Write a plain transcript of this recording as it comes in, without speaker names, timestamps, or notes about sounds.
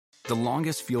The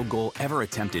longest field goal ever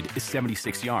attempted is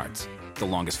 76 yards. The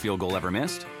longest field goal ever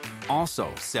missed? Also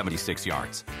 76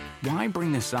 yards. Why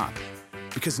bring this up?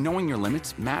 Because knowing your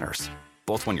limits matters,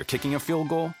 both when you're kicking a field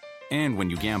goal and when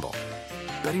you gamble.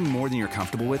 Betting more than you're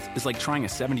comfortable with is like trying a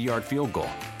 70-yard field goal.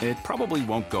 It probably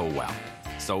won't go well.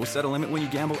 So set a limit when you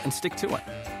gamble and stick to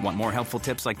it. Want more helpful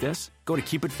tips like this? Go to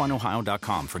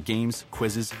keepitfunohio.com for games,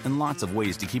 quizzes, and lots of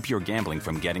ways to keep your gambling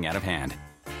from getting out of hand.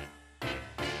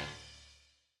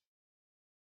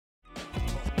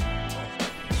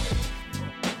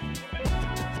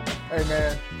 Hey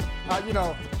man,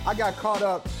 I got caught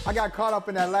up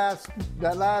in that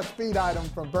last feed item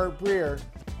from Burt Breer,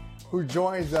 who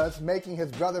joins us, making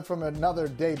his brother from another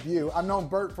debut. I've known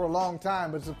Burt for a long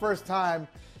time, but it's the first time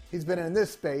he's been in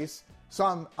this space,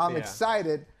 so I'm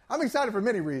excited. I'm excited for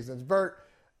many reasons. Burt,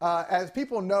 as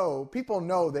people know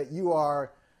that you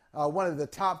are one of the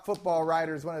top football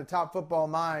writers, one of the top football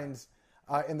minds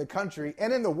in the country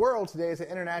and in the world today. It's an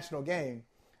international game,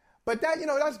 but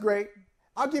that's great.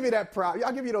 I'll give you that prop.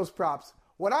 I'll give you those props.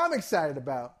 What I'm excited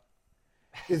about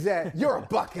is that you're a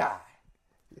Buckeye.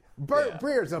 Burt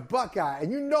Breer's a Buckeye,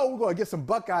 and we're going to get some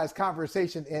Buckeyes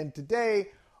conversation in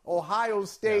today. Ohio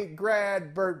State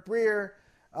grad Burt Breer.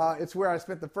 It's where I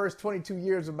spent the first 22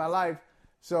 years of my life.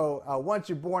 So once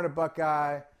you're born a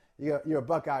Buckeye, you're a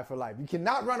Buckeye for life. You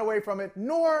cannot run away from it,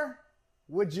 nor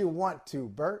would you want to,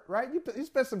 Burt, right? You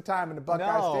spent some time in the Buckeye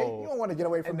State. You don't want to get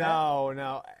away from that.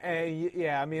 No. And,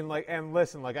 I mean, and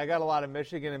listen, I got a lot of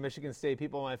Michigan and Michigan State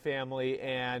people in my family,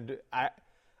 and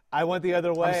I went the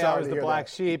other way. I was the black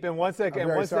sheep, and once that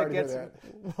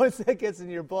gets in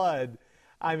your blood,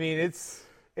 I mean, it's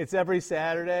every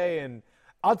Saturday. And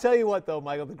I'll tell you what, though,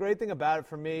 Michael, the great thing about it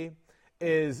for me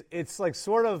is it's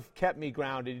sort of kept me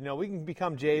grounded. We can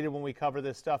become jaded when we cover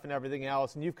this stuff and everything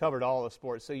else, and you've covered all the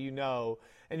sports, so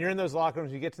and you're in those locker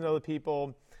rooms, you get to know the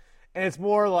people, and it's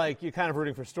more like you're kind of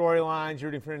rooting for storylines, you're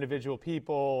rooting for individual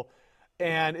people,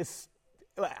 and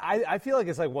I feel like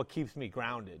it's what keeps me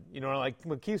grounded.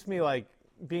 What keeps me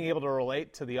being able to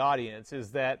relate to the audience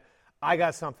is that I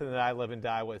got something that I live and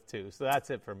die with too. So that's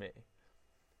it for me.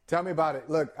 Tell me about it.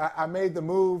 Look, I made the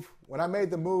move. When I made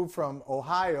the move from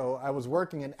Ohio, I was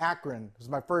working in Akron. It was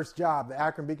my first job, the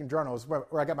Akron Beacon Journal. It was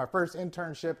where I got my first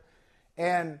internship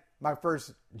and my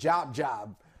first job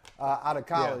out of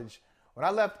college. Yeah. When I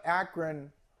left Akron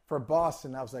for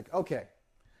Boston, I was like, okay,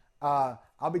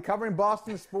 I'll be covering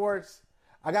Boston sports.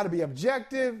 I got to be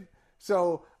objective.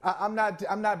 So I'm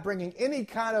not bringing any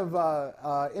kind of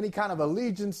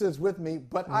allegiances with me,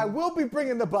 but I will be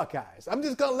bringing the Buckeyes. I'm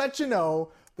just going to let you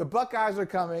know the Buckeyes are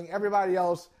coming. Everybody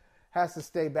else has to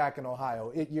stay back in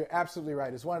Ohio. You're absolutely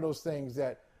right. It's one of those things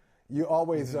that you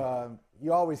always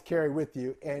carry with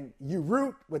you, and you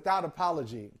root without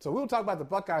apology. So we'll talk about the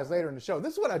Buckeyes later in the show.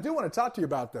 This is what I do want to talk to you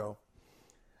about, though.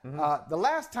 The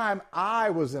last time I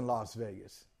was in Las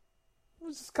Vegas, it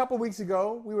was just a couple weeks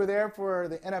ago. We were there for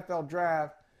the NFL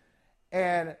draft,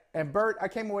 and Burt, I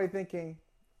came away thinking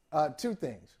two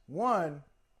things. One,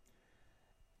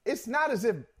 it's not as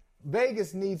if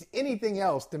Vegas needs anything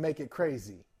else to make it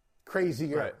crazier.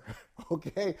 Right.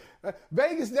 Okay?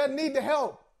 Vegas doesn't need the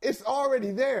help. It's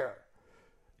already there.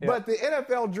 Yeah. But the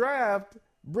NFL draft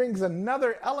brings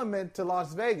another element to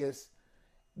Las Vegas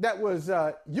that was,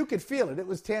 you could feel it. It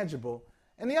was tangible.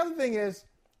 And the other thing is,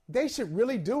 they should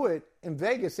really do it in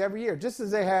Vegas every year, just as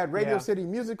they had Radio City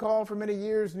Music Hall for many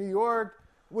years, New York,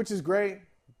 which is great.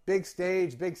 Big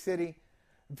stage, big city.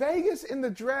 Vegas in the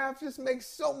draft just makes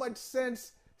so much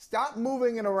sense. Stop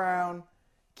moving it around.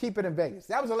 Keep it in Vegas.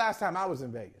 That was the last time I was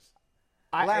in Vegas.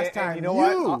 Time you know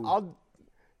what? I'll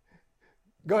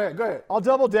go ahead. I'll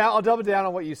double down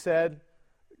on what you said.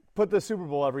 Put the Super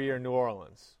Bowl every year in New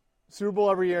Orleans. Super Bowl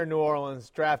every year in New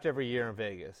Orleans. Draft every year in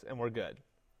Vegas, and we're good.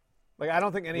 I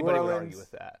don't think anybody would argue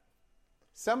with that.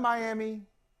 Some Miami,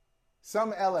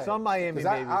 some LA. Some Miami,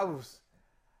 maybe. I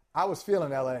was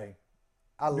feeling LA.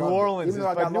 New Orleans is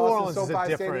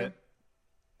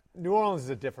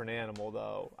a different animal,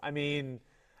 though. I mean,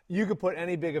 you could put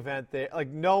any big event there.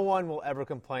 No one will ever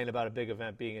complain about a big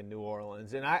event being in New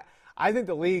Orleans. And I think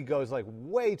the league goes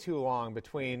way too long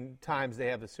between times they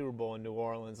have the Super Bowl in New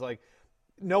Orleans.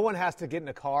 No one has to get in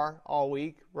a car all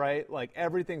week, right?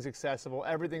 Everything's accessible.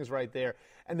 Everything's right there.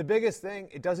 And the biggest thing,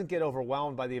 it doesn't get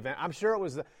overwhelmed by the event. I'm sure it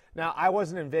was now, I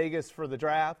wasn't in Vegas for the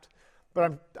draft,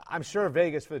 but I'm sure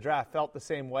Vegas for the draft felt the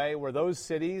same way, where those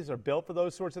cities are built for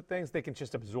those sorts of things. They can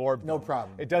just absorb them. No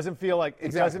problem. It doesn't feel like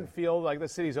the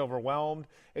city's overwhelmed.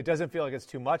 It doesn't feel like it's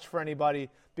too much for anybody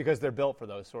because they're built for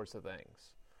those sorts of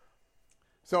things.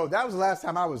 So that was the last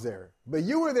time I was there. But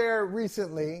you were there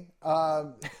recently.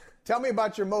 Tell me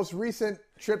about your most recent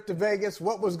trip to Vegas.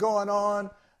 What was going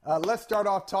on? Let's start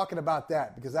off talking about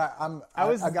that because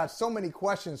I got so many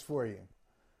questions for you.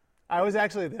 I was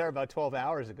actually there about 12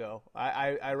 hours ago.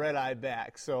 I red-eyed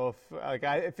back, so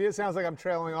if it sounds like I'm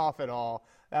trailing off at all,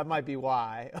 that might be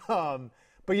why.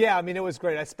 But yeah, I mean, it was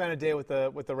great. I spent a day with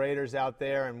the Raiders out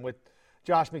there and with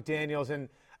Josh McDaniels, and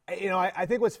I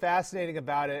think what's fascinating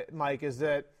about it, Mike, is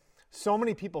that so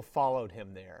many people followed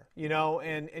him there,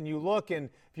 and you look, and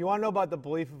if you want to know about the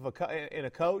belief in a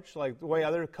coach, like the way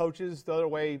other coaches, the other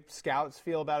way scouts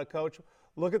feel about a coach,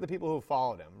 look at the people who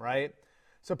followed him, right?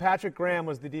 So Patrick Graham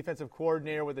was the defensive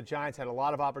coordinator with the Giants, had a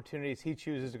lot of opportunities. He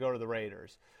chooses to go to the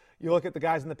Raiders. You look at the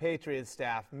guys in the Patriots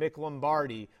staff, Mick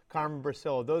Lombardi, Carmen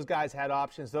Brasillo, those guys had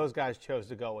options. Those guys chose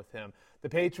to go with him. The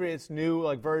Patriots'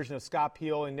 new version of Scott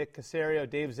Pioli, Nick Caserio,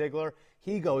 Dave Ziegler,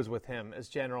 he goes with him as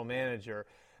general manager.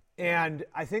 And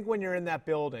I think when you're in that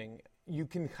building, you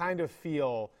can kind of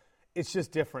feel it's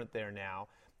just different there now.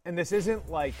 And this isn't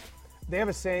like – they have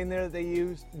a saying there that they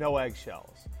use, no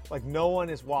eggshells. Like no one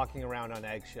is walking around on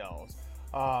eggshells.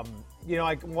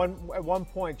 At one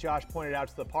point, Josh pointed out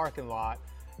to the parking lot,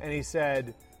 and he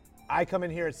said, I come in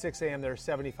here at 6 a.m., there are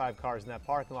 75 cars in that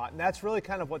parking lot. And that's really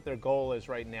kind of what their goal is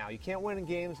right now. You can't win in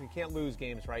games, you can't lose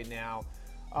games right now.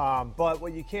 But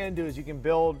what you can do is you can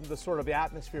build the sort of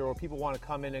atmosphere where people want to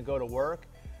come in and go to work.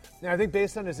 And I think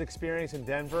based on his experience in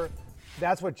Denver,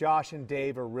 that's what Josh and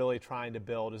Dave are really trying to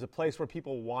build, is a place where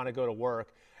people want to go to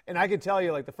work. And I can tell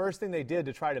you, the first thing they did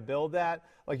to try to build that,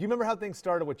 you remember how things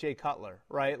started with Jay Cutler,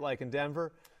 right? In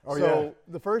Denver? Oh, so yeah.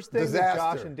 The first thing that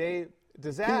Josh and Dave –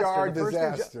 disaster.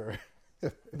 Disaster.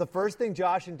 The first thing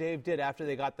Josh and Dave did after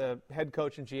they got the head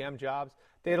coach and GM jobs,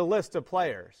 they had a list of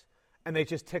players. And they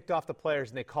just ticked off the players,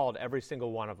 and they called every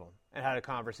single one of them and had a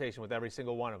conversation with every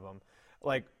single one of them,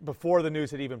 before the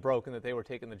news had even broken that they were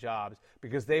taking the jobs,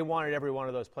 because they wanted every one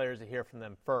of those players to hear from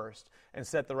them first and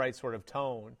set the right sort of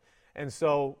tone. And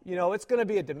so, it's going to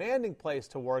be a demanding place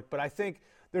to work, but I think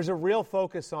there's a real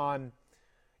focus on,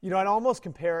 I'd almost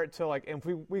compare it to,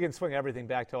 and we can swing everything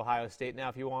back to Ohio State now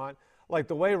if you want,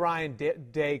 the way Ryan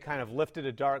Day kind of lifted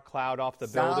a dark cloud off the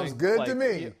building. Sounds good to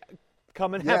me.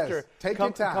 Coming out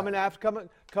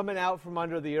from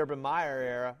under the Urban Meyer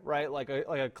era, right? Like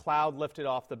a cloud lifted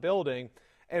off the building,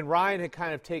 and Ryan had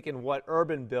kind of taken what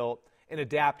Urban built and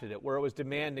adapted it, where it was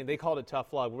demanding. They called it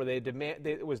tough love, where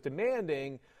it was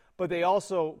demanding, but they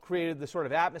also created the sort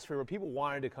of atmosphere where people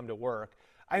wanted to come to work.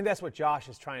 I think that's what Josh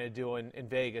is trying to do in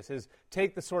Vegas, is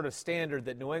take the sort of standard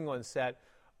that New England set,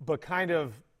 but kind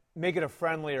of make it a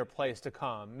friendlier place to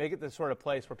come, make it the sort of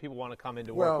place where people want to come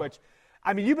into work, which.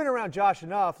 I mean, you've been around Josh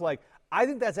enough. I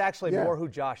think that's actually more who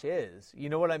Josh is. You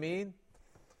know what I mean?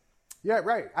 Yeah,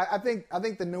 right. I think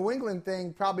the New England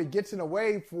thing probably gets in the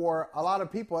way for a lot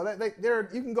of people.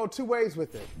 You can go two ways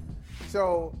with it.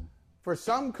 So for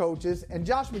some coaches, and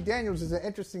Josh McDaniels is an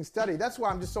interesting study. That's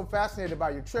why I'm just so fascinated by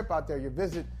your trip out there, your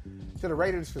visit to the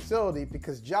Raiders facility,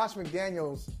 because Josh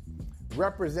McDaniels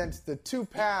represents the two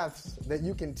paths that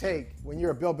you can take when you're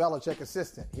a Bill Belichick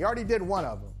assistant. He already did one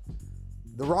of them.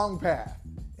 The wrong path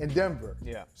in Denver.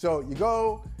 Yeah. So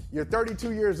you're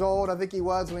 32 years old, I think he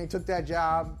was when he took that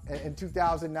job in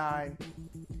 2009,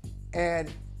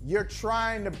 and you're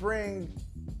trying to bring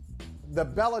the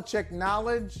Belichick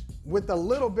knowledge with a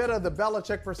little bit of the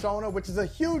Belichick persona, which is a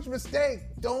huge mistake.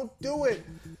 Don't do it.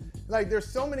 There's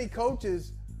so many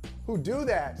coaches who do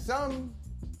that. Some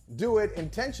do it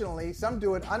intentionally, some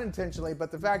do it unintentionally, but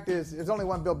the fact is there's only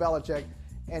one Bill Belichick.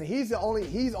 And he's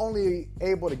only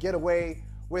able to get away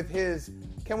with his,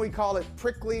 can we call it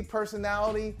prickly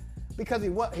personality? Because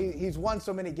he's won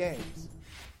so many games.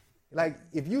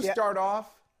 If you start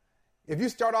off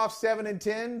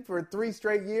 7-10 for 3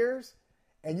 straight years,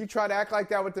 and you try to act like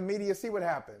that with the media, see what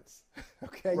happens.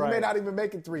 Okay, right. You may not even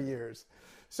make it 3 years.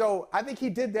 So I think he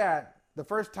did that the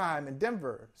first time in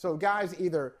Denver. So guys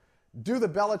either do the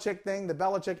Belichick thing, the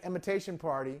Belichick imitation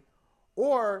party,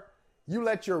 or you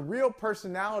let your real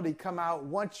personality come out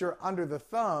once you're under the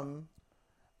thumb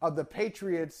of the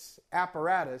Patriots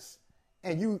apparatus,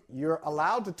 and you're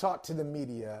allowed to talk to the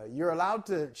media. You're allowed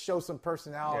to show some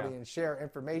personality and share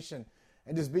information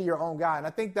and just be your own guy. And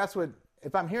I think that's what,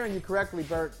 if I'm hearing you correctly,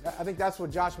 Bert, I think that's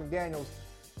what Josh McDaniels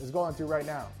is going through right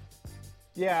now.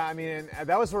 Yeah, I mean,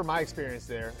 that was sort of my experience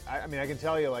there. I can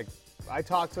tell you, I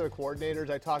talked to the coordinators,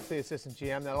 I talked to the assistant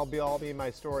GM. That'll all be my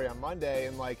story on Monday,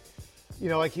 and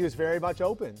he was very much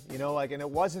open, and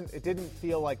it didn't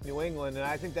feel like New England. And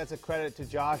I think that's a credit to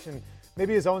Josh and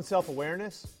maybe his own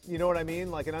self-awareness, you know what I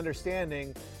mean? An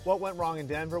understanding what went wrong in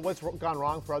Denver, what's gone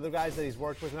wrong for other guys that he's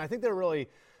worked with. And I think there are really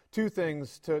two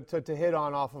things to hit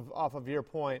on off of your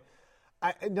point.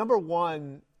 Number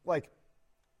one,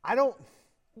 the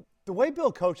way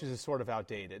Bill coaches is sort of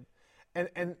outdated.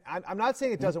 And I'm not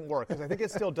saying it doesn't work, because I think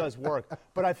it still does work,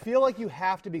 but I feel like you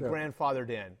have to be grandfathered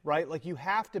in, right? Like, you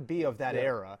have to be of that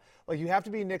era. Like, you have to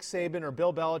be Nick Saban or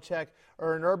Bill Belichick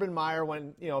or an Urban Meyer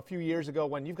when, a few years ago,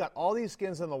 when you've got all these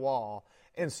skins on the wall,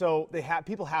 and so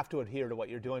people have to adhere to what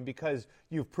you're doing because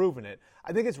you've proven it.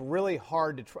 I think it's really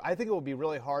hard I think it will be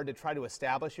really hard to try to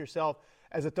establish yourself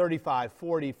as a 35,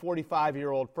 40,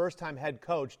 45-year-old first-time head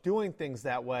coach doing things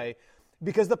that way,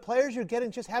 because the players you're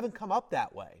getting just haven't come up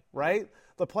that way, right?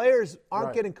 The players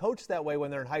aren't getting coached that way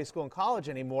when they're in high school and college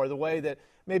anymore, the way that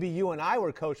maybe you and I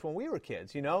were coached when we were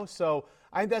kids, So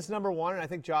I think that's number one, and I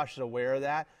think Josh is aware of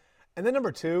that. And then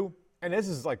number two, and this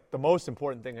is like the most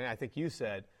important thing, and I think you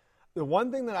said, the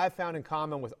one thing that I've found in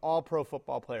common with all pro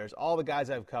football players, all the guys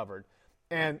I've covered,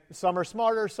 and some are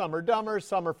smarter, some are dumber,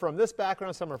 some are from this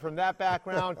background, some are from that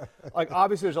background. Like,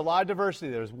 obviously, there's a lot of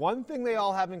diversity. There's one thing they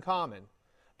all have in common.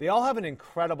 They all have an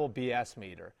incredible BS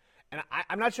meter. And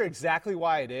I'm not sure exactly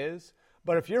why it is,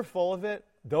 but if you're full of it,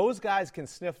 those guys can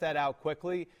sniff that out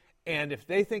quickly. And if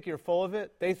they think you're full of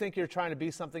it, they think you're trying to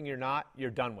be something you're not, you're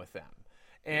done with them.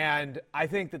 And I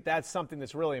think that that's something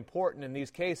that's really important in these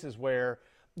cases where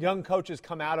young coaches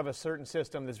come out of a certain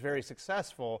system that's very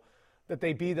successful, that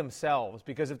they be themselves.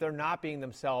 Because if they're not being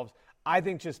themselves, I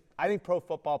think pro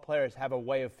football players have a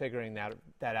way of figuring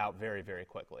that out very, very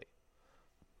quickly.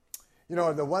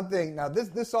 The one thing, now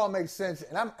this all makes sense,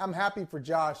 and I'm happy for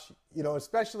Josh,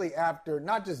 especially after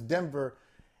not just Denver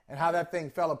and how that thing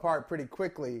fell apart pretty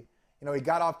quickly. He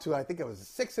got off to, I think it was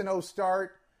a 6-0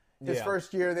 start his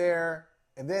first year there,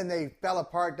 and then they fell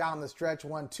apart down the stretch,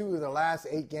 won 2 of the last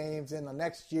 8 games. In the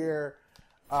next year,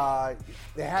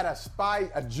 they had a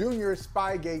junior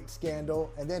Spygate scandal,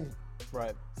 and then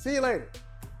see you later.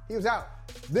 He was out.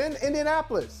 Then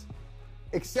Indianapolis.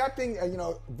 Accepting,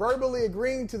 verbally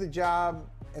agreeing to the job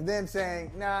and then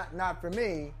saying, nah, not for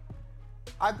me.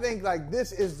 I think,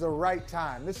 this is the right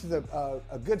time. This is a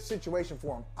good situation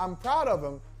for him. I'm proud of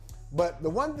him, but the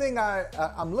one thing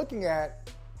I'm looking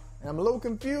at, and I'm a little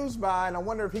confused by, and I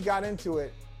wonder if he got into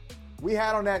it, we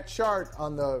had on that chart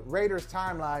on the Raiders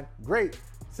timeline, great,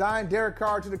 sign Derek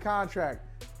Carr to the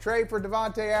contract, trade for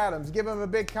Devontae Adams, give him a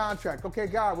big contract. Okay,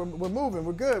 God, we're moving,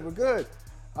 we're good.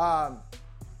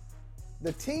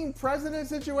 The team president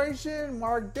situation,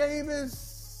 Mark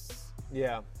Davis.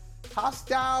 Yeah.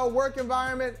 Hostile work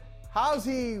environment. How's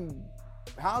he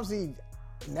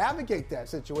navigate that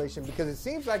situation? Because it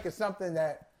seems like it's something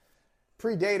that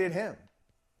predated him.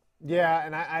 Yeah,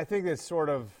 and I think that's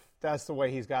that's the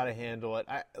way he's got to handle it.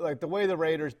 Like the way the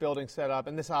Raiders building set up,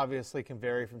 and this obviously can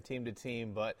vary from team to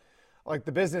team, but like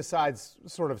the business side's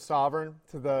sort of sovereign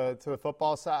to the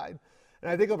football side. And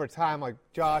I think over time, like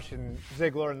Josh and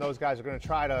Ziegler and those guys are going to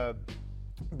try to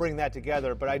bring that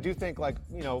together. But I do think,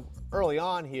 early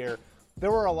on here,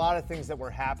 there were a lot of things that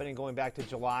were happening going back to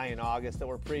July and August that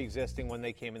were pre-existing when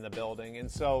they came in the building.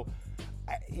 And so,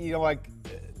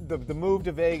 the move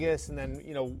to Vegas and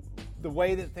then, the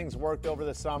way that things worked over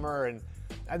the summer. And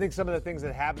I think some of the things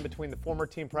that happened between the former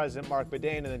team president, Mark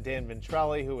Bedane, and then Dan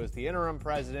Ventrelli, who was the interim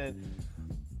president,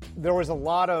 there was a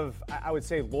lot of, I would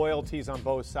say, loyalties on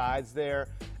both sides there.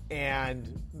 And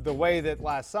the way that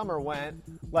last summer went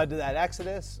led to that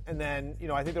exodus. And then,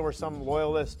 I think there were some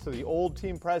loyalists to the old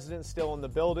team president still in the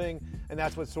building. And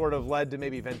that's what sort of led to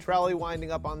maybe Ventrelli winding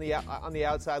up on the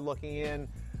outside looking in.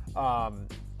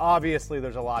 Obviously,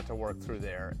 there's a lot to work through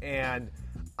there. And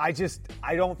I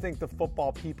don't think the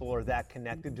football people are that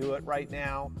connected to it right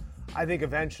now. I think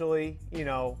eventually,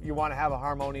 you want to have a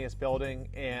harmonious building,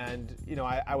 and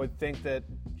I would think that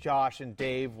Josh and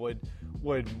Dave would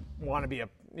want to be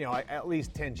at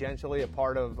least tangentially a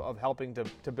part of helping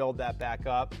to build that back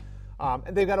up.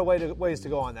 And they've got ways to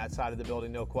go on that side of the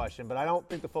building, no question. But I don't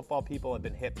think the football people have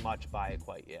been hit much by it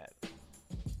quite yet.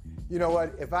 You know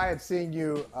what? If I had seen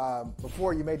you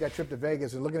before you made that trip to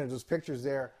Vegas and looking at those pictures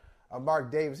there of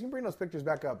Mark Davis, you can bring those pictures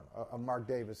back up of Mark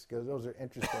Davis because those are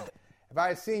interesting. If I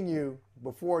had seen you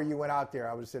before you went out there,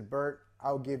 I would have said, Bert,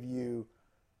 I'll give you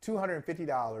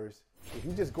 $250 if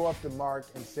you just go up to Mark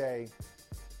and say,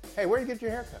 hey, where do you get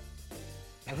your haircut?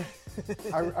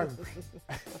 I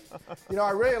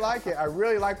really like it. I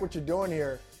really like what you're doing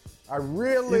here. I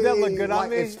really think that look good on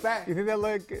me? You think that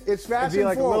look? It's fast and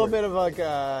forward. It'd be a little bit of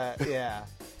yeah.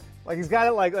 Like he's got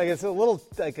it like it's a little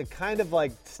a kind of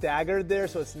staggered there,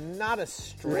 so it's not a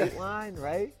straight line,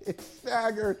 right? It's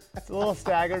staggered. It's a little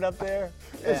staggered up there.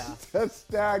 Yeah. It's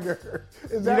staggered.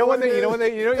 Is that when they got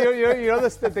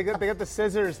the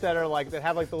scissors that are that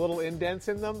have the little indents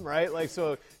in them, right?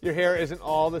 So your hair isn't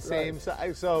all the same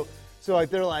size. So So like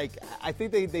they're like, I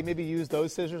think they maybe used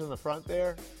those scissors in the front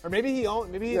there, or maybe he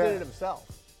did it himself.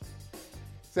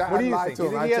 So what do you think? Do you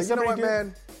think he has somebody, you know what,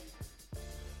 man?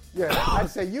 Yeah, I'd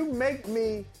say you make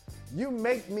me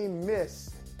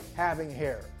miss having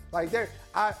hair. Like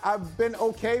I've been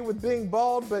okay with being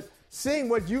bald, but seeing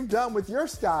what you've done with your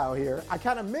style here, I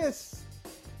kind of miss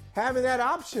having that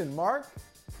option, Mark.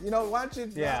 You know, why don't you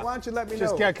let me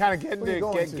know? Just kind of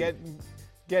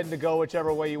getting to go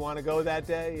whichever way you want to go that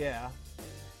day. Yeah,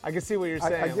 I can see what you're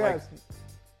saying. I guess.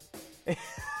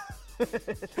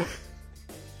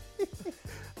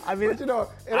 I mean, but, you know,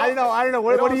 I don't know.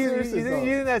 What do you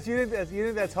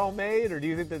think that's homemade, or do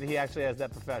you think that he actually has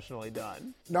that professionally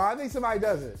done? No, I think somebody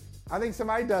does it.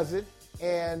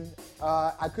 And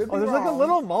I could be wrong. There's like a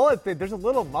little mullet thing. There's a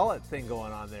little mullet thing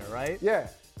going on there, right? Yeah.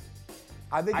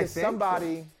 I think it's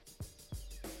somebody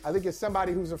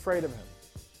who's afraid of him.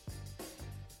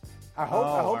 I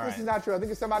hope this is not true. I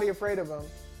think it's somebody afraid of him.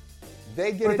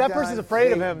 They get but it if that done, person's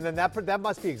afraid of him, then that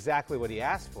must be exactly what he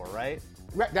asked for, right?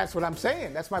 That's what I'm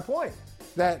saying. That's my point.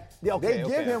 That they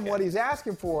give him what he's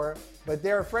asking for, but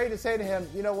they're afraid to say to him,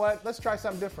 you know what, let's try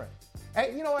something different.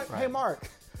 Hey, you know what? Right. Hey, Mark,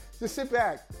 just sit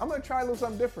back. I'm going to try a little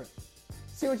something different.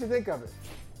 See what you think of it.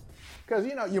 Because,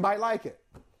 you know, you might like it.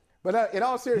 But in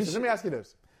all seriousness, let me ask you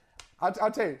this. I'll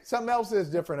tell you, something else is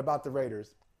different about the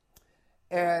Raiders.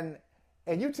 And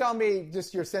you tell me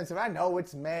just your sense of, I know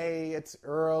it's May, it's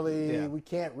early, we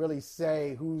can't really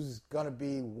say who's going to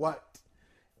be what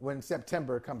when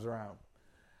September comes around.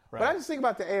 Right. But I just think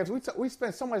about the AFC. We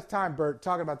spent so much time, Bert,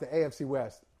 talking about the AFC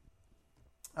West.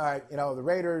 All right, you know, the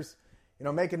Raiders, you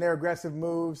know, making their aggressive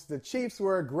moves. The Chiefs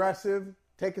were aggressive,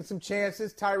 taking some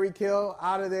chances. Tyreek Hill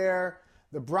out of there.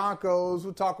 The Broncos,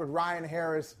 we'll talk with Ryan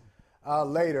Harris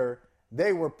later.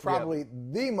 They were probably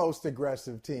the most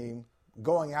aggressive team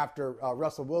going after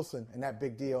Russell Wilson and that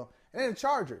big deal. And then the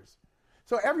Chargers.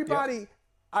 So everybody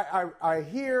I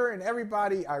hear and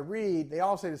everybody I read, they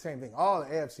all say the same thing. Oh, the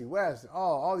AFC West,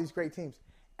 all these great teams.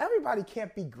 Everybody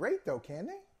can't be great, though, can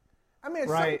they? I mean,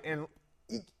 and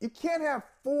you can't have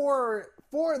four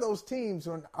of those teams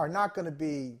are not going to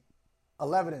be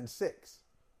 11-6.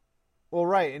 Well,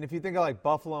 right, and if you think of like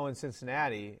Buffalo and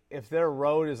Cincinnati, if their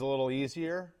road is a little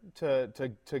easier to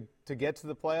get to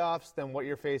the playoffs than what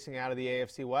you're facing out of the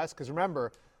AFC West, because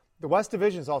remember, the West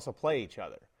divisions also play each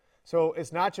other. So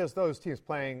it's not just those teams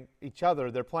playing each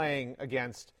other. They're playing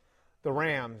against the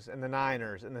Rams and the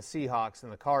Niners and the Seahawks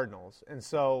and the Cardinals. And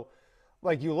so,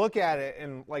 like, you look at it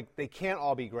and, like, they can't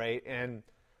all be great. And,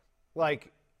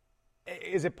 like,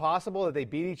 is it possible that they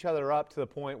beat each other up to the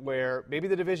point where maybe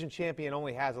the division champion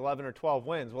only has 11 or 12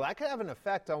 wins? Well, that could have an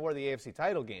effect on where the AFC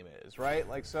title game is, right?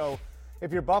 Like, so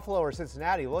if you're Buffalo or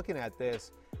Cincinnati looking at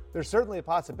this, there's certainly a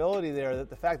possibility there that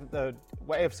the fact that the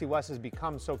AFC West has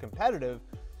become so competitive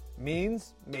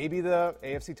means maybe the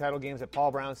AFC title games at Paul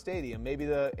Brown Stadium, maybe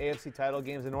the AFC title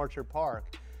games in Orchard Park.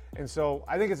 And so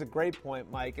I think it's a great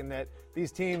point, Mike, in that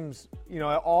these teams, you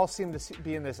know, all seem to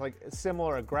be in this like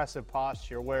similar aggressive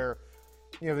posture where,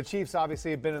 you know, the Chiefs obviously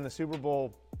have been in the Super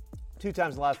Bowl 2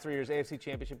 times in the last 3 years, AFC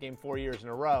Championship game 4 years in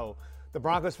a row. The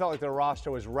Broncos felt like their roster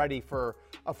was ready for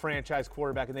a franchise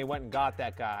quarterback, and they went and got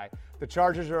that guy. The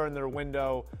Chargers are in their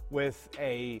window with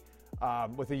a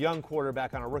young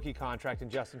quarterback on a rookie contract in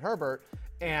Justin Herbert,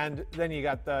 and then you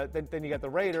got the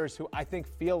Raiders, who I think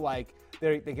feel like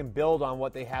they can build on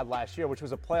what they had last year, which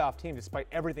was a playoff team despite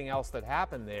everything else that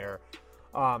happened there.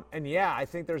 And yeah, I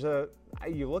think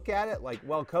you look at it like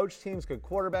well-coached teams, good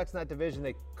quarterbacks in that division,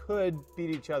 they could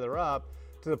beat each other up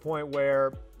to the point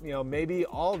where, you know, maybe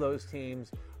all those teams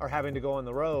are having to go on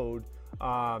the road,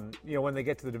 you know, when they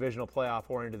get to the divisional playoff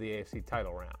or into the AFC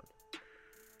title round.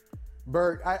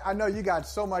 Bert, I know you got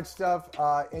so much stuff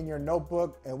in your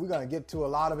notebook, and we're going to get to a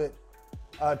lot of it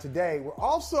today. We're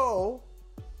also,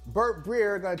 Bert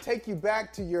Breer, going to take you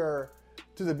back to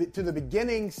the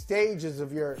beginning stages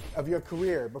of your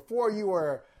career. Before you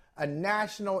were a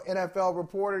national NFL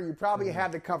reporter, you probably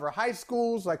had to cover high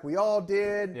schools like we all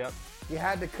did. Yep. You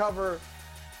had to cover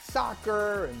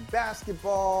soccer and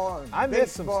basketball and I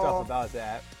missed some stuff about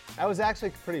that. That was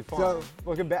actually pretty fun. So,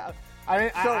 looking back. I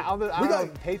don't know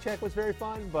if the paycheck was very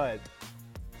fun, but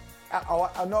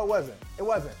no, it wasn't. It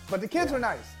wasn't. But the kids were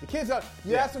nice. The kids,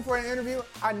 you asked them for an interview.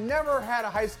 I never had a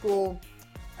high school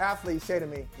athlete say to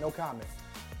me, "No comment."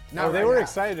 They were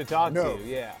excited to talk to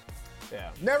you. Yeah.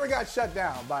 Never got shut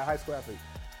down by a high school athlete.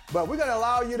 But we're going to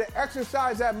allow you to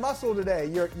exercise that muscle today,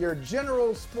 your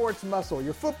general sports muscle,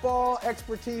 your football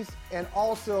expertise, and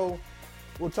also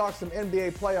we'll talk some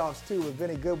NBA playoffs too with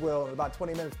Vinny Goodwill in about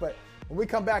 20 minutes. But when we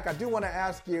come back, I do want to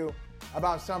ask you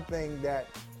about something that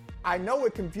I know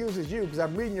it confuses you because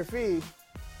I'm reading your feed.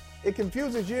 it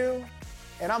confuses you,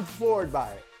 and I'm floored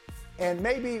by it. And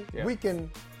maybe we can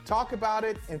talk about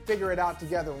it and figure it out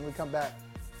together when we come back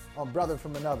on Brother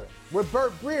from Another, with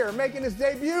Burt Breer making his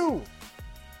debut.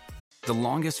 The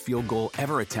longest field goal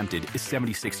ever attempted is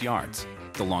 76 yards.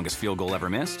 The longest field goal ever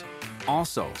missed?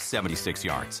 Also 76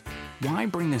 yards. Why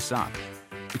bring this up?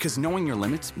 Because knowing your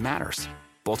limits matters,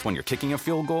 both when you're kicking a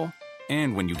field goal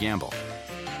and when you gamble.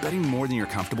 Betting more than you're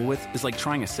comfortable with is like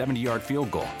trying a 70-yard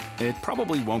field goal. It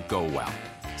probably won't go well.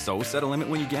 So set a limit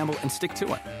when you gamble and stick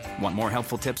to it. Want more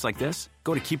helpful tips like this?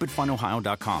 Go to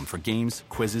keepitfunohio.com for games,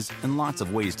 quizzes, and lots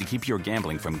of ways to keep your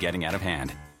gambling from getting out of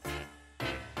hand.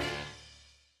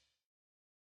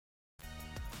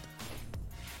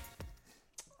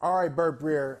 All right, Burt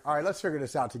Breer. All right, let's figure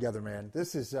this out together, man.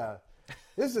 This is a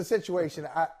situation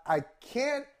I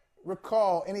can't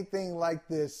recall anything like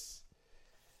this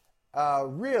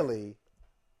really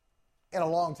in a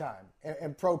long time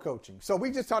in pro coaching. So we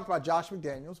just talked about Josh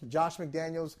McDaniels. Josh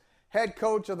McDaniels, head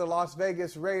coach of the Las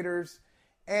Vegas Raiders,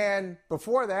 and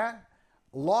before that,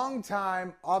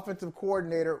 longtime offensive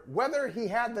coordinator, whether he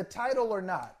had the title or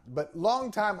not, but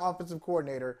longtime offensive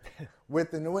coordinator with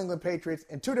the New England Patriots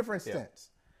in two different stints.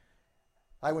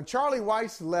 Like when Charlie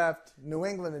Weiss left New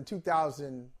England in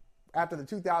 2000, after the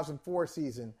 2004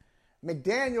 season,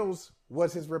 McDaniels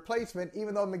was his replacement,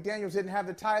 even though McDaniels didn't have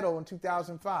the title in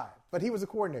 2005. But he was a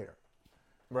coordinator.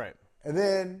 Right. And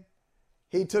then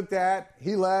he took that,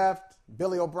 he left,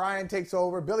 Billy O'Brien takes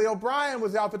over. Billy O'Brien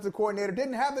was the offensive coordinator,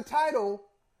 didn't have the title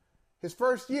his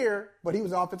first year, but he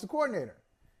was the offensive coordinator.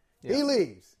 Yeah. He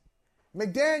leaves.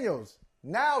 McDaniels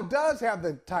now does have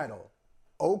the title,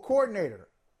 coordinator.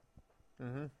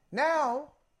 Mm-hmm. Now,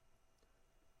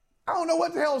 I don't know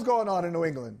what the hell's going on in New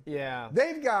England. Yeah.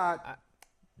 They've got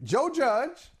Joe Judge.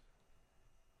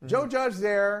 Mm-hmm. Joe Judge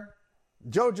there.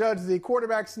 Joe Judge, the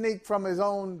quarterback sneak from his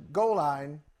own goal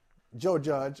line, Joe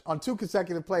Judge, on 2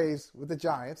 consecutive plays with the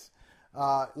Giants,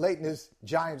 late in his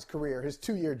Giants career, his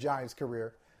 2-year Giants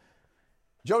career.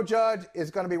 Joe Judge is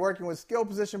going to be working with skill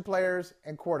position players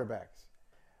and quarterbacks.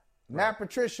 Right. Matt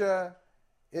Patricia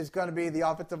is going to be the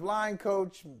offensive line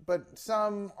coach, but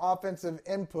some offensive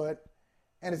input.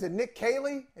 And is it Nick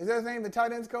Caley? Is that his name, the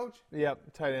tight ends coach?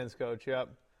 Yep, tight ends coach, yep.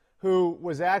 Who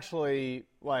was actually,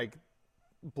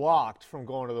 blocked from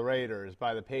going to the Raiders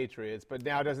by the Patriots, but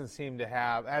now doesn't seem to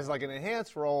has an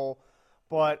enhanced role,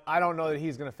 but I don't know that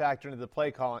he's going to factor into the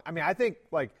play calling. I mean, I think,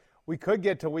 we could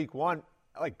get to week 1.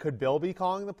 Could Bill be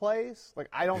calling the plays?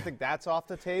 I don't think that's off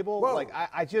the table. Whoa.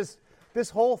 This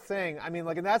whole thing,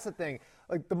 and that's the thing.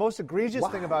 The most egregious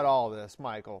thing about all of this,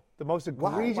 Michael, the most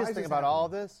egregious thing about all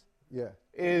of this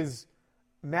is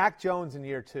Mac Jones in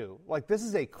year 2. This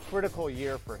is a critical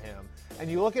year for him. And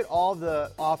you look at all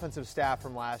the offensive staff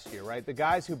from last year, right? The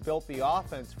guys who built the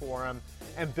offense for him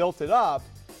and built it up,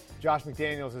 Josh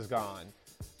McDaniels is gone.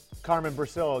 Carmen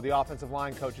Bursillo, the offensive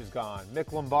line coach, is gone.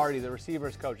 Mick Lombardi, the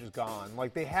receivers coach, is gone.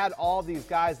 They had all these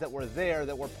guys that were there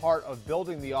that were part of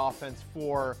building the offense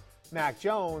for Mac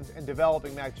Jones and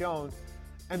developing Mac Jones,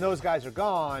 and those guys are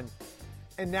gone.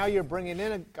 And now you're bringing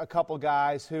in a couple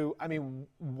guys who,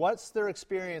 what's their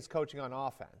experience coaching on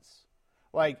offense?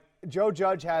 Joe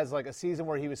Judge has a season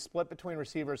where he was split between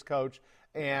receivers coach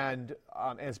and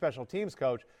special teams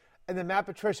coach. And then Matt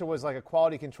Patricia was a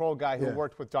quality control guy who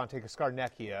worked with Dante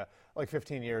Scarnecchia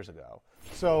 15 years ago.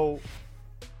 So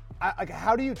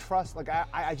how do you trust,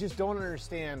 I just don't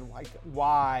understand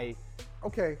why.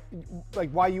 Okay.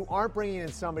 Why you aren't bringing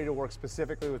in somebody to work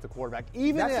specifically with the quarterback?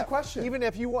 That's the question. Even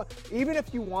if you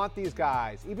want these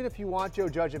guys, even if you want Joe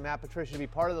Judge and Matt Patricia to be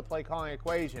part of the play calling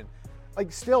equation,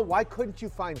 still, why couldn't you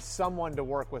find someone to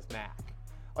work with Mac?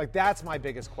 That's my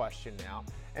biggest question now.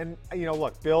 And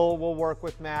look, Bill will work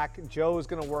with Mac, Joe's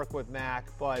going to work with Mac,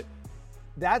 but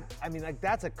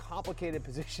that's a complicated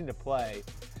position to play,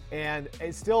 and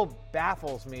it still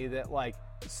baffles me that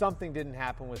something didn't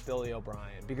happen with Billy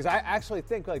O'Brien, because I actually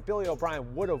think Billy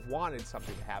O'Brien would have wanted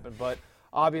something to happen, but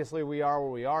obviously we are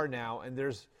where we are now, and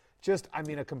there's just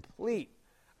a complete,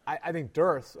 I think,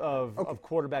 dearth of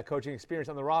quarterback coaching experience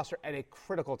on the roster at a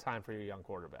critical time for your young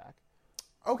quarterback.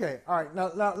 Okay, all right.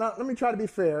 Now let me try to be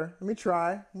fair. Let me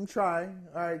try. All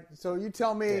right, so you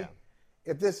tell me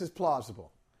if this is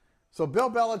plausible. So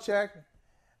Bill Belichick,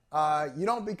 you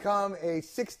don't become a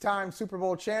 6-time Super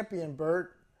Bowl champion,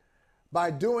 Burt,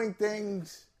 by doing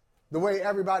things the way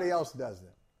everybody else does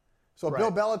them. So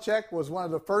Bill Belichick was one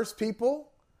of the first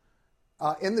people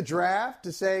in the draft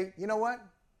to say, you know what?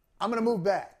 I'm going to move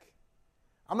back.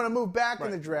 I'm going to move back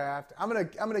in the draft. I'm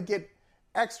going to get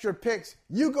extra picks.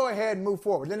 You go ahead and move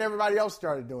forward. Then everybody else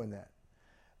started doing that.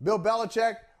 Bill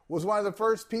Belichick was one of the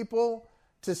first people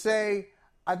to say,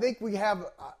 I think we have.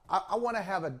 I want to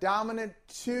have a dominant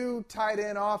 2 tight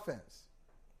end offense.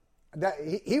 That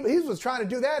he was trying to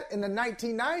do that in the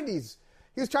 1990s.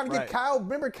 He was trying to get Kyle.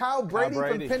 Remember Kyle Brady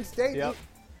from Penn State? Yep.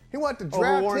 He wanted to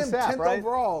draft him 10th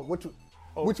overall, which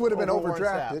would have been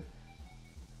overdrafted.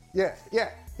 Yeah,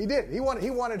 he did. He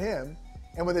wanted him,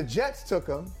 and when the Jets took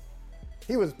him,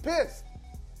 he was pissed.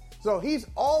 So he's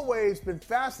always been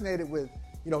fascinated with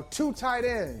 2 tight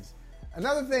ends.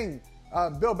 Another thing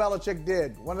Bill Belichick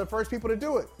did, one of the first people to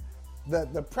do it,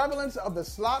 the prevalence of the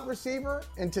slot receiver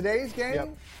in today's game.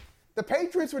 Yep. The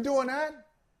Patriots were doing that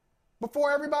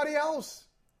before everybody else.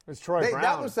 It was Troy Brown.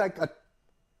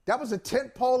 That was a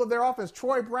tent pole of their offense.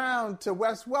 Troy Brown to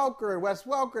Wes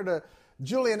Welker to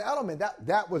Julian Edelman.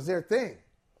 That was their thing.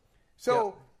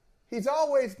 So he's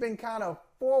always been kind of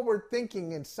forward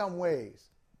thinking in some ways.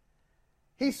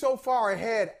 He's so far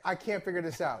ahead, I can't figure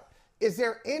this out. Is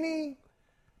there any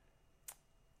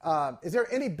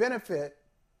benefit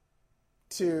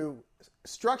to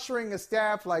structuring a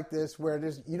staff like this where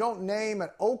you don't name an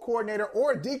O coordinator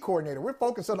or a D coordinator? We're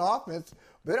focused on the offense,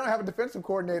 but they don't have a defensive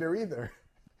coordinator either.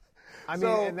 I mean,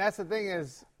 and that's the thing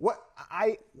is, what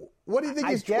do you think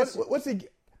what's he?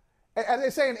 As they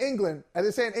say in England,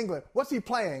 what's he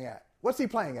playing at? What's he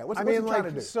trying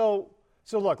to do?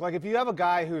 So look, like if you have a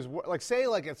guy who's like, say,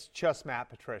 like it's just Matt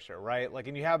Patricia, right? Like,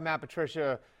 and you have Matt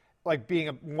Patricia, like being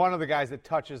one of the guys that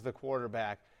touches the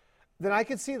quarterback, then I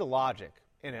could see the logic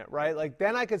in it, right? Like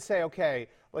then I could say, okay,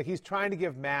 like he's trying to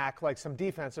give Mac like some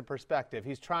defensive perspective.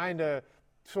 He's trying to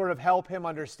sort of help him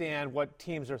understand what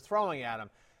teams are throwing at him.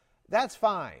 That's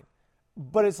fine.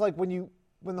 But it's like when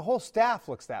the whole staff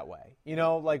looks that way,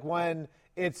 like when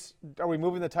are we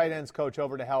moving the tight ends coach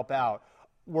over to help out?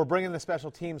 We're bringing the special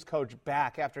teams coach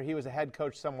back after he was a head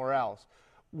coach somewhere else.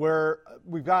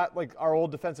 We've got like our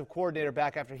old defensive coordinator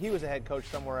back after he was a head coach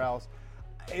somewhere else.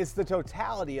 It's the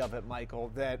totality of it, Michael,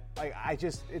 that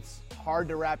it's hard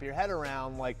to wrap your head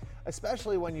around, like,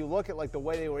 especially when you look at like the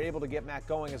way they were able to get Mac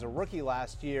going as a rookie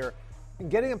last year and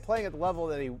getting him playing at the level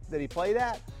that he played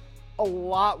at. A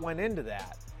lot went into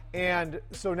that. And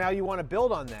so now you want to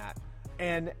build on that.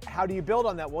 And how do you build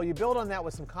on that? Well, you build on that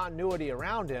with some continuity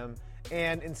around him.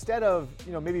 And instead of,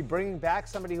 maybe bringing back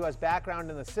somebody who has background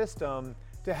in the system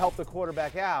to help the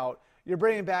quarterback out, you're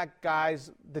bringing back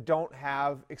guys that don't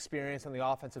have experience on the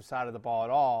offensive side of the ball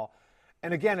at all.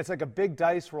 And again, it's like a big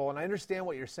dice roll, and I understand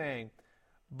what you're saying.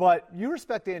 But you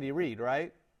respect Andy Reid,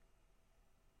 right?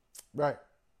 Right.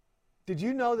 Did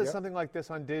you know that something like this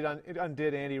undid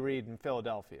Andy Reid in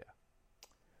Philadelphia?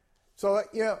 So,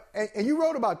 and you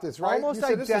wrote about this, right? Almost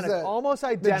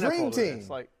identical. The dream team.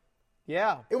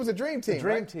 It was a dream team. The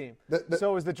dream team.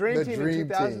 So it was the dream team in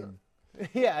 2000.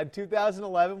 Yeah, in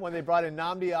 2011 when they brought in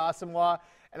Nnamdi Asomugha.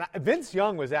 And Vince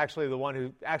Young was actually the one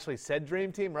who actually said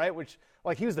dream team, right? Which,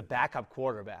 like, he was the backup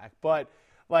quarterback. But,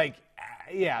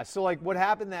 so, what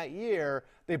happened that year,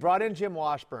 they brought in Jim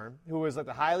Washburn, who was, like,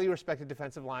 the highly respected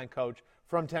defensive line coach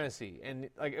from Tennessee. And,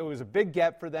 like, it was a big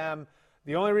get for them.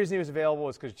 The only reason he was available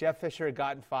was because Jeff Fisher had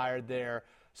gotten fired there.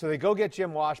 So they go get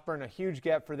Jim Washburn, a huge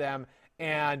get for them.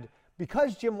 And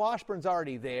because Jim Washburn's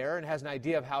already there and has an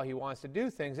idea of how he wants to do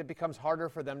things, it becomes harder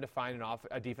for them to find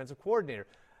a defensive coordinator.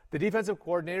 The defensive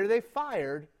coordinator they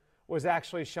fired was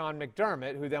actually Sean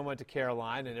McDermott, who then went to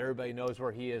Carolina, and everybody knows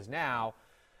where he is now.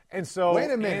 And so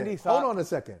wait a minute. Andy thought, hold on a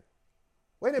second.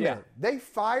 Wait a minute. They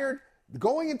fired,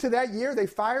 going into that year, they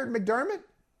fired McDermott?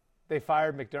 They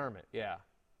fired McDermott, yeah.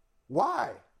 Why?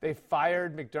 They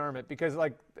fired McDermott because,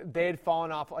 like, they had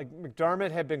fallen off. Like,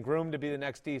 McDermott had been groomed to be the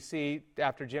next DC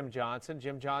after Jim Johnson.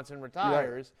 Jim Johnson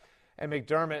retires, and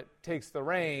McDermott takes the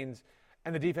reins,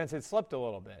 and the defense had slipped a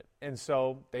little bit. And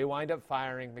so they wind up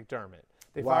firing McDermott.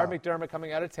 They fired McDermott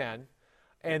coming out of 10,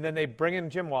 and then they bring in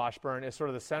Jim Washburn as sort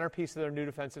of the centerpiece of their new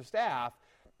defensive staff.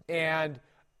 And,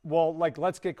 well, like,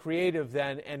 let's get creative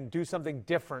then and do something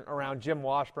different around Jim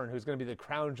Washburn, who's going to be the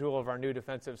crown jewel of our new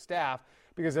defensive staff,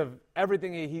 because of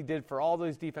everything he did for all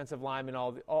those defensive linemen,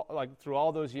 through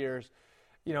all those years,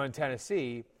 in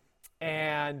Tennessee.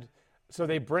 And so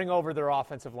they bring over their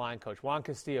offensive line coach, Juan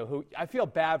Castillo, who I feel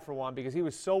bad for Juan because he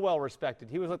was so well respected.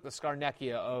 He was like the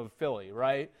Scarnecchia of Philly,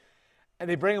 right? And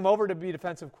they bring him over to be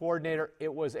defensive coordinator.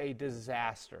 It was a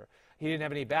disaster. He didn't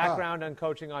have any background on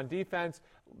coaching on defense.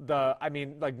 Nnamdi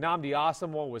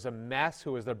Asomugha was a mess,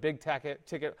 who was their big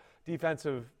ticket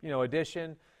defensive,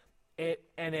 addition.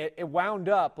 It wound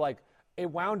up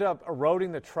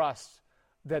eroding the trust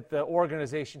that the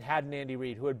organization had in Andy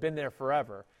Reid, who had been there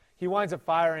forever. He winds up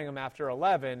firing him after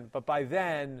 11, but by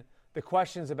then the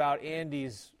questions about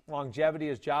Andy's longevity,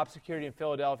 his job security in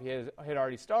Philadelphia had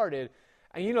already started.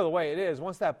 And you know the way it is.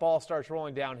 Once that ball starts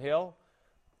rolling downhill,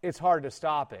 it's hard to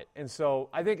stop it. And so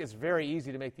I think it's very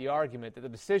easy to make the argument that the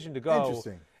decision to go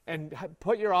and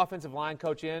put your offensive line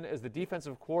coach in as the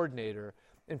defensive coordinator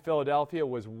in Philadelphia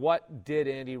was what did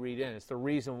Andy Reid in. It's the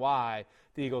reason why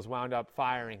the Eagles wound up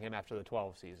firing him after the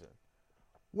 12 season.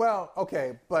 Well,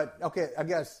 I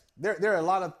guess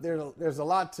there's a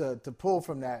lot to pull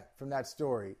from that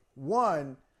story.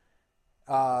 One,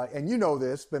 and you know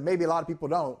this, but maybe a lot of people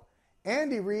don't.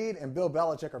 Andy Reid and Bill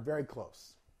Belichick are very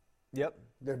close. Yep,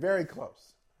 they're very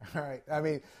close. All right, I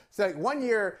mean, so one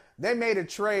year they made a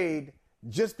trade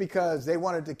just because they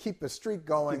wanted to keep the streak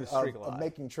going of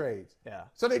making trades. Yeah.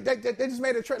 So they just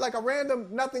made a trade, like a random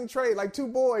nothing trade, like two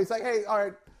boys, like, hey, all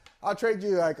right, I'll trade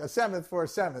you like a seventh for a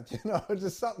seventh,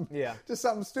 just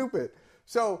something stupid.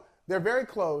 So they're very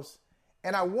close.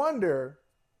 And I wonder,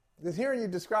 just hearing you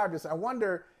describe this, I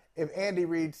wonder if Andy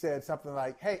Reid said something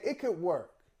like, hey, it could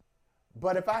work,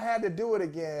 but if I had to do it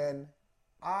again,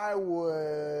 I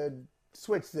would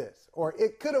switch this. Or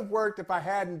it could have worked if I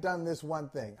hadn't done this one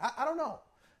thing. I don't know.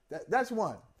 That's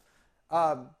one.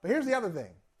 But here's the other thing.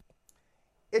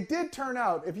 It did turn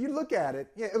out, if you look at it,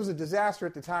 it was a disaster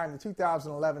at the time. The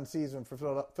 2011 season for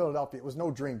Philadelphia, it was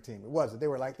no dream team. It wasn't. They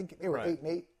were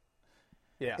 8-8.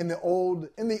 Yeah. In the old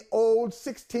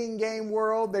 16-game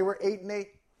world, they were 8-8.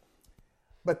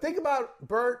 But think about,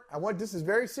 Bert, this is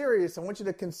very serious. I want you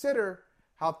to consider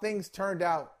how things turned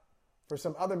out for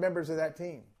some other members of that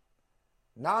team.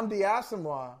 Nnamdi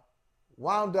Asomugha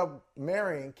wound up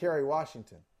marrying Kerry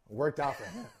Washington. It worked out for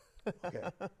him. Okay.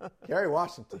 Kerry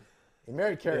Washington. He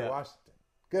married Kerry Washington.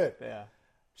 Good. Yeah.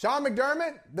 Sean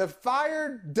McDermott,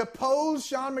 deposed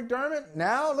Sean McDermott.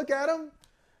 Now look at him.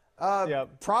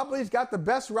 Probably he's got the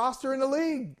best roster in the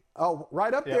league. Oh,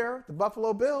 right up there, the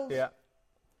Buffalo Bills. Yeah.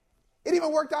 It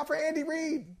even worked out for Andy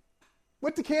Reid.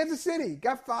 Went to Kansas City,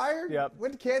 got fired. Yep.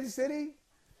 Went to Kansas City.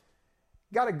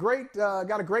 Got a great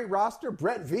roster.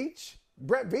 Brett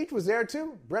Veach was there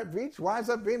too. Brett Veach winds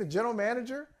up being the general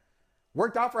manager.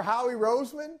 Worked out for Howie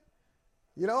Roseman.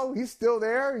 He's still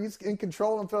there. He's in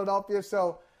control in Philadelphia.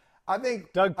 So I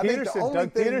think Doug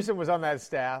Peterson was on that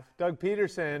staff. Doug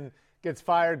Peterson gets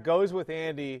fired, goes with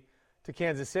Andy to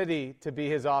Kansas City to be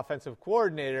his offensive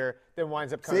coordinator, then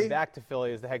winds up coming back to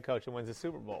Philly as the head coach and wins the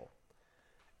Super Bowl.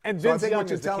 And Vince Young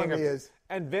is the king of,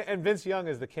 and Vince Young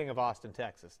is the king of Austin,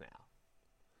 Texas now.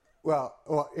 Well,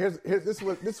 this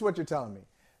is what you're telling me.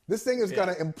 This thing is going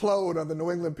to implode on the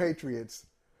New England Patriots,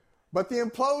 but the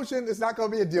implosion is not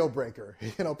going to be a deal breaker.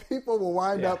 People will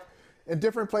wind up in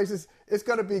different places. It's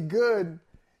going to be good.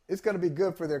 It's going to be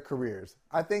good for their careers.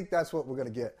 I think that's what we're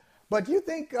going to get. But do you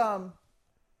think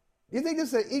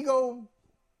it's an ego,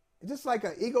 just like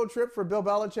an ego trip for Bill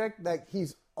Belichick, that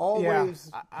he's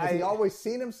always has he always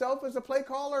seen himself as a play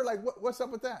caller? Like what's up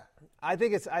with that? I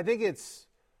think it's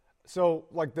so,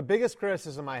 like, the biggest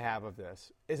criticism I have of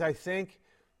this is I think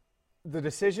the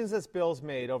decisions that Bill's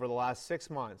made over the last 6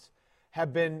 months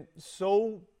have been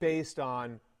so based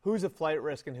on who's a flight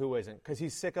risk and who isn't, because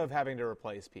he's sick of having to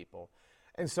replace people.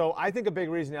 And so I think a big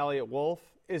reason Elliott Wolf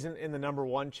isn't in the number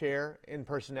one chair in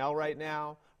personnel right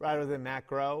now rather than Matt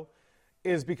Groh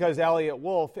is because Elliott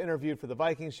Wolf interviewed for the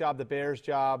Vikings job, the Bears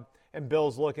job, and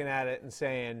Bill's looking at it and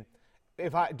saying,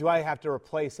 do I have to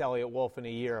replace Elliott Wolf in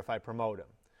a year if I promote him?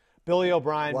 Billy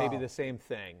O'Brien, maybe the same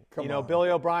thing. Billy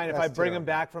O'Brien, if I bring him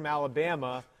back from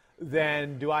Alabama,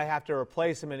 then do I have to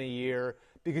replace him in a year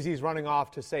because he's running off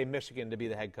to, say, Michigan to be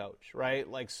the head coach, right?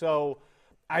 So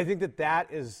I think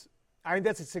that's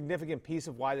a significant piece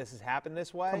of why this has happened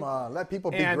this way. Come on, let people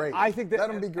be great. Let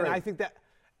them be great.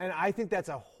 And I think that's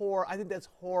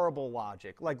horrible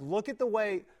logic. Like, look at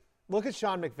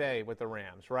Sean McVay with the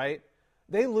Rams, right?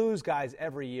 They lose guys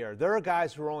every year. There are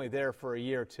guys who are only there for a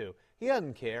year or two. He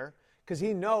doesn't care because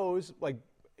he knows,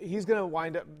 he's going to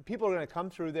wind up – people are going to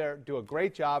come through there, do a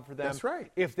great job for them. That's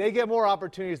right. If they get more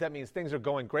opportunities, that means things are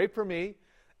going great for me.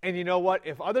 And you know what?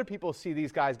 If other people see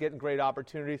these guys getting great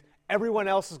opportunities, everyone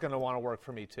else is going to want to work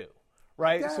for me too,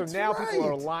 right? That's so now right. People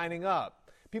are lining up.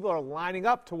 People are lining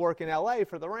up to work in L.A.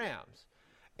 for the Rams.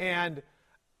 And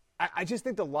I just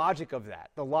think the logic of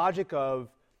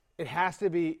it has to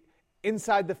be –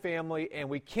 inside the family, and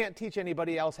we can't teach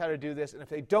anybody else how to do this. And if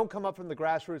they don't come up from the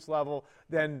grassroots level,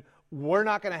 then we're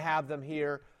not going to have them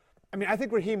here. I mean, I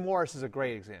think Raheem Morris is a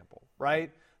great example,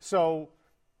 right? So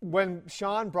when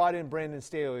Sean brought in Brandon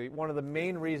Staley, one of the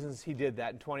main reasons he did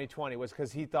that in 2020 was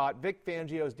because he thought Vic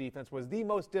Fangio's defense was the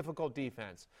most difficult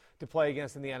defense to play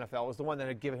against in the NFL. It was the one that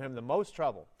had given him the most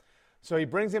trouble. So he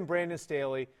brings in Brandon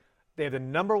Staley. They have the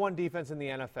number one defense in the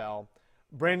NFL.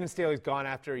 Brandon Staley's gone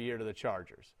after a year to the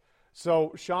Chargers.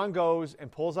 So Sean goes and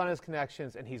pulls on his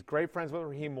connections, and he's great friends with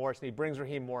Raheem Morris, and he brings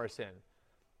Raheem Morris in.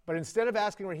 But instead of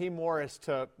asking Raheem Morris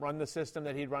to run the system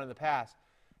that he'd run in the past,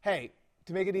 hey,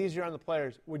 to make it easier on the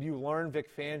players, would you learn Vic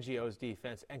Fangio's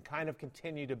defense and kind of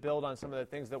continue to build on some of the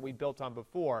things that we built on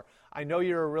before? I know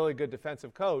you're a really good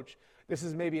defensive coach. This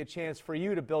is maybe a chance for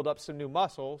you to build up some new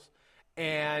muscles,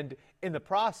 and in the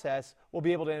process, we'll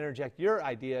be able to interject your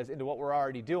ideas into what we're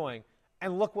already doing.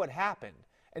 And look what happened.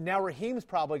 And now Raheem's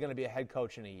probably going to be a head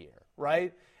coach in a year,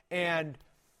 right? And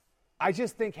I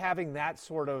just think having that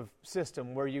sort of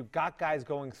system where you've got guys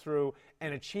going through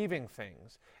and achieving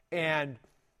things, and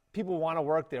people want to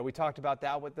work there. We talked about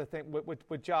that with the thing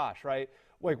with Josh, right?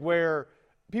 Like where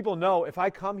people know if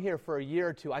I come here for a year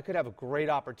or two, I could have great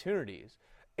opportunities.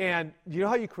 And you know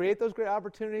how you create those great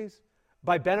opportunities?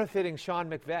 By benefiting Sean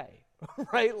McVay,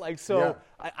 right? Like, so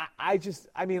yeah.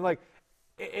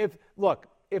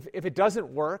 If it doesn't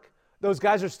work, those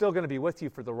guys are still going to be with you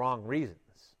for the wrong reasons.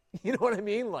 You know what I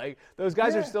mean? Like, those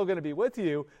guys are still going to be with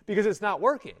you because it's not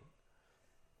working.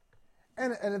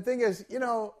 And the thing is,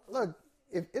 look,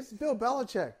 if it's Bill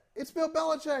Belichick, it's Bill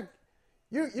Belichick.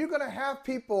 You're going to have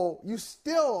people, you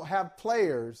still have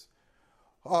players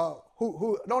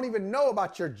who don't even know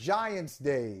about your Giants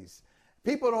days.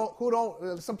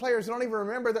 Some players don't even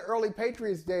remember the early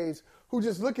Patriots days who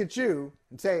just look at you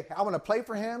and say, I want to play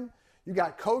for him. You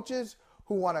got coaches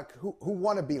who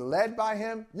want to be led by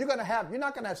him. You're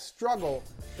not going to struggle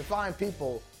to find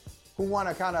people who want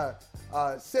to kind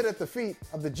of sit at the feet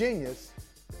of the genius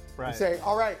and say,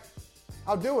 all right,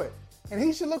 I'll do it. And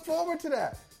he should look forward to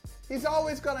that. He's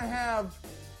always going to have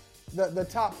the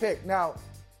top pick. Now,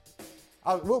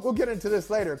 we'll get into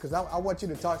this later because I want you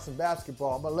to talk some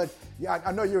basketball. But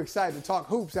I know you're excited to talk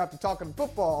hoops after talking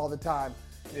football all the time.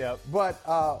 Yeah. But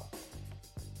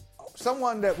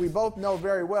someone that we both know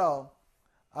very well,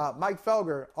 Mike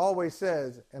Felger, always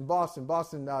says in Boston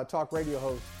talk radio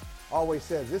host, always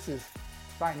says this is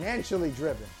financially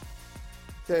driven.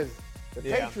 Says the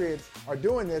Patriots are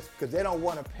doing this because they don't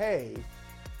want to pay.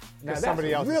 Now that's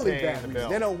somebody else really is bad the reason. bill.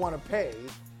 They don't want to pay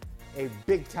a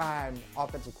big-time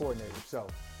offensive coordinator. So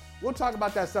we'll talk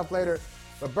about that stuff later.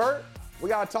 But, Bert, we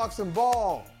got to talk some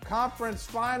ball. Conference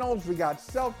finals. We got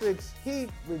Celtics, Heat.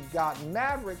 We've got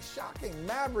Mavericks, shocking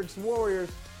Mavericks, Warriors.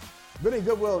 Benny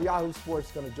Goodwill of Yahoo Sports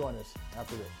is going to join us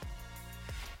after this.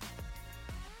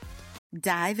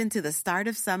 Dive into the start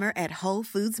of summer at Whole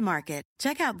Foods Market.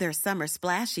 Check out their Summer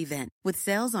Splash event with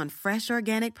sales on fresh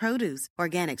organic produce,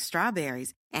 organic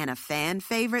strawberries, and a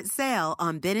fan-favorite sale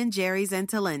on Ben & Jerry's and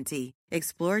Talenti.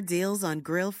 Explore deals on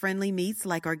grill-friendly meats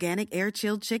like organic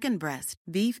air-chilled chicken breast,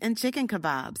 beef and chicken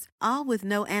kebabs, all with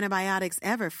no antibiotics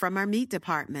ever from our meat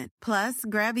department. Plus,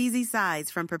 grab easy sides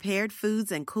from prepared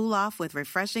foods and cool off with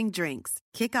refreshing drinks.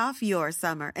 Kick off your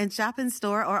summer and shop in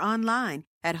store or online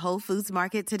at Whole Foods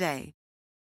Market today.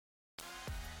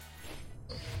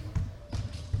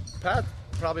 Pat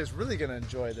probably is really going to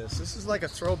enjoy this. This is like a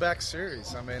throwback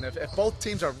series. I mean, if both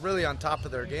teams are really on top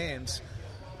of their games,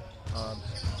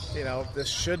 this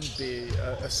shouldn't be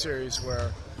a series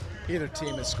where either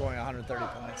team is scoring 130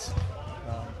 points.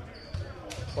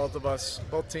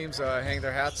 Both teams hang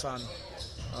their hats on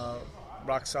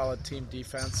rock-solid team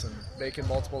defense and making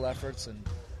multiple efforts and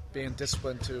being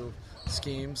disciplined to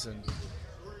schemes. And,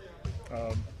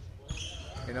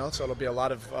 so it'll be a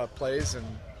lot of plays and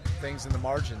things in the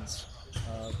margins,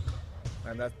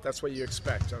 and that's what you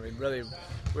expect. I mean, really,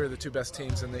 we're the two best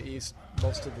teams in the East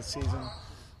most of the season,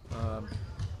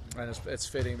 and it's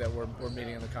fitting that we're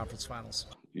meeting in the conference finals.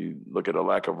 You look at a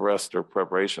lack of rest or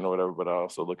preparation or whatever, but I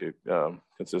also look at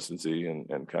consistency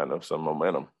and kind of some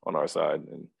momentum on our side.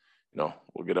 And,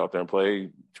 we'll get out there and play,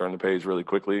 turn the page really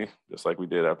quickly, just like we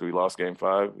did after we lost Game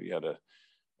 5. We had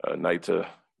a night to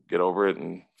get over it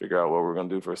and figure out what we're going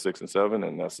to do for 6 and 7,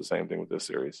 and that's the same thing with this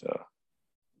series.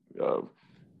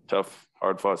 Tough,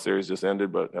 hard-fought series just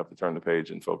ended, but have to turn the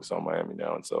page and focus on Miami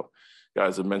now. And so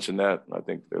guys have mentioned that. I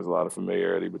think there's a lot of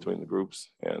familiarity between the groups,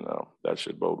 and that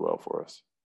should bode well for us.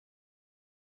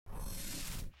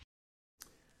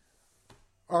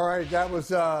 All right, that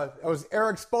was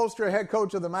Eric Spoelstra, head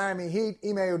coach of the Miami Heat,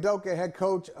 Ime Udoka, head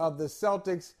coach of the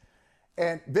Celtics.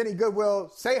 And Benny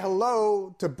Goodwill, say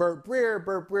hello to Bert Breer.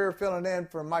 Bert Breer filling in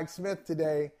for Mike Smith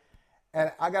today.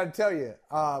 And I got to tell you,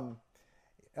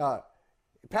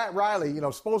 Pat Riley,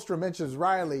 Spoelstra mentions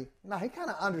Riley. No, he kind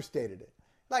of understated it.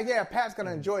 Like, yeah, Pat's going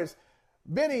to enjoy this.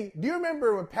 Benny, do you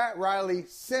remember when Pat Riley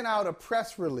sent out a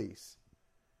press release?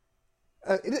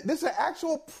 This is an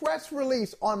actual press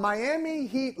release on Miami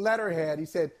Heat letterhead. He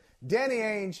said, Danny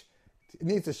Ainge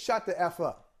needs to shut the F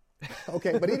up.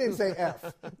 Okay, but he didn't say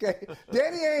F. Okay,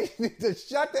 Danny Ainge needs to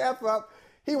shut the F up.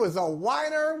 He was a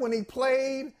whiner when he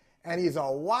played, and he's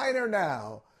a whiner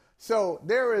now. So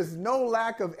there is no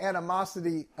lack of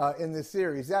animosity in this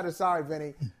series. That aside,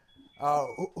 Vinny,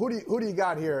 who do you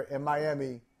got here in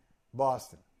Miami,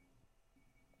 Boston?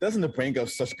 Doesn't it bring up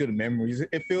such good memories?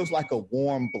 It feels like a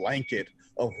warm blanket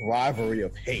of rivalry,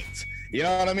 of hate. You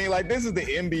know what I mean? Like, this is the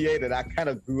NBA that I kind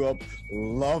of grew up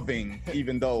loving,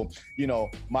 even though, you know,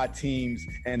 my teams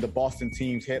and the Boston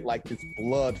teams had like this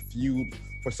blood feud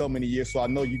for so many years. So I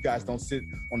know you guys don't sit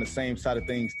on the same side of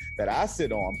things that I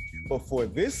sit on. But for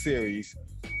this series,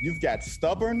 you've got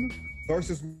stubborn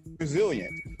versus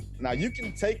resilient. Now, you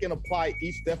can take and apply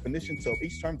each definition to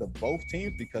each term to both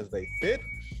teams because they fit.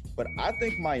 But I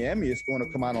think Miami is going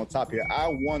to come out on top here. I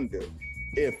wonder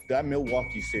if that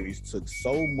Milwaukee series took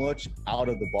so much out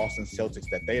of the Boston Celtics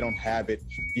that they don't have it,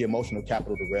 the emotional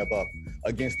capital to rev up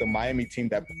against the Miami team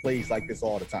that plays like this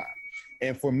all the time.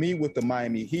 And for me, with the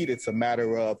Miami Heat, it's a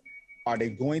matter of, are they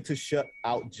going to shut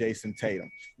out Jason Tatum?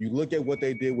 You look at what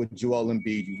they did with Joel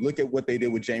Embiid. You look at what they did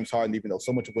with James Harden, even though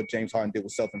so much of what James Harden did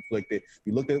was self-inflicted.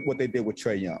 You look at what they did with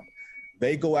Trae Young.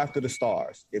 They go after the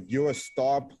stars. If you're a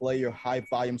star player,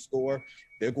 high-volume scorer,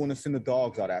 they're going to send the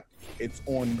dogs out after you. It's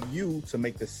on you to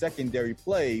make the secondary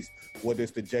plays, whether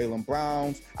it's the Jaylen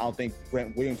Browns. I don't think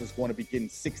Grant Williams is going to be getting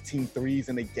 16 threes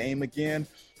in a game again.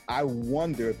 I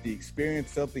wonder if the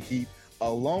experience of the Heat,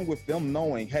 along with them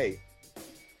knowing, hey,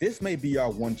 this may be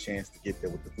our one chance to get there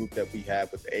with the group that we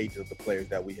have, with the age of the players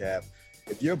that we have.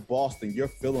 If you're Boston, you're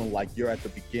feeling like you're at the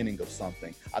beginning of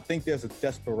something. I think there's a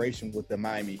desperation with the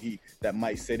Miami Heat that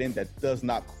might sit in that does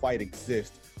not quite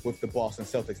exist with the Boston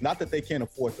Celtics. Not that they can't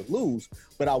afford to lose,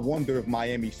 but I wonder if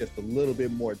Miami's just a little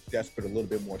bit more desperate, a little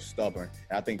bit more stubborn.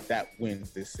 And I think that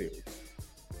wins this series.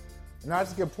 No,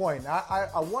 that's a good point. I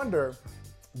wonder,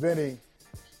 Vinny,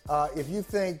 if you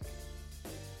think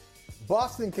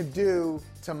Boston could do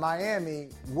to Miami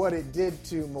what it did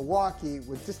to Milwaukee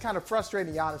with just kind of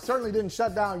frustrating Giannis. Certainly didn't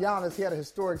shut down Giannis. He had a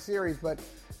historic series, but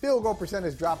field goal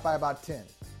percentage dropped by about 10.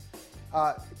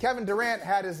 Kevin Durant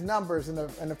had his numbers in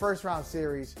the first round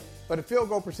series, but the field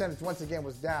goal percentage once again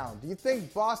was down. Do you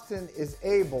think Boston is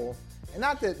able, and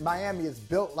not that Miami is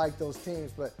built like those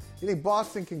teams, but do you think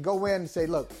Boston can go in and say,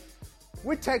 look,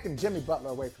 we're taking Jimmy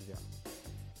Butler away from you?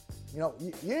 You know,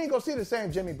 you ain't going to see the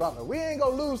same Jimmy Butler. We ain't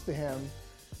going to lose to him.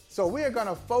 So we are going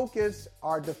to focus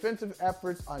our defensive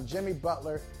efforts on Jimmy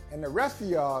Butler, and the rest of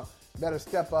y'all better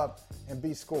step up and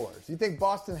be scorers. You think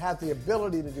Boston has the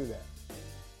ability to do that?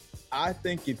 I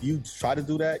think if you try to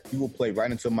do that, you will play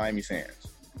right into Miami's hands.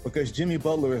 Because Jimmy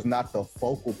Butler is not the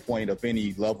focal point of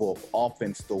any level of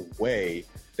offense the way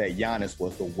that Giannis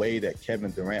was, the way that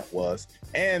Kevin Durant was.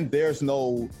 And there's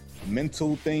no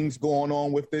mental things going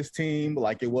on with this team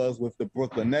like it was with the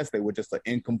Brooklyn Nets. They were just an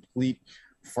incomplete,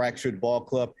 fractured ball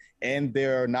club. And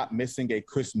they're not missing a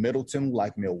Chris Middleton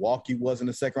like Milwaukee was in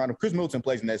the second round. If Chris Middleton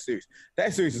plays in that series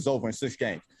is over in 6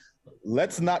 games.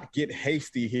 Let's not get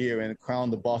hasty here and crown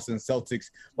the Boston Celtics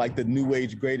like the new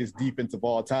age greatest defense of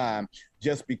all time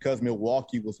just because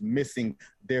Milwaukee was missing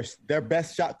their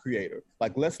best shot creator.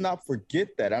 Like, let's not forget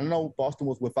that. I know Boston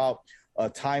was without a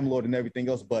Time Lord and everything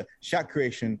else, but shot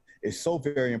creation is so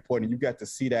very important. You got to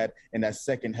see that in that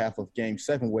second half of Game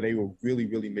 7 where they were really,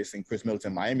 really missing Chris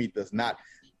Middleton. Miami does not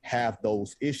have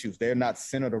those issues. They're not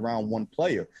centered around one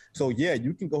player. So, yeah,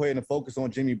 you can go ahead and focus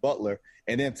on Jimmy Butler,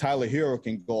 and then Tyler Hero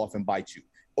can go off and bite you.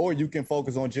 Or you can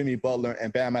focus on Jimmy Butler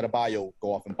and Bam Adebayo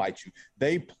go off and bite you.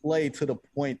 They play to the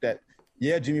point that,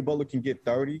 yeah, Jimmy Butler can get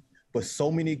 30, but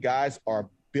so many guys are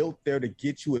built there to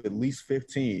get you at least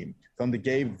 15 from the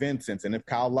Gabe Vincents. And if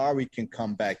Kyle Lowry can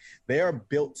come back, they are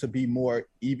built to be more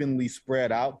evenly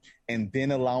spread out, and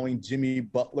then allowing Jimmy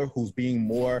Butler, who's being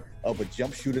more of a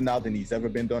jump shooter now than he's ever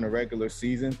been during a regular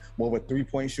season, more of a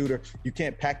three-point shooter. You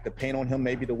can't pack the paint on him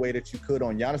maybe the way that you could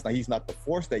on Giannis. Now, he's not the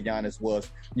force that Giannis was,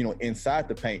 inside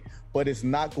the paint, but it's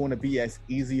not going to be as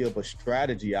easy of a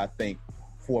strategy, I think,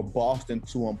 for Boston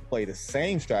to play the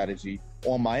same strategy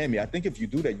on Miami. I think if you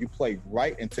do that, you play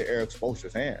right into Eric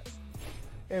Spoelstra's hands.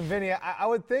 And Vinny, I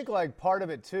would think like part of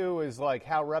it too is like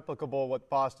how replicable what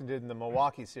Boston did in the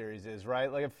Milwaukee series is, right?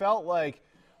 Like it felt like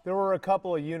there were a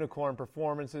couple of unicorn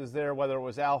performances there, whether it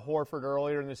was Al Horford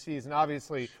earlier in the season,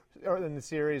 obviously, or in the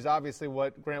series, obviously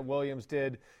what Grant Williams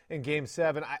did in Game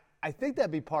 7. I think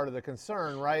that'd be part of the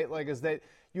concern, right? Like is that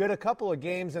you had a couple of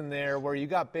games in there where you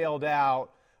got bailed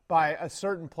out by a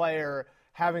certain player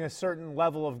having a certain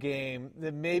level of game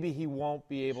that maybe he won't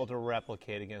be able to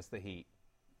replicate against the Heat.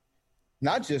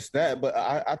 Not just that, but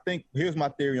I think here's my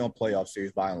theory on playoff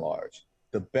series by and large.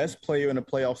 The best player in a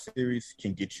playoff series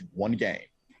can get you one game.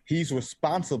 He's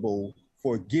responsible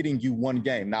for getting you one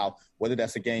game. Now, whether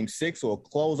that's a game 6 or a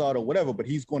closeout or whatever, but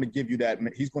he's going to give you that.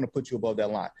 He's going to put you above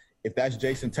that line. If that's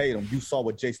Jason Tatum, you saw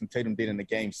what Jason Tatum did in the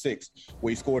game 6,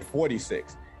 where he scored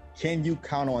 46. Can you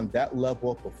count on that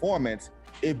level of performance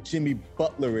if Jimmy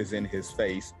Butler is in his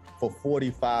face for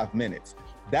 45 minutes?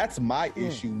 That's my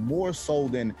issue more so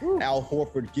than Al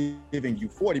Horford giving you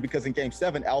 40, because in game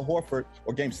 7, Al Horford,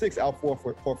 or game 6, Al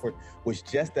Horford was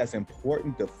just as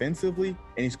important defensively,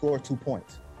 and he scored 2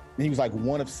 points. And he was like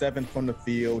 1 of 7 from the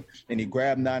field, and he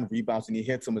grabbed 9 rebounds, and he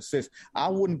had some assists. I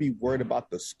wouldn't be worried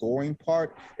about the scoring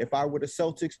part. If I were the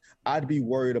Celtics, I'd be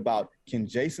worried about, can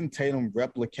Jason Tatum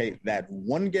replicate that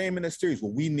one game in the series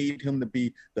where we need him to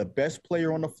be the best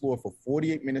player on the floor for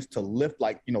 48 minutes to lift,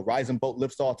 like, rising boat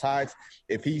lifts all tides.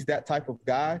 If he's that type of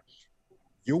guy,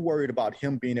 you're worried about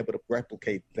him being able to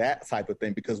replicate that type of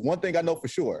thing. Because one thing I know for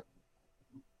sure,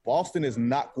 Boston is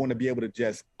not going to be able to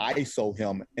just ISO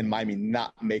him and Miami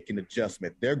not make an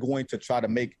adjustment. They're going to try to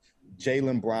make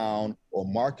Jaylen Brown or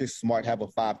Marcus Smart have a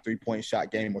 5 3-point shot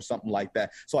game or something like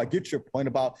that. So I get your point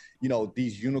about,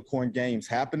 these unicorn games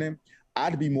happening.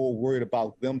 I'd be more worried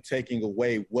about them taking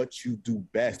away what you do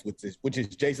best, which is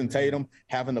Jason Tatum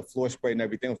having the floor spray and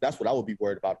everything. That's what I would be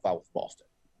worried about if I was Boston.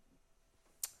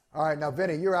 All right, now,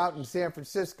 Vinny, you're out in San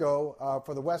Francisco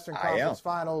for the Western Conference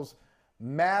Finals.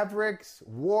 Mavericks,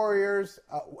 Warriors.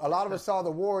 A lot of us saw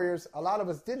the Warriors. A lot of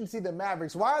us didn't see the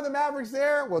Mavericks. Why are the Mavericks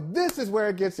there? Well, this is where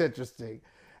it gets interesting.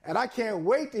 And I can't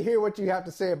wait to hear what you have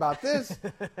to say about this.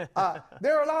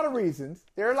 There are a lot of reasons.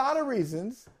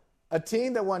 A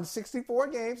team that won 64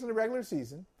 games in the regular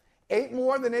season, 8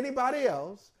 more than anybody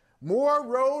else, more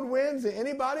road wins than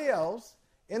anybody else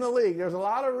in the league. There's a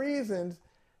lot of reasons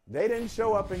they didn't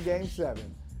show up in Game 7.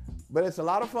 But it's a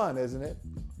lot of fun, isn't it,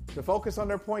 to focus on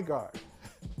their point guard.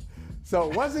 So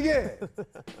once again,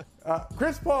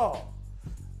 Chris Paul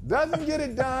doesn't get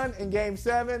it done in Game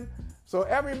 7. So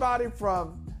everybody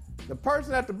from the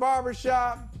person at the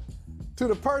barbershop to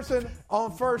the person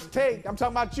on First Take, I'm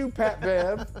talking about you, Pat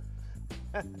Bev,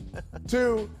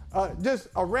 to just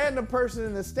a random person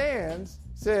in the stands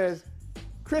says,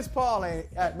 Chris Paul he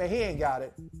ain't got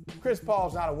it. Chris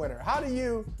Paul's not a winner. How do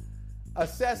you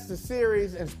assess the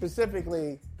series and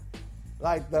specifically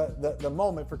like the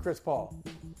moment for Chris Paul?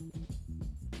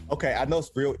 Okay, I know it's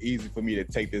real easy for me to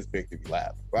take this victory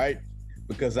lap, right?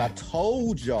 Because I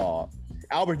told y'all,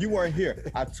 Albert, you weren't here.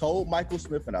 I told Michael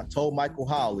Smith and I told Michael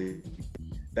Howley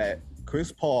that Chris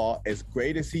Paul, as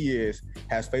great as he is,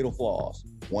 has fatal flaws.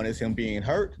 One is him being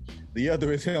hurt. The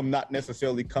other is him not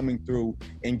necessarily coming through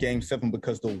in Game 7,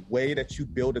 because the way that you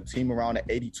build a team around an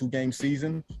 82-game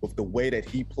season with the way that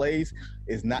he plays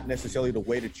is not necessarily the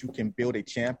way that you can build a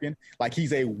champion. Like,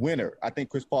 he's a winner. I think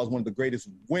Chris Paul is one of the greatest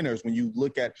winners when you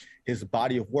look at his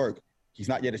body of work. He's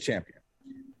not yet a champion.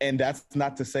 And that's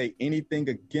not to say anything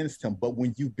against him, but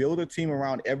when you build a team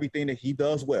around everything that he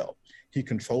does well, he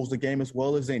controls the game as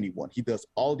well as anyone. He does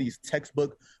all these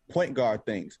textbook point guard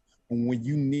things. When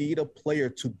you need a player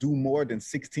to do more than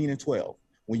 16 and 12,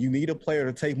 when you need a player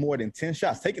to take more than 10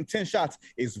 shots, taking 10 shots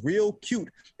is real cute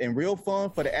and real fun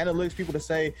for the analytics people to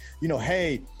say,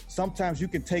 hey, sometimes you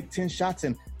can take 10 shots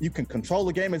and you can control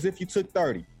the game as if you took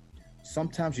 30.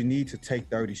 Sometimes you need to take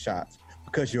 30 shots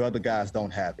because your other guys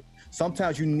don't have it.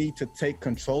 Sometimes you need to take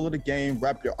control of the game,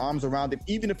 wrap your arms around it,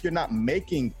 even if you're not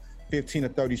making 15 or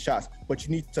 30 shots, but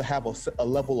you need to have a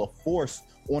level of force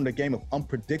on the game, of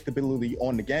unpredictability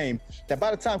on the game, that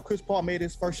by the time Chris Paul made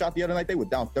his first shot the other night, they were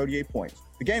down 38 points.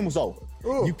 The game was over.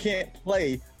 Ooh. You can't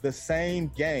play the same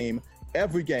game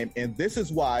every game. And this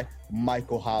is why,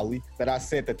 Michael Howley, that I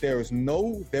said that there is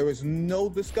no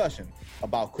discussion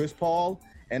about Chris Paul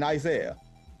and Isaiah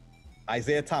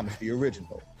Thomas, the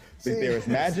original. There is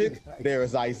Magic, there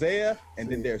is Isaiah, and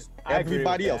then there's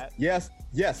everybody else.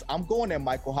 Yes, I'm going there,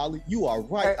 Michael Howley. You are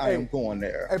right. I am going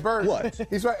there. Hey, Bert. What?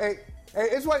 He's right.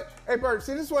 Hey, Bert.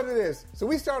 See, this is what it is. So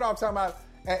we start off talking about,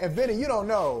 and Vinny, you don't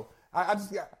know. I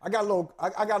got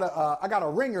a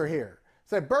ringer here.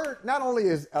 Say, Bert not only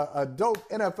is a dope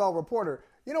NFL reporter.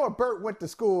 You know what? Bert went to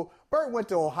school. Bert went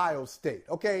to Ohio State.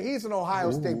 Okay, he's an Ohio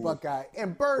State Buckeye.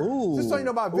 And Bert, just so you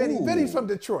know about Vinny, Vinny's from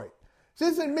Detroit. So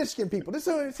this is Michigan people.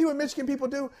 See what Michigan people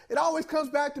do? It always comes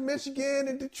back to Michigan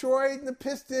and Detroit and the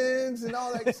Pistons and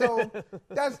all that. So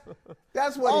that's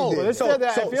what he did. It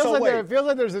feels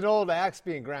like there's an old axe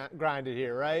being grinded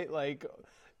here, right? Like,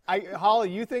 Holly,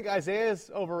 you think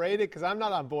Isaiah's overrated? Because I'm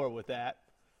not on board with that.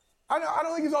 I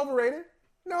don't think he's overrated.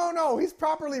 No, he's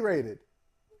properly rated.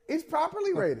 He's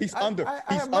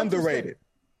underrated.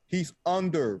 He's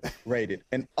underrated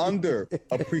and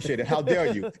underappreciated. How dare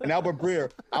you? And Albert Breer,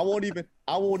 I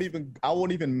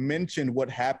won't even mention what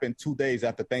happened 2 days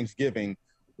after Thanksgiving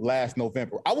last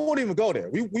November. I won't even go there.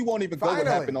 We won't even go what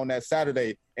happened on that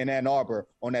Saturday in Ann Arbor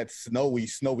on that snowy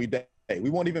day. We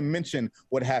won't even mention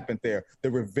what happened there. The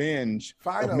revenge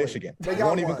of Michigan. They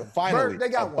got one. Finally. They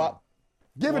got one.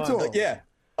 Give it to them. Yeah.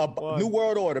 New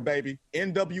World Order, baby.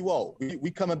 NWO.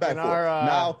 We coming back for it.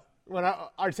 Now, when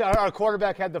our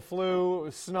quarterback had the flu, it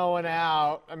was snowing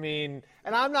out. I mean,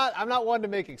 and I'm not one to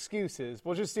make excuses.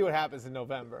 We'll just see what happens in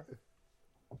November.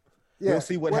 Yeah. We'll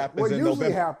see what happens in November. What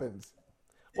usually happens?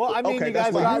 Well, I mean, you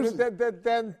guys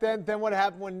then what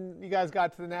happened when you guys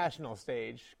got to the national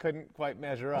stage? Couldn't quite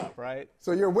measure up, right?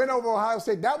 So your win over Ohio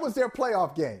State, that was their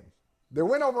playoff game. Their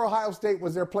win over Ohio State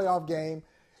was their playoff game.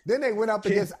 Then they went up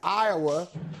against Iowa.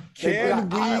 Can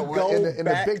we go in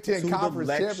the Big Ten Conference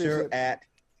Championship?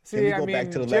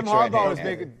 Jim Harbaugh was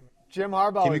making. Jim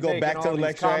Harbaugh. Can we go back to the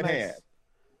lecture at hand?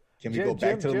 Can we go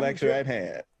back to the lecture at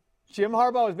hand? Jim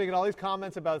Harbaugh was making all these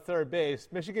comments about third base.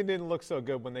 Michigan didn't look so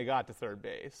good when they got to third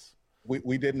base.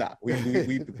 We did not. We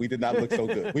did not look so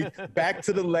good. Back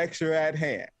to the lecture at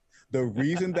hand. The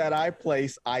reason that I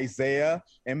place Isaiah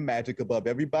and Magic above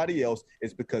everybody else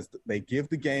is because they give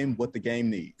the game what the game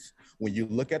needs. When you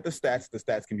look at the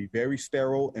stats can be very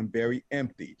sterile and very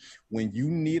empty. When you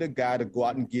need a guy to go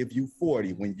out and give you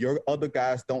 40, when your other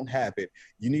guys don't have it,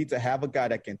 you need to have a guy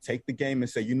that can take the game and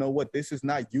say, you know what, this is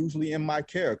not usually in my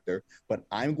character, but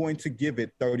I'm going to give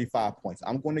it 35 points.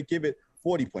 I'm going to give it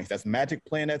 40 points. That's Magic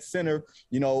playing at center,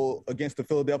 against the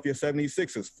Philadelphia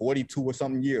 76ers 42 or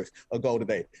something years ago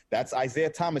today. That's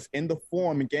Isaiah Thomas in the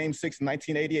form in Game 6,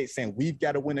 1988, saying we've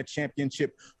got to win a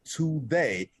championship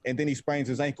today. And then he sprains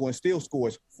his ankle and still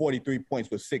scores 43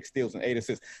 points with 6 steals and 8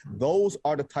 assists. Those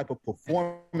are the type of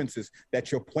performances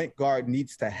that your point guard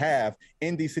needs to have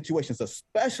in these situations,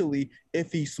 especially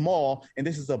if he's small and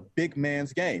this is a big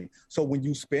man's game. So when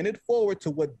you spin it forward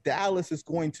to what Dallas is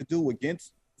going to do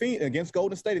against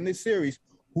Golden State in this series,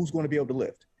 who's going to be able to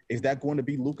lift? Is that going to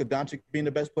be Luka Doncic being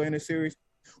the best player in this series?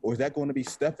 Or is that going to be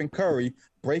Stephen Curry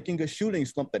breaking a shooting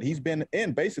slump that he's been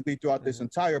in basically throughout this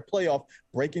entire playoff,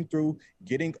 breaking through,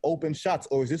 getting open shots?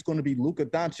 Or is this going to be Luka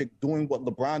Doncic doing what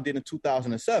LeBron did in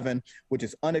 2007, which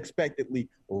is unexpectedly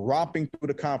romping through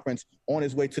the conference on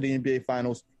his way to the NBA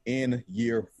Finals in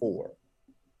year 4?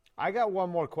 I got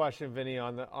one more question, Vinny,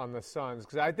 on the Suns,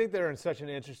 because I think they're in such an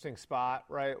interesting spot,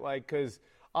 right? Because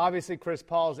obviously Chris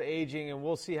Paul's aging, and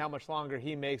we'll see how much longer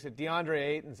he makes it. DeAndre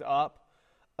Ayton's up.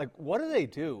 What do they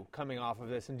do coming off of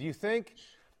this? And do you think,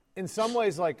 in some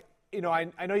ways, I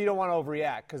know you don't want to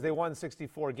overreact because they won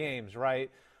 64 games, right?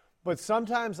 But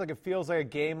sometimes, it feels like a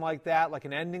game like that, like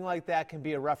an ending like that, can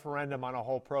be a referendum on a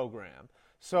whole program.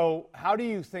 So how do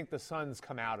you think the Suns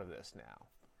come out of this now?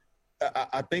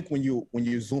 I think when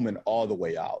you zoom in all the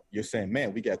way out, you're saying,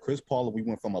 man, we got Chris Paul, and we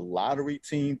went from a lottery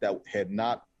team that had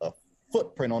not a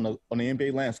footprint on the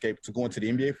NBA landscape to going to the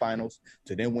NBA Finals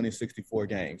to then winning 64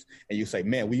 games. And you say,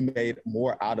 man, we made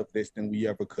more out of this than we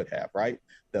ever could have, right?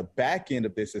 The back end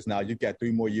of this is now you've got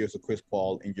 3 more years of Chris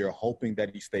Paul, and you're hoping that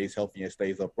he stays healthy and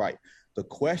stays upright. The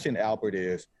question, Albert,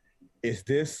 is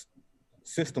this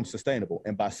system sustainable?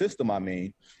 And by system, I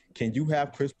mean, can you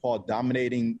have Chris Paul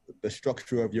dominating the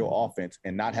structure of your offense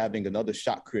and not having another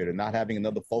shot creator, not having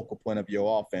another focal point of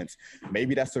your offense?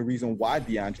 Maybe that's the reason why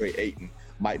DeAndre Ayton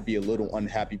might be a little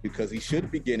unhappy, because he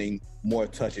should be getting more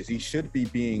touches. He should be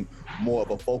being more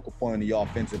of a focal point on the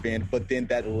offensive end, but then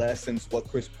that lessens what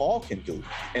Chris Paul can do.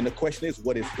 And the question is,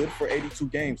 what is good for 82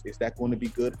 games? Is that going to be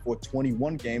good for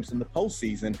 21 games in the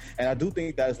postseason? And I do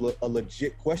think that is a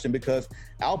legit question, because,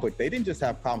 Albert, they didn't just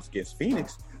have problems against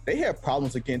Phoenix. They had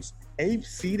problems against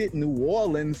 8th-seeded New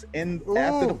Orleans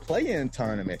after the play-in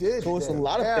tournament. So it's a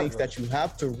lot of things that you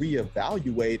have to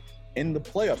reevaluate in the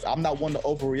playoffs. I'm not one to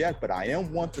overreact, but I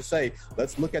am one to say,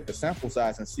 let's look at the sample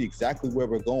size and see exactly where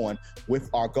we're going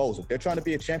with our goals. If they're trying to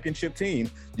be a championship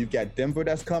team, you've got Denver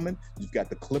that's coming. You've got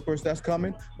the Clippers that's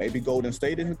coming. Maybe Golden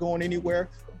State isn't going anywhere.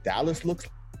 Dallas looks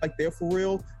like they're for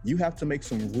real. You have to make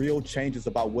some real changes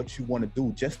about what you want to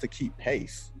do just to keep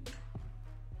pace.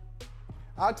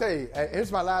 I'll tell you,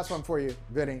 here's my last one for you,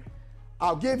 Vinny.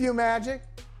 I'll give you Magic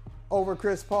over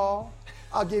Chris Paul.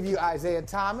 I'll give you Isaiah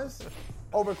Thomas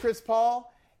over Chris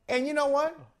Paul. And you know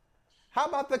what? How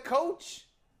about the coach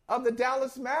of the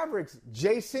Dallas Mavericks,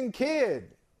 Jason Kidd?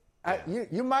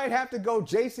 You might have to go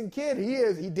Jason Kidd.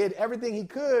 He did everything he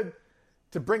could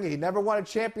to bring it. He never won a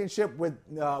championship with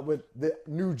the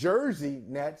New Jersey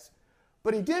Nets,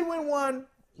 but he did win one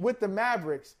with the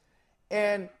Mavericks.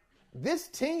 And this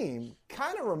team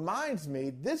kind of reminds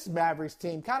me, this Mavericks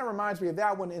team kind of reminds me of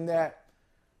that one, in that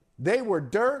they were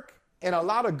Dirk and a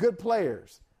lot of good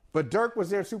players, but Dirk was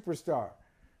their superstar.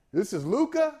 This is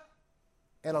Luka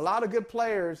and a lot of good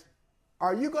players,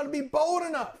 Are you going to be bold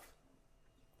enough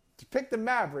to pick the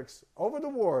Mavericks over the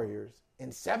Warriors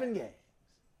in 7 games?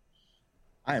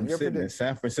 I am sitting in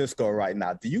San Francisco right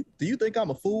now. Do you think I'm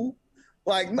a fool?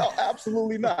 Like, no,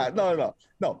 absolutely not. No.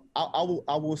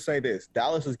 I will say this.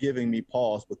 Dallas is giving me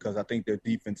pause because I think their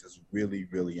defense is really,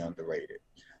 really underrated.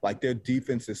 Like, their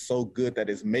defense is so good that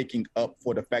it's making up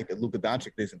for the fact that Luka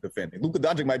Doncic isn't defending. Luka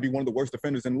Doncic might be one of the worst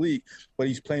defenders in the league, but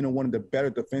he's playing in one of the better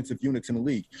defensive units in the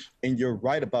league. And you're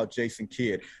right about Jason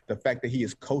Kidd. The fact that he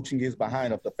is coaching his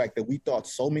behind up, the fact that we thought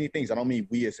so many things. I don't mean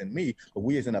we as in me, but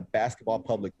we as in a basketball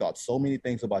public thought so many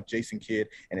things about Jason Kidd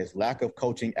and his lack of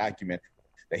coaching acumen,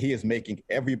 that he is making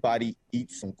everybody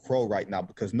eat some crow right now,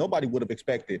 because nobody would have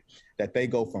expected that they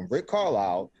go from Rick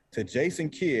Carlisle to Jason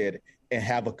Kidd and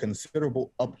have a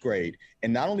considerable upgrade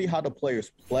in not only how the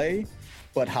players play,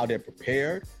 but how they're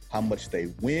prepared, how much they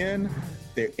win,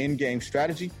 their in-game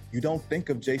strategy. You don't think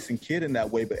of Jason Kidd in that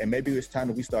way, and maybe it's time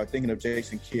that we start thinking of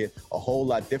Jason Kidd a whole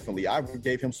lot differently. I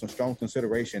gave him some strong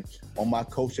consideration on my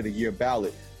Coach of the Year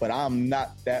ballot, but I'm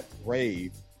not that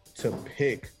brave to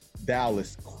pick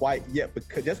Dallas quite yet,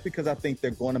 because I think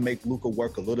they're going to make Luka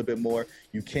work a little bit more.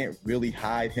 You can't really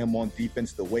hide him on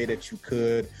defense the way that you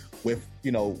could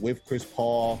with Chris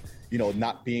Paul,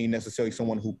 not being necessarily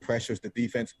someone who pressures the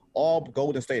defense. All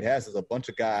Golden State has is a bunch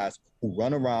of guys who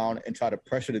run around and try to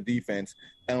pressure the defense,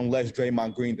 and unless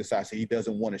Draymond Green decides that he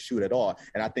doesn't want to shoot at all.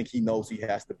 And I think he knows he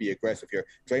has to be aggressive here.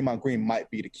 Draymond Green might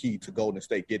be the key to Golden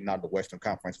State getting out of the Western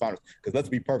Conference Finals, because let's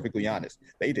be perfectly honest,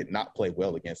 they did not play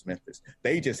well against Memphis.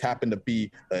 They just happened to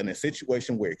be in a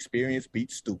situation where experience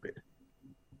beats stupid.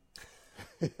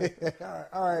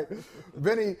 All right.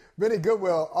 Benny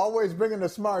Goodwill, always bringing the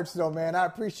smarts, though, man. I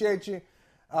appreciate you.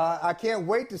 I can't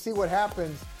wait to see what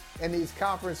happens in these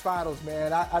conference finals,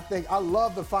 man. I think I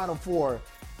love the Final Four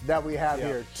that we have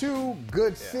here. 2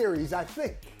 good series, I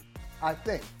think.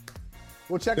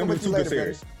 We'll check in with you later,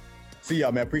 Benny. See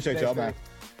y'all, man. Appreciate y'all, man.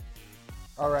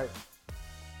 All right.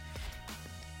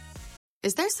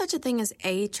 Is there such a thing as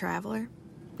a traveler?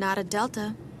 Not a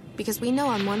Delta. Because we know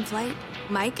on one flight,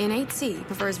 Mike in 8C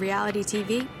prefers reality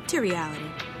TV to reality.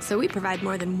 So we provide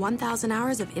more than 1,000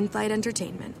 hours of in-flight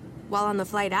entertainment. While on the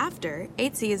flight after,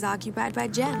 8C is occupied by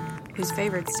Jen, whose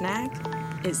favorite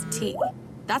snack is tea.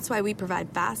 That's why we provide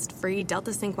fast, free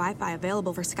Delta Sync Wi-Fi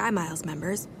available for SkyMiles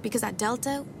members. Because at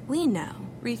Delta, we know.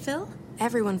 Refill?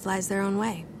 Everyone flies their own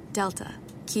way. Delta.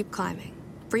 Keep climbing.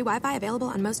 Free Wi-Fi available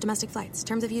on most domestic flights.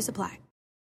 Terms of use apply.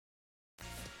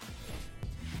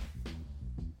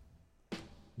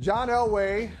 John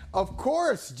Elway, of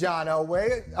course, John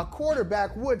Elway, a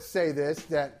quarterback would say this,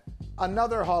 that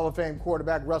another Hall of Fame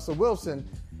quarterback, Russell Wilson,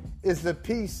 is the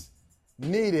piece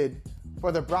needed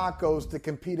for the Broncos to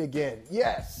compete again.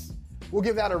 Yes, we'll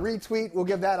give that a retweet. We'll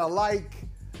give that a like.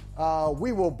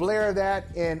 We will blare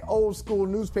that in old school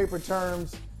newspaper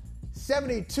terms.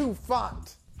 72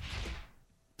 font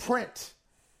print.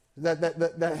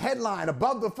 The headline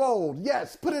above the fold.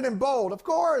 Yes, put it in bold. Of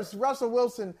course, Russell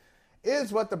Wilson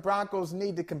is what the Broncos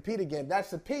need to compete again.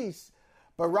 That's the piece.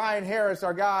 But Ryan Harris,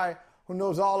 our guy who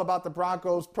knows all about the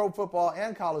Broncos, pro football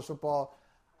and college football,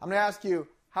 I'm going to ask you,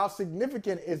 how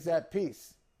significant is that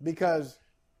piece? Because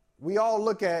we all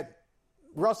look at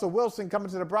Russell Wilson coming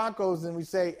to the Broncos and we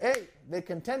say, hey, they're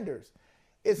contenders.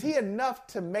 Is he enough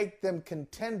to make them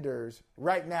contenders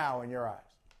right now in your eyes?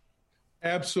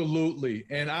 Absolutely.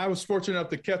 And I was fortunate enough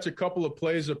to catch a couple of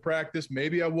plays of practice.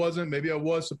 Maybe I wasn't, maybe I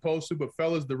was supposed to, but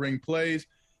fellas, the ring plays.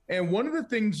 And one of the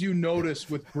things you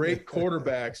notice with great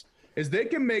quarterbacks is they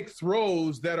can make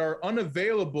throws that are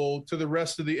unavailable to the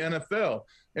rest of the NFL.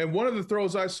 And one of the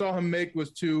throws I saw him make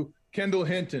was to Kendall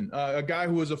Hinton, a guy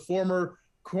who was a former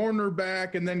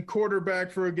cornerback and then quarterback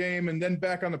for a game and then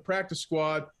back on the practice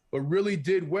squad, but really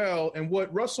did well. And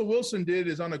what Russell Wilson did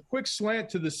is on a quick slant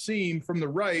to the seam from the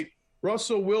right,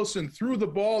 Russell Wilson threw the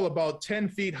ball about 10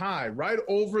 feet high, right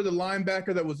over the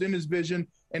linebacker that was in his vision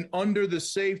and under the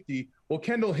safety. Well,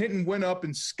 Kendall Hinton went up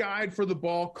and skied for the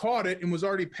ball, caught it, and was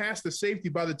already past the safety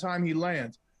by the time he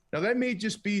lands. Now, that may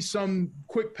just be some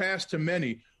quick pass to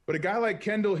many, but a guy like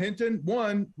Kendall Hinton,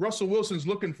 1, Russell Wilson's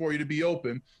looking for you to be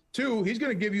open. 2, he's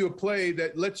going to give you a play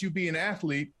that lets you be an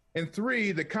athlete. And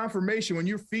 3, the confirmation when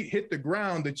your feet hit the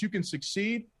ground that you can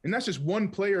succeed. And that's just one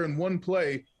player in one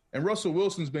play. And Russell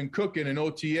Wilson's been cooking in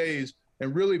OTAs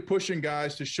and really pushing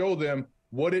guys to show them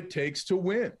what it takes to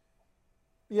win.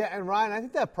 Yeah, and Ryan, I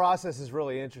think that process is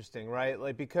really interesting, right?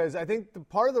 Because I think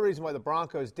part of the reason why the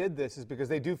Broncos did this is because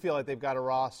they do feel like they've got a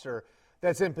roster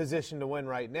that's in position to win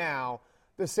right now,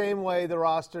 the same way the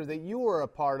roster that you were a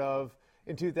part of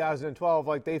in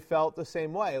 2012, they felt the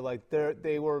same way.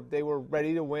 They were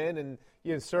ready to win, and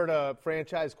you insert a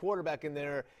franchise quarterback in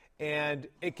there, and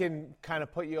it can kind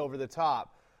of put you over the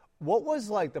top. What was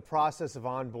like the process of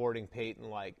onboarding Peyton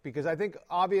like? Because I think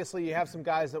obviously you have some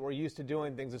guys that were used to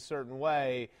doing things a certain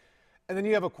way, and then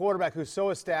you have a quarterback who's so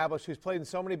established, who's played in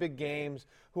so many big games,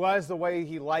 who has the way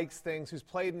he likes things, who's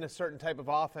played in a certain type of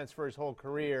offense for his whole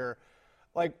career.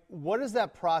 Like, what does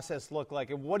that process look like,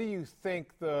 and what do you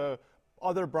think the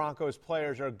other Broncos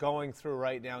players are going through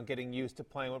right now and getting used to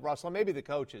playing with Russell, and maybe the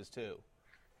coaches too?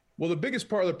 Well, the biggest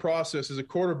part of the process is a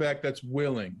quarterback that's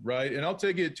willing, right? And I'll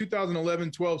take it,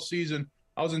 2011-12 season,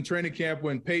 I was in training camp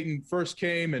when Peyton first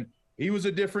came, and he was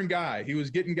a different guy. He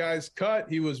was getting guys cut.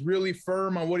 He was really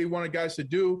firm on what he wanted guys to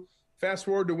do. Fast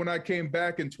forward to when I came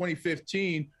back in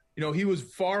 2015, he was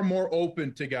far more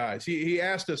open to guys. He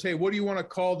asked us, hey, what do you want to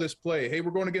call this play? Hey, we're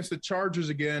going against the Chargers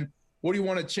again. What do you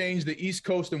want to change the East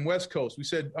Coast and West Coast? We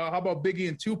said, how about Biggie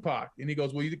and Tupac? And he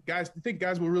goes, well, you think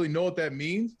guys will really know what that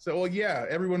means? So, well, yeah,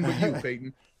 everyone but you,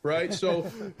 Peyton, right?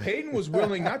 So Peyton was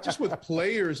willing, not just with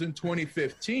players in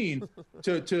 2015,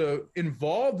 to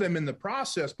involve them in the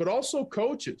process, but also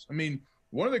coaches. I mean,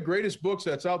 one of the greatest books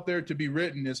that's out there to be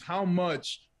written is how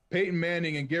much Peyton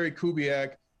Manning and Gary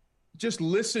Kubiak just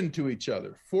listened to each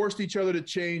other, forced each other to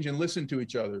change and listen to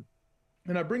each other.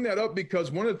 And I bring that up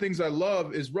because one of the things I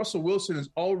love is Russell Wilson is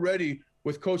already,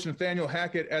 with Coach Nathaniel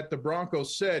Hackett at the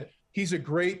Broncos, said he's a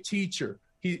great teacher.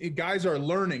 Guys are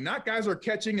learning, not guys are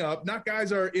catching up, not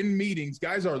guys are in meetings,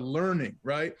 guys are learning,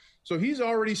 right? So he's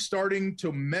already starting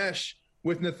to mesh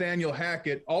with Nathaniel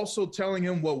Hackett, also telling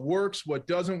him what works, what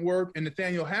doesn't work. And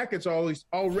Nathaniel Hackett's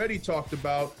already talked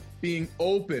about being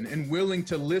open and willing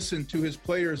to listen to his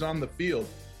players on the field.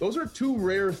 Those are two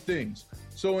rare things.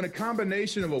 So in a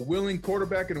combination of a willing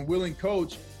quarterback and a willing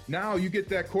coach, now you get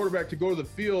that quarterback to go to the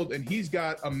field, and he's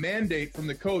got a mandate from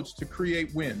the coach to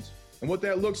create wins. And what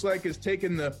that looks like is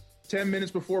taking the 10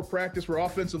 minutes before practice where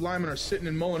offensive linemen are sitting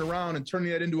and mulling around and turning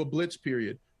that into a blitz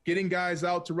period, getting guys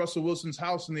out to Russell Wilson's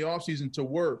house in the offseason to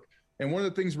work. And one of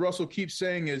the things Russell keeps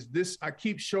saying is I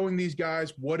keep showing these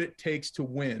guys what it takes to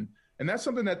win. And that's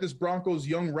something that this Broncos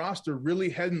young roster really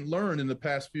hadn't learned in the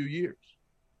past few years.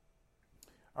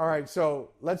 All right, so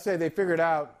let's say they're figuring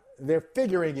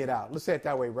it out. Let's say it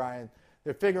that way, Ryan.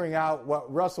 They're figuring out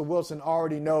what Russell Wilson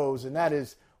already knows, and that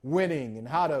is winning and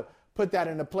how to put that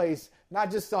into place,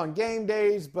 not just on game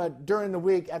days, but during the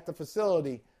week at the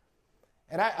facility.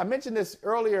 And I mentioned this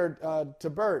earlier to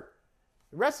Bert.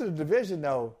 The rest of the division,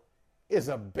 though, is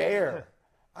a bear.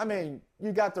 I mean,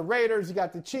 you got the Raiders, you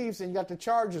got the Chiefs, and you got the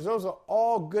Chargers. Those are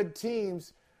all good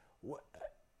teams.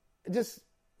 Just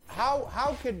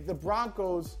how could the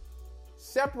Broncos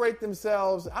separate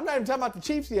themselves? I'm not even talking about the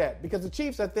Chiefs yet, because the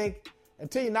Chiefs, I think,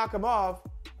 until you knock them off,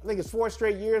 I think it's 4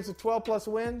 straight years of 12-plus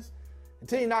wins.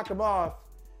 Until you knock them off,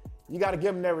 you got to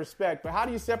give them their respect. But how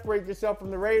do you separate yourself from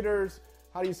the Raiders?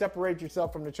 How do you separate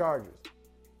yourself from the Chargers?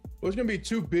 Well, there's going to be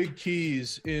two big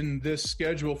keys in this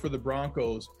schedule for the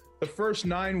Broncos. The first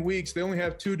 9 weeks, they only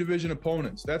have 2 division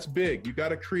opponents. That's big. You got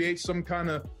to create some kind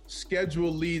of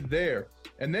schedule lead there.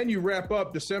 And then you wrap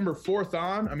up December 4th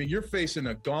on. I mean, you're facing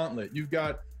a gauntlet. You've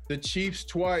got the Chiefs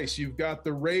twice. You've got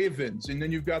the Ravens, and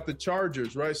then you've got the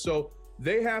Chargers, right? So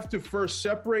they have to first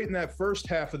separate in that first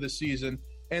half of the season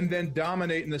and then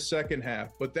dominate in the second half.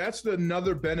 But that's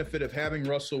another benefit of having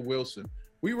Russell Wilson.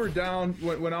 We were down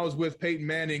when I was with Peyton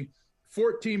Manning,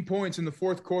 14 points in the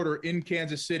fourth quarter in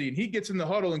Kansas City, and he gets in the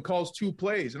huddle and calls 2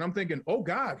 plays. And I'm thinking, oh,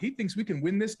 God, he thinks we can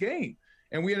win this game.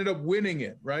 And we ended up winning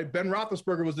it, right? Ben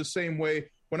Roethlisberger was the same way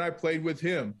when I played with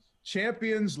him.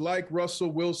 Champions like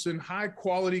Russell Wilson,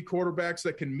 high-quality quarterbacks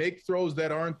that can make throws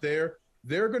that aren't there,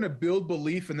 they're going to build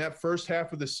belief in that first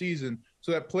half of the season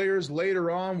so that players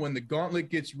later on, when the gauntlet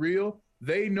gets real,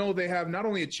 they know they have not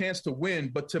only a chance to win,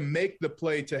 but to make the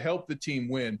play to help the team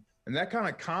win. And that kind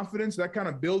of confidence, that kind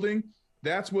of building,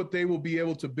 that's what they will be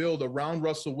able to build around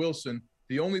Russell Wilson.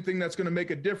 The only thing that's going to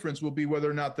make a difference will be whether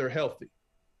or not they're healthy.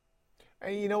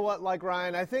 And you know what, like,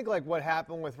 Ryan, I think, like, what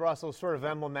happened with Russell is sort of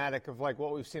emblematic of, like,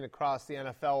 what we've seen across the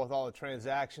NFL with all the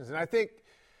transactions. And I think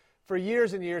for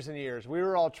years and years and years, we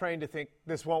were all trained to think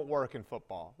this won't work in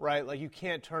football, right? Like, you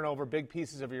can't turn over big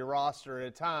pieces of your roster at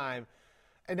a time.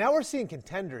 And now we're seeing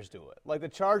contenders do it. Like the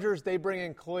Chargers, they bring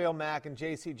in Khalil Mack and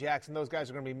J.C. Jackson. Those guys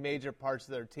are going to be major parts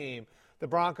of their team. The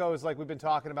Broncos, like we've been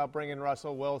talking about, bring in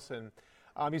Russell Wilson.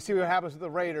 You see what happens with the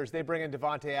Raiders. They bring in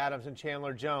Devontae Adams and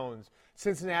Chandler Jones.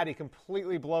 Cincinnati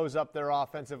completely blows up their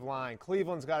offensive line.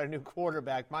 Cleveland's got a new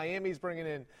quarterback. Miami's bringing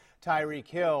in Tyreek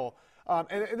Hill.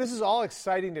 And this is all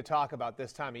exciting to talk about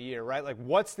this time of year, right? Like,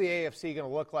 what's the AFC going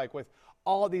to look like with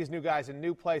all of these new guys in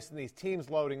new place and these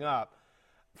teams loading up?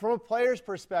 From a player's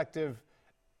perspective,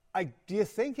 do you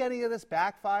think any of this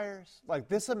backfires? Like,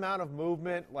 this amount of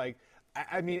movement, like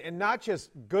I mean, and not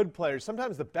just good players,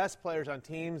 sometimes the best players on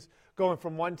teams going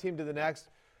from one team to the next.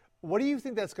 What do you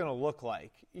think that's going to look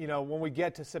like, when we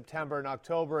get to September and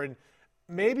October? And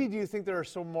maybe do you think there are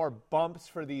some more bumps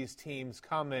for these teams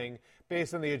coming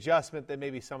based on the adjustment that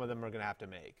maybe some of them are going to have to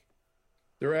make?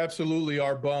 There absolutely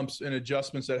are bumps and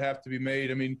adjustments that have to be made.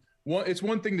 I mean, it's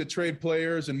one thing to trade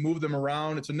players and move them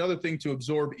around. It's another thing to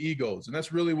absorb egos. And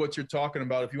that's really what you're talking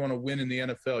about if you want to win in the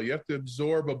NFL. You have to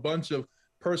absorb a bunch of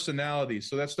personalities.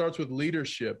 So that starts with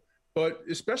leadership. But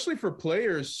especially for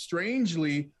players,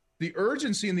 strangely, the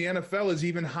urgency in the NFL is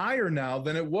even higher now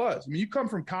than it was. I mean, you come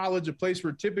from college, a place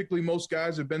where typically most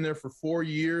guys have been there for 4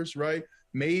 years, right?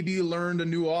 Maybe learned a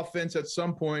new offense at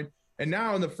some point. And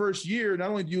now in the first year, not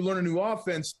only do you learn a new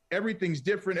offense, everything's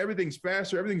different, everything's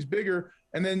faster, everything's bigger.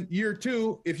 And then year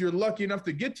two, if you're lucky enough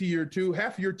to get to year two,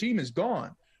 half of your team is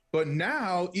gone. But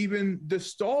now even the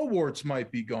stalwarts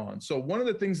might be gone. So one of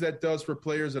the things that does for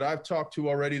players that I've talked to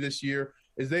already this year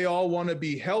is they all want to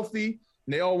be healthy.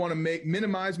 And they all want to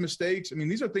minimize mistakes. I mean,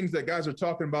 these are things that guys are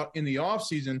talking about in the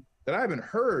offseason that I haven't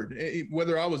heard,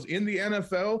 whether I was in the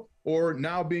NFL or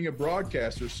now being a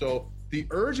broadcaster. So the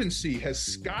urgency has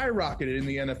skyrocketed in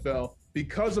the NFL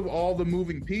because of all the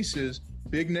moving pieces,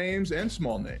 big names and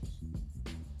small names.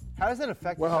 How does that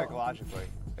affect you psychologically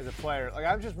as a player?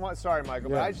 Sorry,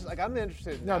 Michael, but I'm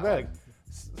interested. No, go ahead.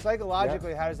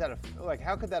 Psychologically, how does that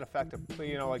how could that affect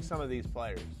some of these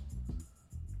players?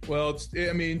 Well,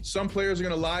 some players are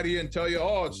going to lie to you and tell you,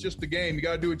 oh, it's just the game. You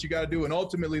got to do what you got to do. And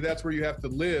ultimately, that's where you have to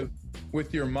live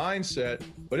with your mindset.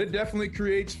 But it definitely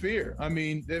creates fear. I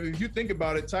mean, if you think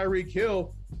about it, Tyreek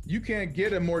Hill, you can't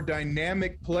get a more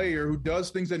dynamic player who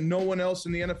does things that no one else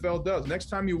in the NFL does. Next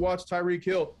time you watch Tyreek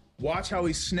Hill, watch how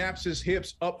he snaps his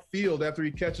hips upfield after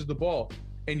he catches the ball.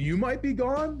 And you might be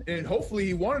gone, and hopefully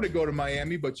he wanted to go to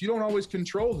Miami, but you don't always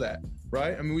control that,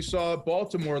 right? I mean, we saw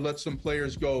Baltimore let some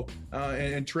players go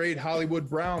and trade Hollywood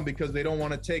Brown because they don't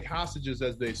want to take hostages,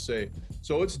 as they say.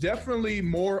 So it's definitely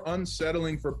more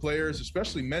unsettling for players,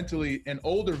 especially mentally, and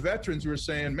older veterans who are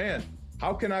saying, man,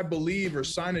 how can I believe or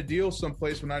sign a deal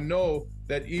someplace when I know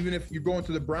that even if you're going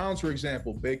to the Browns, for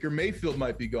example, Baker Mayfield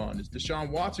might be gone? Is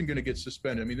Deshaun Watson going to get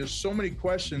suspended? I mean, there's so many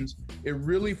questions. It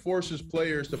really forces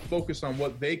players to focus on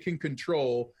what they can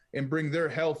control and bring their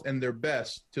health and their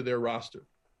best to their roster.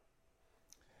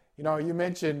 You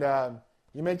mentioned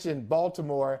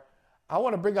Baltimore. I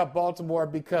want to bring up Baltimore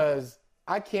because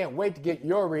I can't wait to get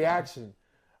your reaction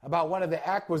about one of the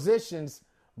acquisitions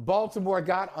Baltimore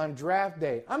got on draft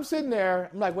day. I'm sitting there,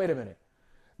 I'm like, wait a minute.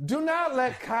 Do not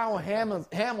let Kyle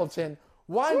Hamilton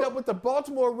wind up with the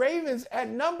Baltimore Ravens at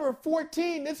number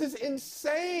 14. This is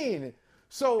insane.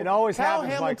 So it always Kyle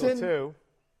happens, Hamilton, Michael, too.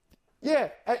 Yeah,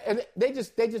 and they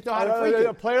just know how to freak it.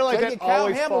 A player like that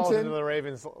always falls into the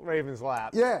Ravens'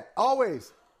 lap. Yeah,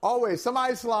 always.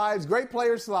 Somebody slides, great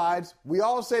player slides. We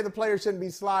all say the player shouldn't be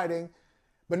sliding,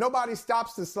 but nobody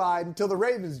stops the slide until the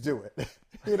Ravens do it.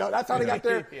 That's how they got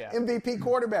their MVP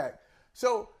quarterback.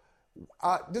 So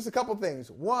just a couple things.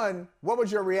 One, what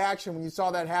was your reaction when you saw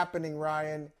that happening,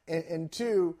 Ryan? And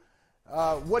two,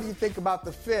 what do you think about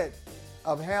the fit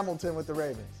of Hamilton with the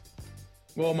Ravens?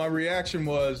 Well, my reaction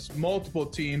was multiple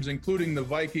teams, including the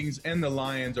Vikings and the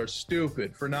Lions, are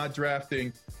stupid for not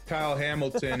drafting Kyle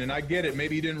Hamilton. And I get it.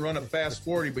 Maybe he didn't run a fast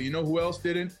 40, but you know who else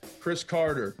didn't? Chris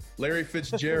Carter, Larry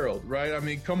Fitzgerald, right? I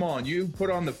mean, come on. You put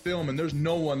on the film, and there's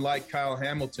no one like Kyle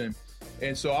Hamilton.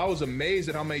 And so I was amazed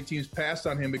at how many teams passed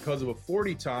on him because of a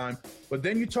 40 time. But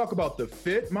then you talk about the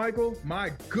fit, Michael.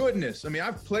 My goodness. I mean,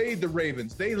 I've played the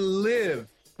Ravens. They live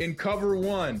in cover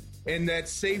one. And that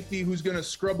safety who's going to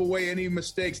scrub away any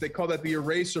mistakes. They call that the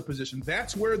eraser position.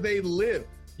 That's where they live.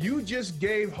 You just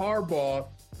gave Harbaugh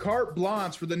carte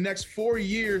blanche for the next 4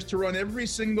 years to run every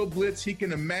single blitz he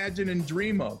can imagine and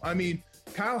dream of. I mean,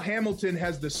 Kyle Hamilton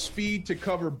has the speed to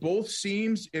cover both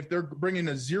seams. If they're bringing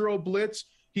a zero blitz,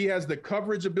 he has the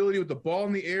coverage ability with the ball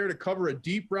in the air to cover a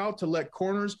deep route, to let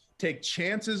corners take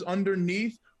chances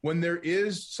underneath when there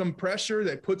is some pressure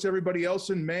that puts everybody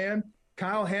else in man.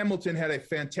 Kyle Hamilton had a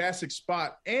fantastic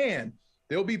spot, and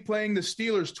they'll be playing the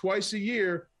Steelers twice a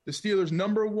year. The Steelers'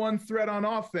 number one threat on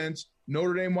offense,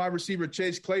 Notre Dame wide receiver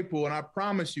Chase Claypool. And I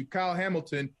promise you, Kyle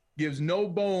Hamilton gives no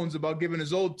bones about giving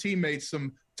his old teammates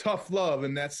some tough love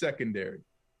in that secondary.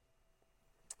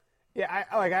 Yeah,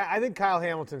 I think Kyle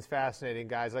Hamilton's fascinating,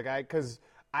 guys. Because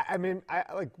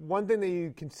one thing that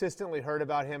you consistently heard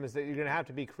about him is that you're going to have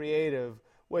to be creative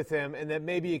with him, and that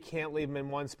maybe you can't leave him in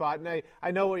one spot. And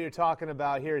I know what you're talking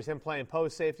about here is him playing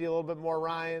post safety a little bit more,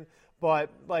 Ryan. But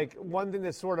one thing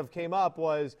that sort of came up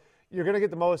was you're going to get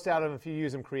the most out of him if you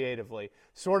use him creatively.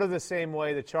 Sort of the same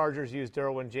way the Chargers used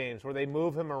Derwin James, where they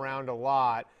move him around a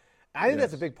lot. I think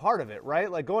that's a big part of it, right?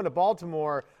 Like going to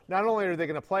Baltimore, not only are they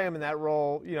going to play him in that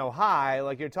role, high,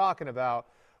 like you're talking about,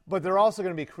 but they're also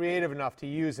going to be creative enough to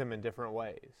use him in different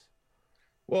ways.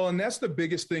 Well, and that's the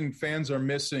biggest thing fans are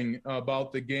missing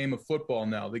about the game of football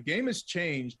now. The game has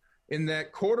changed in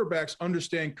that quarterbacks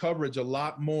understand coverage a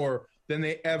lot more than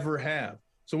they ever have.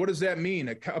 So what does that mean?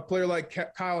 A player like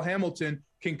Kyle Hamilton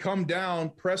can come down,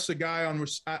 press a guy on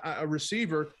a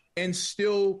receiver, and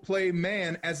still play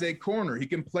man as a corner. He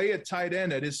can play a tight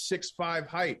end at his 6'5"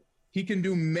 height. He can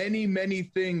do many, many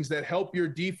things that help your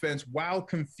defense while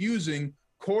confusing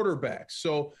quarterbacks.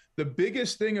 So the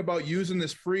biggest thing about using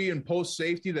this free and post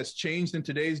safety that's changed in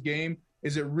today's game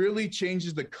is it really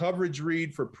changes the coverage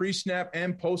read for pre-snap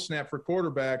and post-snap for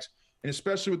quarterbacks. And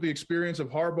especially with the experience of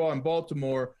Harbaugh in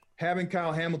Baltimore, having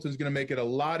Kyle Hamilton is going to make it a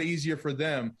lot easier for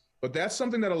them. But that's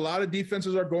something that a lot of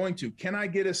defenses are going to. Can I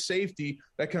get a safety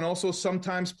that can also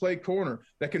sometimes play corner,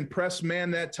 that can press man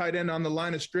that tight end on the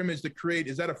line of scrimmage to create?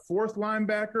 Is that a fourth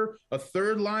linebacker, a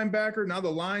third linebacker? Now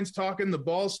the line's talking, the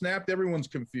ball snapped, everyone's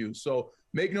confused. So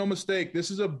make no mistake,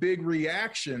 this is a big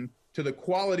reaction to the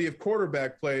quality of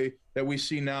quarterback play that we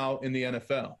see now in the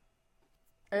NFL.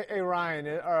 Hey Ryan,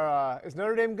 is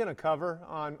Notre Dame going to cover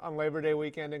on Labor Day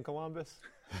weekend in Columbus?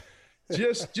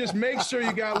 Just make sure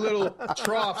you got little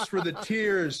troughs for the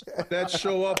tears that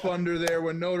show up under there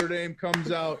when Notre Dame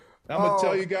comes out. I'm going to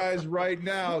tell you guys right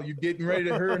now, you're getting ready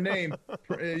to hear a name,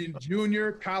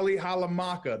 Junior Kali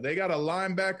Halamaka. They got a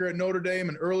linebacker at Notre Dame,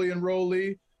 an early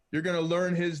enrollee. You're going to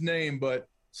learn his name, but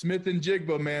Smith and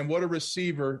Jigba, man, what a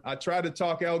receiver. I tried to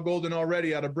talk Al Golden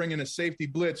already out of bringing a safety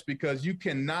blitz because you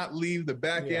cannot leave the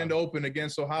back end open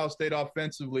against Ohio State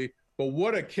offensively. But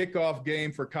what a kickoff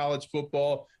game for college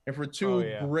football and for two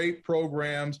great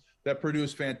programs that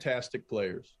produce fantastic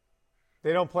players.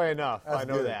 They don't play enough. I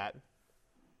know that.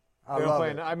 I love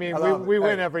it. I mean, we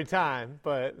win every time,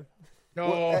 but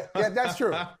no. Yeah, that's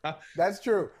true. That's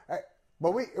true.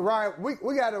 But Ryan,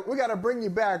 we gotta bring you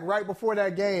back right before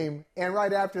that game and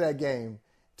right after that game.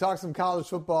 Talk some college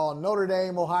football, Notre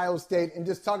Dame, Ohio State, and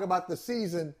just talk about the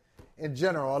season in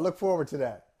general. I look forward to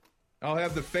that. I'll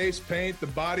have the face paint, the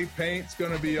body paint. It's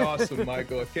going to be awesome,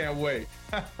 Michael. I can't wait.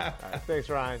 Right, thanks,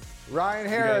 Ryan. Ryan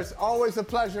Harris, always a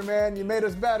pleasure, man. You made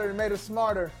us better. You made us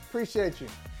smarter. Appreciate you.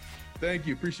 Thank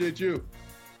you. Appreciate you.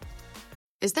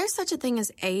 Is there such a thing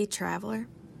as a traveler?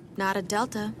 Not a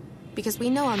Delta. Because we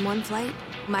know on one flight,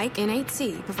 Mike in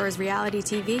 8C prefers reality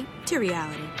TV to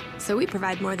reality. So we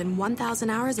provide more than 1,000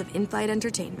 hours of in-flight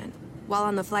entertainment. While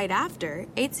on the flight after,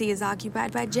 8C is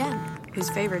occupied by Jen,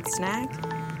 whose favorite snack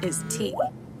is tea.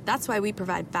 That's why we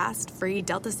provide fast, free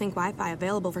Delta Sync Wi-Fi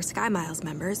available for SkyMiles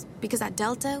members. Because at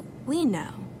Delta, we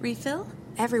know. Refill?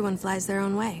 Everyone flies their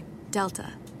own way.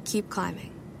 Delta. Keep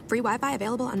climbing. Free Wi-Fi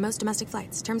available on most domestic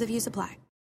flights. Terms of use apply.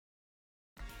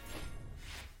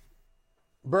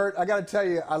 Bert, I got to tell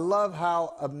you, I love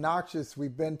how obnoxious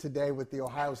we've been today with the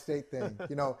Ohio State thing.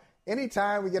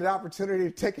 Anytime we get an opportunity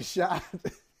to take a shot.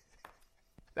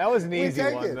 That was an easy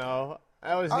one, though.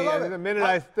 That was neat.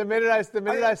 The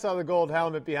minute I saw the gold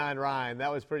helmet behind Ryan,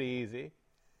 that was pretty easy.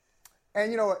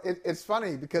 And it's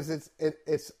funny because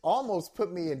it's almost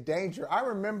put me in danger. I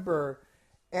remember,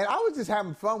 and I was just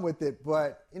having fun with it,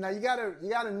 but you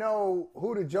gotta know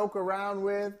who to joke around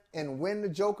with and when to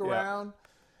joke around.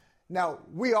 Now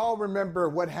we all remember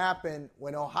what happened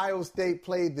when Ohio State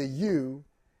played the U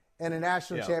in a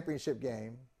national championship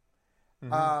game.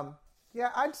 Mm-hmm.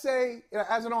 I'd say,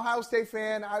 as an Ohio State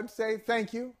fan, I'd say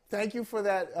thank you. Thank you for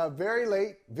that very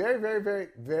late, very, very, very,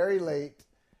 very late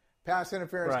pass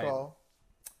interference call.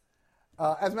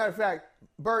 As a matter of fact,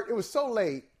 Bert, it was so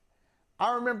late,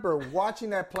 I remember watching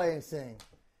that play and saying,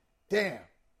 damn,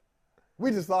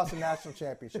 we just lost a national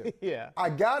championship. I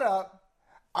got up,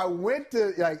 I went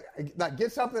to like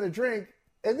get something to drink,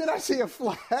 and then I see a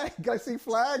flag. I see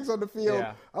flags on the field.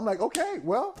 Yeah. I'm like, okay,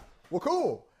 well,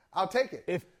 cool. I'll take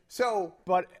it.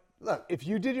 But look, if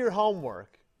you did your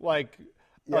homework, like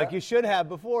you should have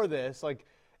before this, like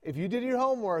if you did your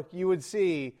homework, you would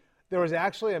see there was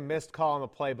actually a missed call on the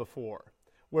play before,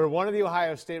 where one of the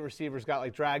Ohio State receivers got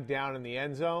dragged down in the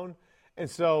end zone. And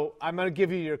so I'm going to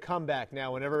give you your comeback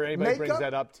now. Whenever anybody brings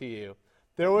that up to you,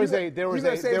 there was a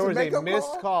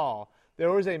missed call.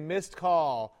 There was a missed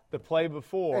call the play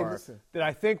before that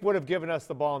I think would have given us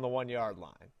the ball on the 1 yard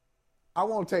line. I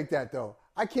won't take that though.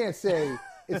 I can't say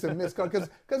it's a missed call because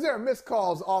there are missed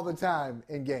calls all the time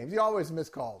in games. You always miss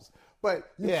calls,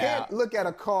 but you can't look at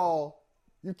a call.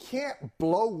 You can't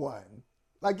blow one.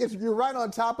 Like if you're right on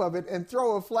top of it and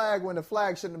throw a flag when the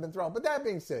flag shouldn't have been thrown. But that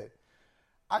being said,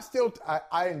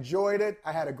 I enjoyed it.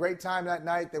 I had a great time that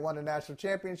night. They won the national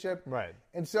championship. Right.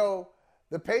 And so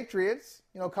the Patriots,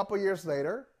 a couple years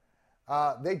later,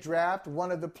 they draft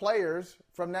one of the players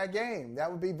from that game.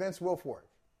 That would be Vince Wilfork.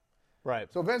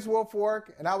 Right. So Vince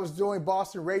Wilfork, and I was doing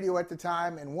Boston radio at the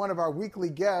time, and one of our weekly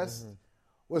guests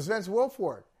was Vince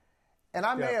Wilfork. And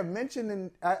I may have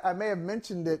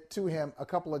mentioned it to him a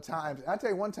couple of times. I tell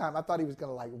you, one time I thought he was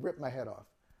going to rip my head off.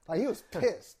 He was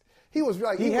pissed. He was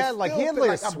like he had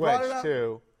a switch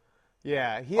too.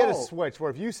 Yeah, he had a switch where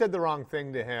if you said the wrong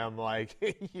thing to him,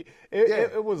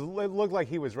 it looked like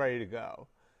he was ready to go.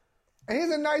 And he's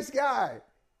a nice guy.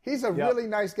 He's a really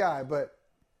nice guy, but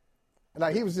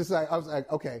he was just I was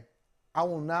like, okay, I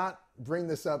will not bring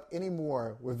this up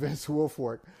anymore with Vince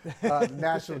Wilfork,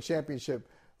 national championship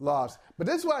loss. But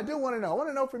this is what I do want to know. I want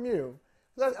to know from you.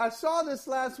 I saw this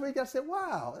last week. I said,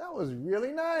 wow, that was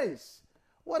really nice.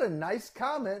 What a nice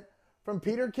comment from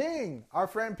Peter King, our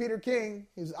friend Peter King.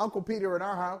 He's Uncle Peter in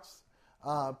our house.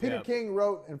 Peter King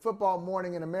wrote in Football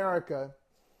Morning in America,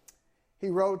 he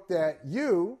wrote that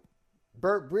you,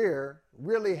 Burt Breer,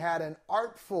 really had an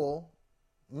artful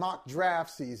mock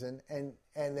draft season, and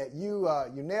that you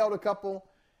nailed a couple,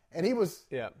 and he was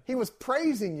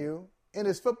praising you in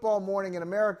his Football Morning in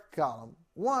America column.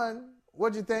 One,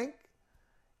 what'd you think?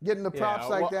 Getting the props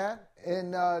that,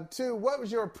 and two, what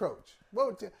was your approach?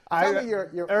 Tell me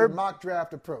your mock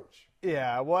draft approach.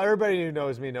 Yeah, well, everybody who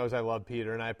knows me knows I love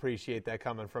Peter, and I appreciate that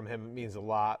coming from him. It means a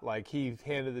lot. He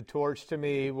handed the torch to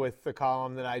me with the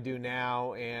column that I do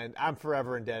now, and I'm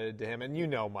forever indebted to him.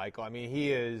 And Michael,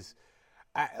 he is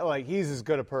he's as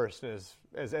good a person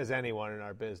as anyone in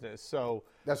our business. So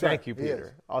thank you,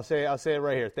 Peter. I'll say it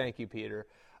right here. Thank you, Peter.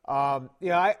 I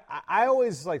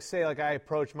always say I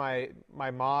approach my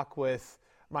mock with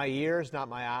my ears, not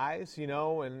my eyes,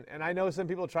 and I know some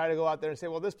people try to go out there and say,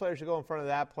 well, this player should go in front of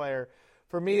that player.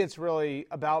 For me, it's really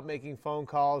about making phone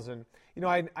calls. And,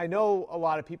 I know a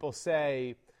lot of people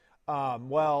say, teams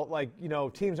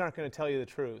aren't going to tell you the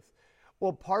truth.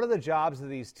 Well, part of the jobs of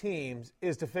these teams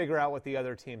is to figure out what the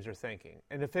other teams are thinking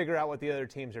and to figure out what the other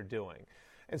teams are doing.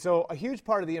 And so a huge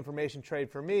part of the information trade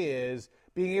for me is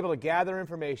being able to gather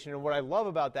information. And what I love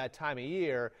about that time of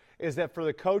year is that for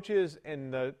the coaches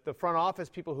and the front office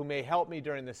people who may help me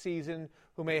during the season,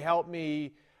 who may help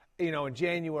me, in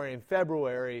January and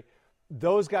February,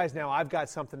 those guys now I've got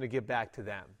something to give back to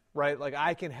them, right?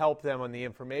 I can help them on the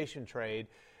information trade.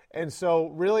 And so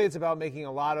really it's about making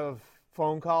a lot of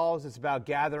phone calls. It's about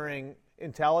gathering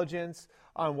intelligence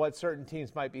on what certain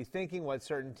teams might be thinking, what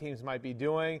certain teams might be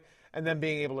doing, and then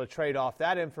being able to trade off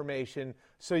that information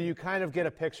so you kind of get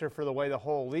a picture for the way the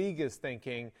whole league is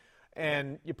thinking.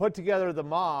 And you put together the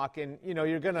mock, and,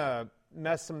 you're going to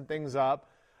mess some things up.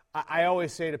 I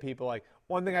always say to people,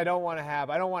 one thing I don't want to have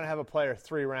a player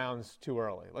 3 rounds too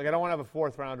early. I don't want to have a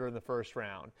 4th rounder in the first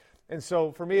round. And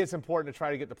so for me, it's important to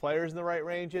try to get the players in the right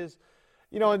ranges.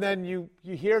 And then you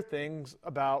hear things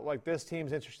about, this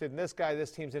team's interested in this guy,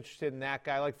 this team's interested in that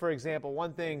guy. For example,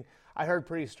 one thing I heard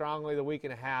pretty strongly the week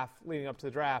and a half leading up to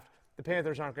the draft, the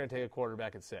Panthers aren't going to take a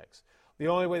quarterback at 6. The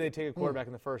only way they take a quarterback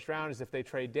in the first round is if they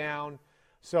trade down.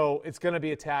 So it's going to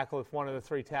be a tackle if one of the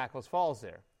 3 tackles falls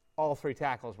there. All 3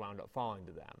 tackles wound up falling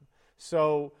to them.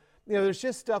 So, there's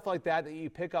just stuff like that you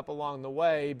pick up along the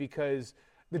way, because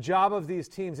the job of these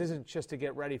teams isn't just to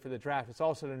get ready for the draft. It's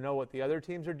also to know what the other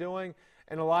teams are doing.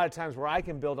 And a lot of times where I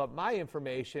can build up my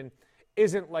information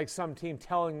isn't like some team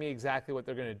telling me exactly what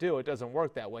they're going to do. It doesn't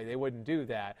work that way. They wouldn't do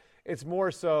that. It's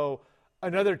more so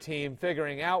another team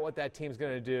figuring out what that team's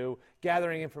going to do,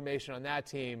 gathering information on that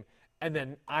team, and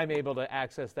then I'm able to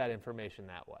access that information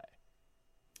that way.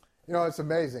 It's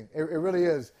amazing. It really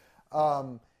is.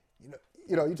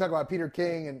 You talk about Peter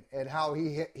King and how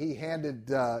he handed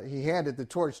the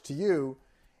torch to you,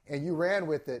 and you ran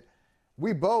with it.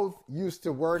 We both used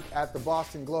to work at the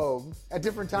Boston Globe at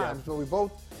different times, but we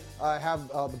both have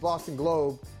the Boston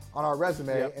Globe on our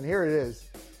resume, and here it is.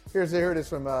 Here it is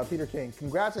from Peter King.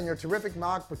 Congrats on your terrific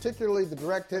mock, particularly the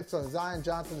direct hits on Zion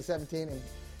Johnson at 17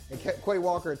 and Quay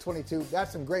Walker at 22.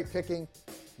 That's some great picking.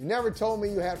 You never told me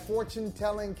you had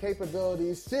fortune-telling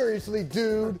capabilities. Seriously,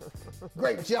 dude.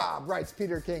 Great job, writes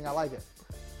Peter King. I like it.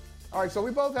 All right, so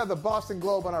we both have the Boston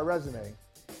Globe on our resume.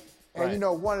 And,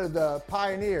 one of the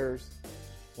pioneers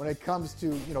when it comes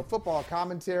to, football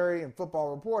commentary and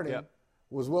football reporting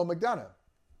was Will McDonough.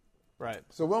 Right.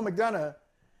 So Will McDonough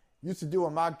used to do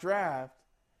a mock draft,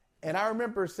 and I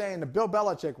remember saying to Bill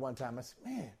Belichick one time, I said,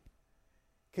 man,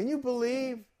 can you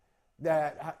believe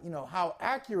that, how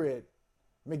accurate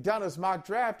McDonough's mock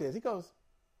draft is? He goes,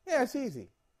 yeah, it's easy.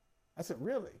 I said,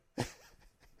 really?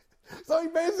 So he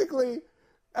basically,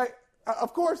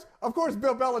 of course,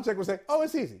 Bill Belichick would say, oh,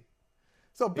 it's easy.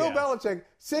 So Bill Belichick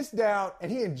sits down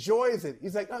and he enjoys it.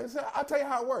 He's like, oh, I'll tell you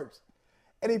how it works.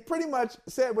 And he pretty much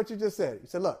said what you just said. He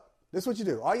said, look, this is what you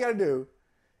do. All you got to do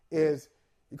is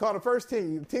you call the first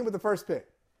team, the team with the first pick.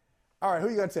 All right, who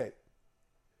are you going to take?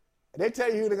 And they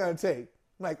tell you who they're going to take.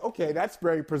 I'm like, okay, that's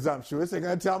very presumptuous. They're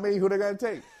going to tell me who they're going to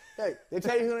take. Hey, they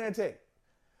tell you who they're going to take.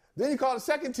 Then you call the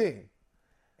second team.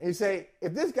 And you say,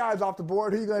 if this guy's off the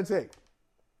board, who are you going to take?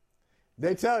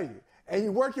 They tell you. And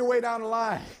you work your way down the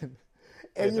line.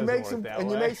 And you make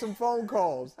some phone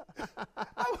calls.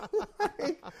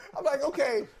 I'm like,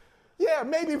 okay, yeah,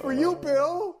 maybe for you,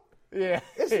 Bill. Yeah.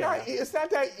 It's not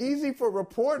that easy for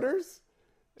reporters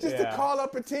just to call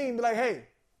up a team and be like, hey,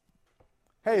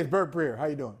 it's Burt Breer. How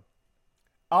you doing?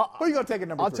 Who are you going to take at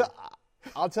number 3?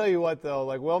 I'll tell you what, though.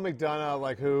 Like, Will McDonough,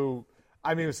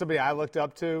 was somebody I looked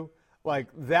up to. Like,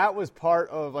 that was part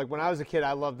of, like, when I was a kid,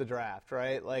 I loved the draft,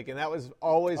 right? Like, and that was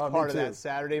always part of that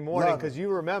Saturday morning because you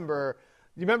remember,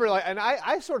 like, and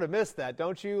I sort of missed that,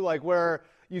 don't you? Like, where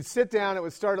you'd sit down, it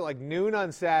would start at, like, noon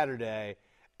on Saturday,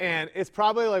 and it's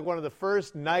probably, like, one of the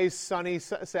first nice, sunny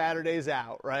Saturdays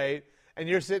out, right? And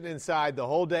you're sitting inside the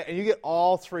whole day, and you get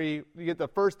the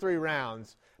first 3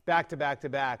 rounds back to back to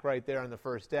back right there on the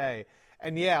first day.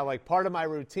 And, like, part of my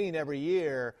routine every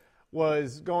year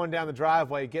was going down the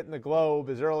driveway, getting the Globe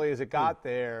as early as it got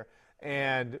there,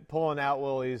 and pulling out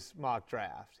Willie's mock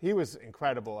draft. He was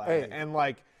incredible at it. And,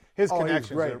 like, his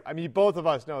connections, both of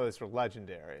us know this, were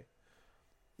legendary.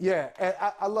 Yeah, and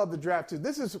I love the draft, too.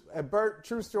 This is, Bert,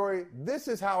 true story, this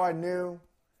is how I knew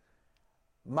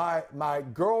my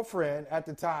girlfriend at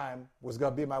the time was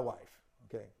going to be my wife.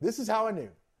 Okay, this is how I knew.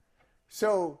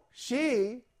 So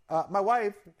my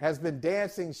wife has been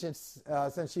dancing since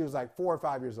she was like 4 or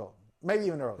 5 years old, maybe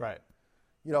even earlier. Right.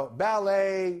 You know,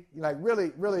 ballet, like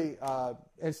really, really,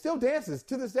 and still dances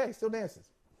to this day, still dances.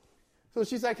 So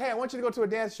she's like, hey, I want you to go to a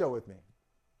dance show with me.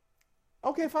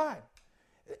 Okay, fine.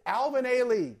 Alvin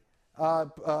Ailey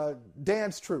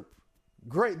dance troupe.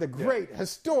 Great,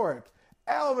 historic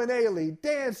Alvin Ailey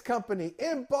Dance Company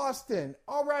in Boston.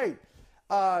 All right.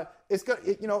 It's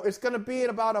going to be in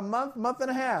about a month and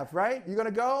a half, right? You're going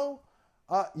to go?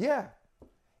 Yeah.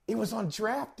 It was on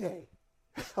draft day.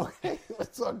 Okay, it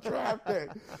was on draft day.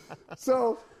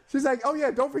 So she's like, oh,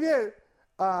 yeah, don't forget,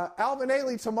 Alvin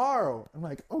Ailey tomorrow. I'm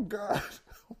like, oh, God.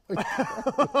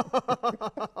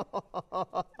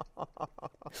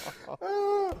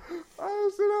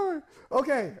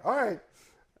 Okay, all right.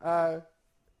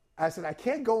 I said, I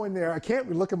can't go in there. I can't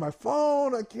look at my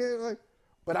phone. I can't.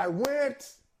 But I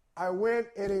went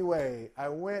anyway.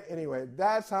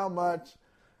 That's how much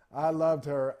I loved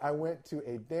her. I went to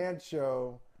a dance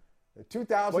show. The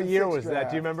 2006 What year was draft. that?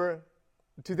 Do you remember?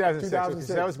 2006.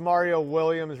 That was Mario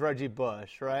Williams, Reggie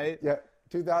Bush, right? Yeah,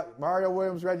 Mario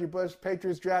Williams, Reggie Bush.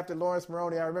 Patriots drafted Lawrence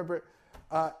Maroney. I remember it.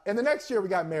 And the next year we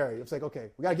got married. It was like, okay,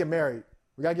 we got to get married.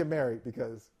 We got to get married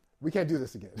because we can't do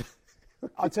this again.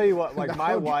 I'll tell you what, like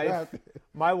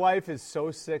my wife is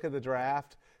so sick of the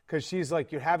draft because she's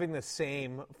like, you're having the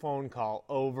same phone call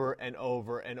over and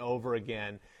over and over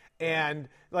again. And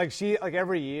like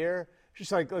every year,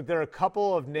 she's like there are a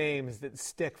couple of names that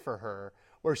stick for her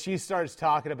where she starts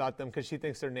talking about them because she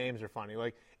thinks their names are funny.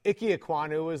 Like Ike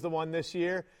Ekwonu was the one this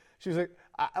year. She was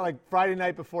like Friday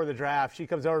night before the draft, she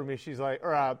comes over to me. She's like,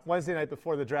 or Wednesday night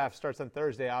before the draft starts on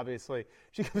Thursday, obviously.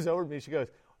 She comes over to me. She goes,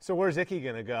 so where's Icky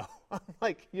going to go? I'm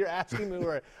like, you're asking me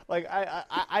where. Like,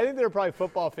 I think there are probably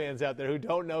football fans out there who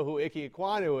don't know who Ike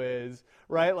Ekwonu is,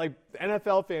 right? Like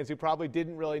NFL fans who probably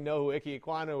didn't really know who Ike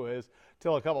Ekwonu is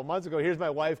till a couple months ago. Here's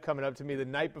my wife coming up to me the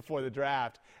night before the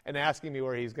draft and asking me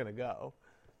where he's going to go.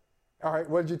 All right,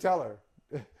 what did you tell her?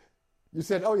 You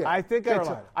said, oh, yeah, I think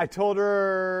Carolina. I told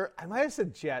her, I might have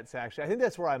said Jets, actually. I think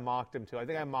that's where I mocked him to. I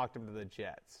think I mocked him to the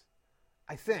Jets.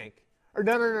 I think. Or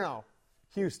no.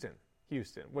 Houston,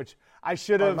 which I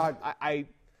should have. I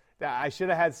should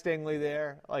have had Stingley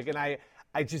there. Like, and I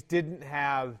just didn't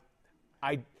have.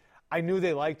 I knew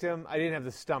they liked him. I didn't have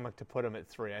the stomach to put him at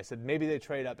 3. I said maybe they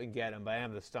trade up and get him, but I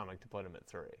have the stomach to put him at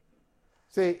 3.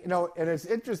 See, and it's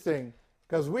interesting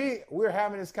because we're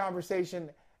having this conversation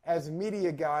as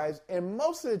media guys, and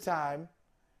most of the time,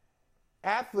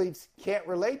 athletes can't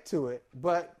relate to it.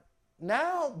 But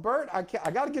now, Bert, I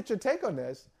got to get your take on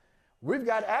this. We've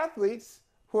got athletes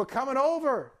who are coming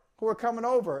over,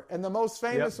 and the most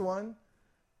famous one,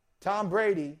 Tom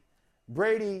Brady.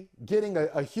 Brady getting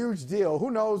a huge deal.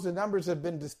 Who knows? The numbers have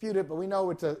been disputed, but we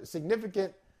know it's a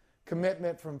significant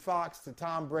commitment from Fox to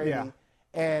Tom Brady. Yeah.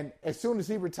 And as soon as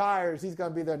he retires, he's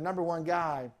going to be their number one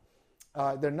guy.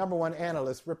 Their number one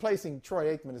analyst, replacing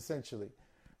Troy Aikman, essentially.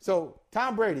 So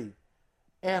Tom Brady,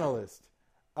 analyst.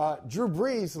 Drew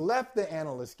Brees left the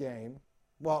analyst game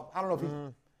Well, I don't know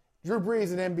if Drew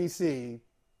Brees and NBC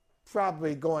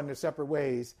probably going their separate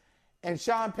ways, and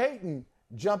Sean Payton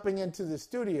jumping into the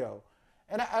studio.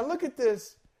 And I look at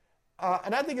this,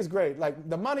 and I think it's great. Like,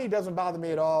 the money doesn't bother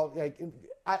me at all. Like,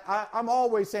 I'm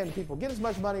always saying to people, get as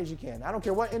much money as you can. I don't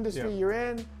care what industry you're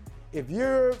in. If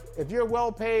you're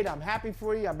well paid, I'm happy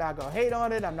for you. I'm not going to hate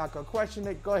on it. I'm not going to question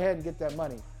it. Go ahead and get that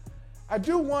money. I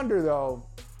do wonder, though,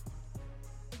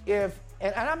 if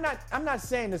and I'm not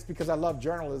saying this because I love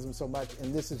journalism so much,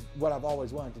 and this is what I've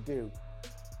always wanted to do.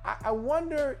 I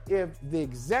wonder if the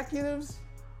executives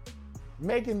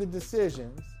making the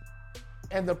decisions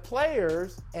and the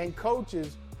players and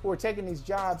coaches who are taking these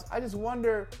jobs, I just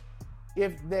wonder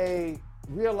if they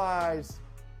realize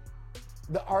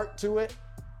the art to it.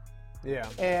 Yeah.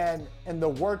 And the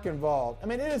work involved. I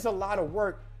mean, it is a lot of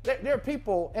work. There are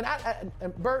people, and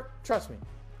Bert, trust me,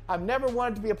 I've never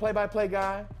wanted to be a play-by-play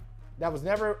guy. That was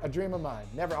never a dream of mine.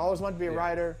 Never. Always wanted to be a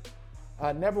writer.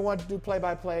 Never wanted to do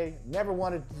play-by-play. Never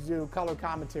wanted to do color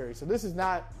commentary. So this is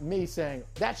not me saying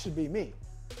that should be me.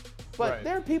 But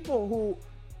there are people who,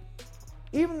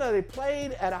 even though they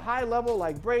played at a high level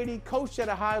like Brady, coached at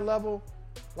a high level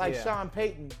like Sean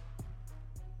Payton,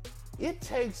 it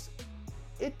takes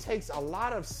a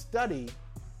lot of study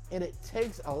and it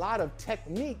takes a lot of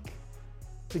technique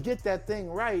to get that thing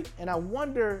right. And I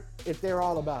wonder if they're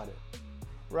all about it.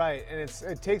 Right, and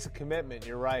it takes a commitment.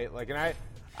 You're right. Like, and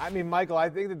I mean, Michael, I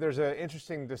think that there's an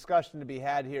interesting discussion to be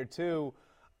had here too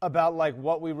about like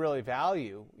what we really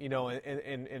value, you know,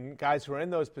 in guys who are in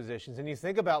those positions. And you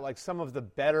think about like some of the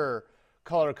better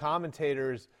color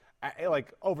commentators,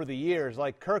 like over the years,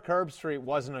 like Kirk Herbstreit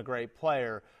wasn't a great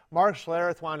player. Mark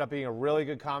Schlereth wound up being a really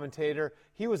good commentator.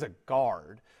 He was a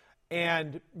guard.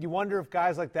 And you wonder if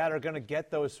guys like that are going to get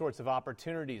those sorts of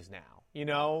opportunities now, you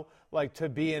know, like to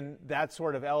be in that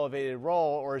sort of elevated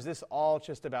role, or is this all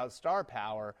just about star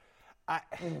power?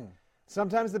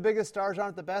 Sometimes the biggest stars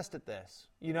aren't the best at this,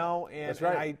 you know? And, that's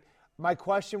right. And my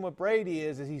question with Brady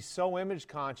is he so image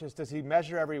conscious? Does he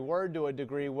measure every word to a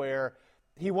degree where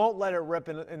he won't let it rip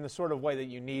in the sort of way that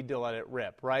you need to let it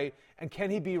rip, right? And can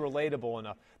he be relatable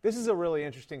enough? This is a really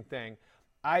interesting thing.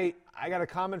 I got a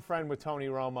common friend with Tony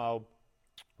Romo,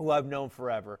 who I've known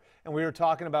forever, and we were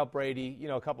talking about Brady, you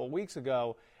know, a couple of weeks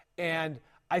ago, and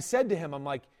I said to him, I'm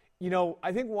like, you know,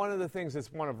 I think one of the things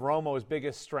that's one of Romo's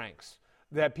biggest strengths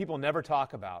that people never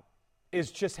talk about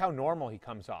is just how normal he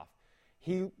comes off.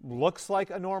 He looks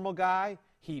like a normal guy.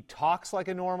 He talks like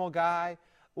a normal guy.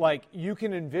 Like, you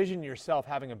can envision yourself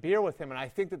having a beer with him, and I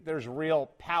think that there's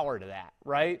real power to that,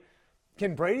 right?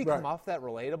 Can Brady come off that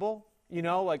relatable? You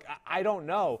know, like, I don't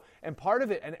know. And part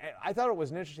of it, and I thought it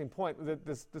was an interesting point,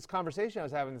 this conversation I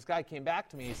was having, this guy came back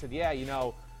to me. He said, yeah, you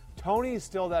know, Tony's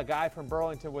still that guy from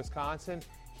Burlington, Wisconsin.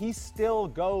 He still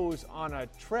goes on a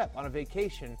trip, on a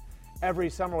vacation every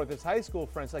summer with his high school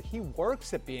friends. Like, he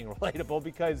works at being relatable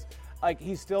because, like,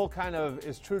 he still kind of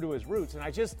is true to his roots. And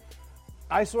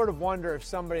I sort of wonder if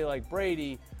somebody like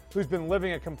Brady, who's been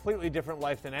living a completely different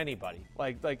life than anybody,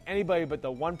 like anybody but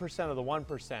the 1% of the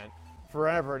 1%,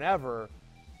 forever and ever,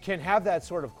 can have that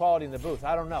sort of quality in the booth.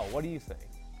 I don't know. What do you think?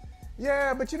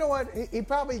 Yeah, but you know what? He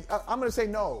probably. I'm going to say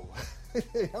no.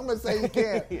 I'm going to say he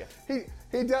can't.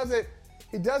 He does it.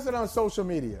 He does it on social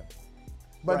media,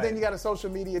 but then you got a social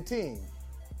media team,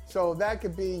 so that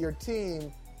could be your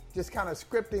team just kind of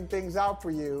scripting things out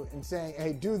for you and saying,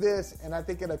 "Hey, do this," and I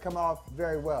think it'll come off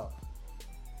very well.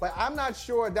 But I'm not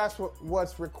sure that's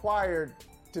what's required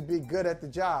to be good at the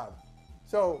job.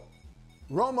 So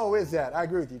Romo is that. I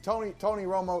agree with you. Tony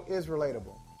Romo is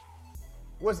relatable.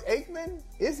 Is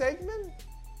Aikman?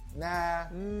 Nah.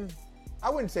 I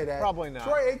wouldn't say that. Probably not.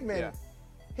 Troy Aikman,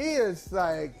 he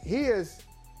is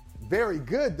very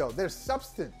good though. There's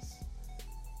substance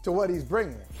to what he's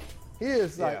bringing. He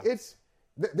is like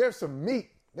there's some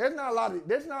meat. There's not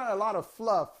a lot of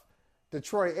fluff to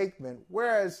Troy Aikman.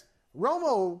 Whereas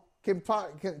Romo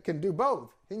can do both.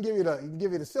 He can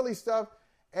give you the silly stuff,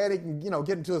 and he can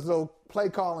get into his little play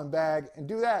calling bag and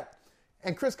do that.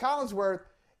 And Chris Collinsworth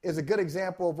is a good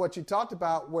example of what you talked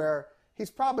about, where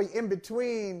he's probably in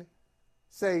between,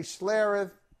 say,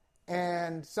 Schlereth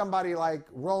and somebody like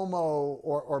Romo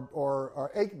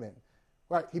or Aikman.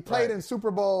 Right? He played in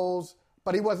Super Bowls,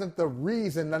 but he wasn't the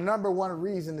number one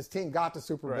reason this team got to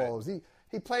Super Bowls.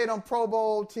 He played on Pro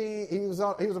Bowl team. He was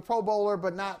a Pro Bowler,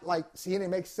 but not like he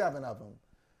didn't make 7 of them.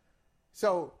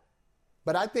 So,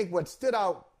 but I think what stood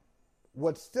out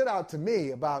to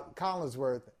me about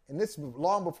Collinsworth, and this was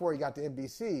long before he got to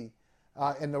NBC,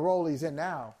 in the role he's in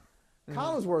now,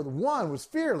 Collinsworth, one, was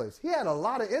fearless. He had a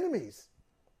lot of enemies.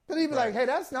 But he'd be like, hey,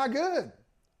 that's not good.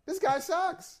 This guy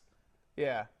sucks.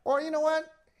 Yeah. Or you know what?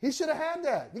 He should have had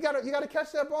that. You got to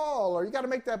catch that ball, or you got to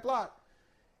make that block.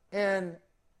 And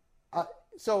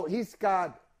so he's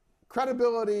got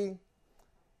credibility.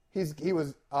 He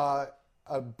was a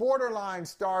borderline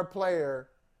star player,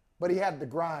 but he had the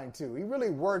grind too. He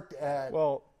really worked at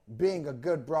being a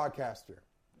good broadcaster.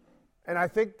 And I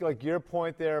think like your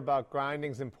point there about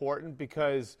grinding is important,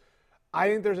 because I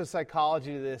think there's a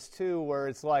psychology to this too, where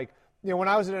it's like, when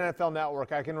I was at NFL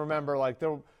Network, I can remember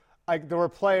there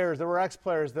were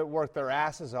ex-players that worked their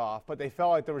asses off, but they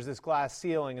felt like there was this glass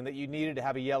ceiling and that you needed to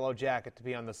have a yellow jacket to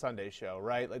be on the Sunday show,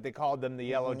 right? Like they called them the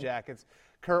Yellow Jackets.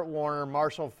 Kurt Warner,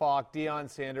 Marshall Faulk, Deion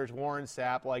Sanders, Warren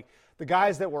Sapp, like the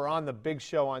guys that were on the big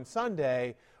show on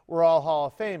Sunday were all Hall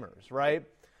of Famers, right?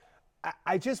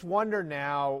 I just wonder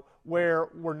now where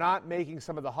we're not making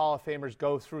some of the Hall of Famers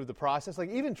go through the process.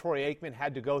 Like even Troy Aikman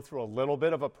had to go through a little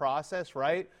bit of a process,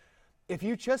 right? If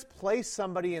you just place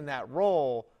somebody in that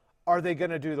role, are they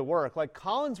going to do the work? Like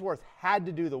Collinsworth had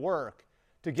to do the work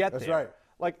to get there. That's right.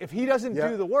 Like if he doesn't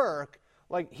do the work,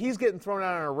 like he's getting thrown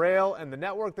out on a rail, and the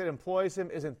network that employs him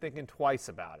isn't thinking twice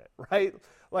about it, right?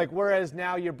 Like whereas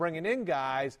now you're bringing in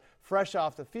guys fresh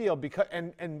off the field because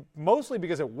and mostly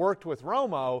because it worked with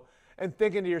Romo, and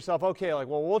thinking to yourself, okay, like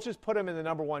we'll just put him in the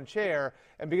number one chair,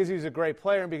 and because he's a great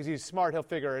player and because he's smart, he'll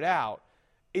figure it out.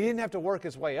 He didn't have to work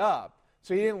his way up.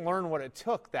 So he didn't learn what it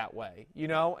took that way,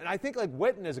 And I think like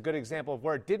Witten is a good example of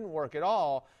where it didn't work at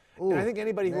all. And I think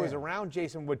anybody who was around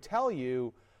Jason would tell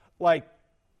you, like,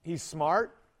 he's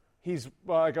smart, he's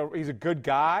a good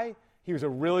guy, he was a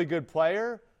really good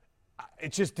player.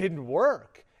 It just didn't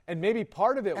work. And maybe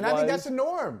part of it I think that's the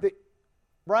norm.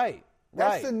 Right.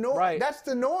 That's the norm. Right. That's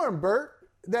the norm, Bert.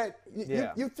 That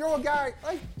you throw a guy,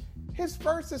 like his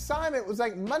first assignment was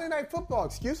like Monday Night Football.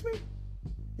 Excuse me?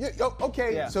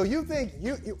 So you think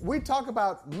we talk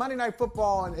about Monday Night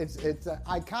Football, and it's an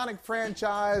iconic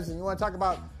franchise, and you want to talk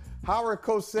about Howard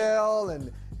Cosell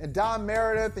and Don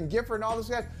Meredith and Gifford and all those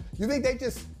guys. You think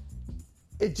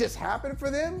it just happened for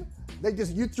them?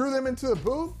 You threw them into the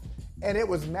booth and it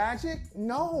was magic?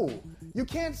 No. You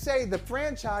can't say the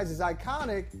franchise is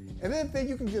iconic and then think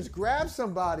you can just grab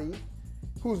somebody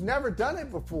who's never done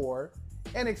it before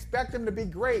and expect them to be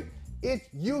great.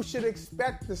 You should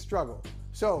expect the struggle.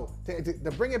 So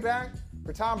to bring it back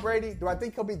for Tom Brady, do I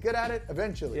think he'll be good at it?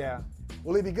 Eventually. Yeah.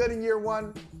 Will he be good in year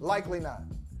one? Likely not.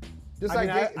 Just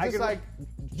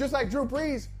like Drew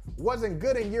Brees wasn't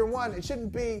good in year one.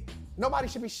 Nobody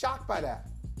should be shocked by that.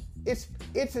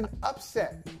 It's an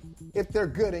upset if they're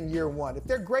good in year one. If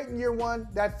they're great in year one,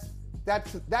 that's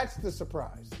the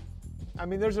surprise. I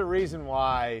mean, there's a reason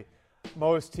why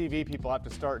most TV people have to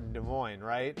start in Des Moines,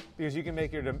 right? Because you can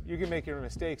make your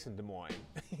mistakes in Des Moines.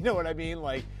 You know what I mean?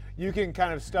 Like you can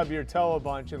kind of stub your toe a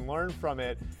bunch and learn from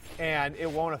it, and it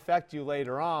won't affect you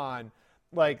later on.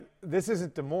 Like this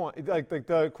isn't Des Moines. Like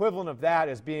the equivalent of that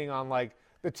is being on like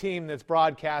the team that's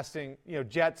broadcasting,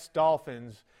 Jets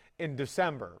Dolphins in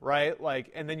December, right?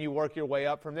 Like, and then you work your way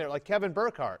up from there. Like Kevin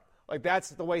Burkhardt. Like that's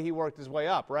the way he worked his way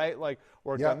up, right? Like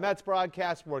worked on Mets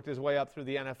broadcast, worked his way up through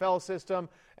the NFL system,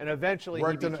 and eventually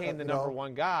he became the number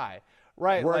one guy,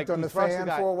 right? Worked on the Fan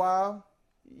for a while.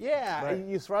 Yeah, right.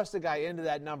 You thrust a guy into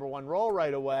that number one role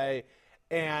right away,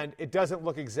 and it doesn't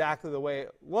look exactly the way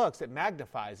it looks. It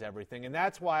magnifies everything, and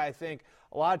that's why I think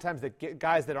a lot of times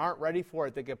guys that aren't ready for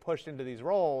it that get pushed into these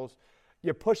roles,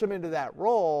 you push them into that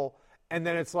role, and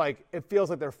then it's like it feels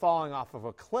like they're falling off of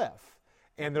a cliff.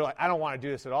 And they're like, I don't want to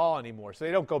do this at all anymore. So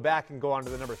they don't go back and go on to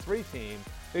the number 3 team.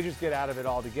 They just get out of it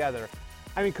altogether.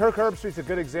 I mean, Kirk Herbstreit's a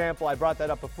good example. I brought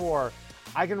that up before.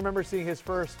 I can remember seeing his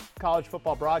first college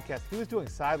football broadcast. He was doing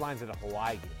sidelines at a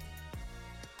Hawaii game.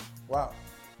 Wow.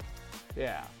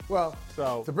 Yeah. Well,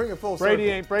 so to bring it full Brady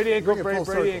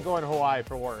circle. ain't going to Hawaii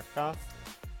for work, huh?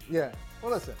 Yeah.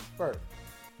 Well, listen, Bert.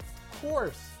 Of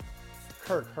course,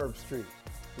 Kirk Herbstreit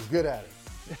is good at it.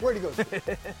 Where'd he go?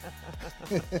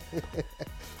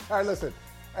 All right, listen.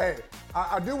 Hey,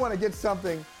 I do want to get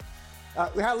something.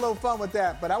 We had a little fun with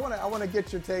that, but I want to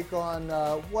get your take on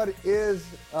what is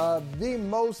the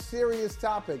most serious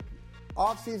topic,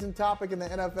 off-season topic in the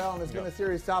NFL, and it's been a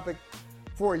serious topic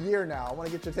for a year now. I want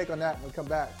to get your take on that when we come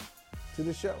back to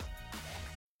the show.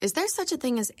 Is there such a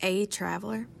thing as a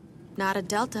traveler? Not a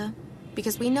Delta.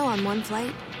 Because we know on one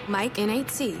flight, Mike in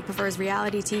 8C prefers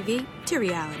reality TV to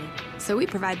reality. So we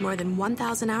provide more than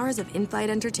 1,000 hours of in-flight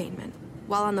entertainment.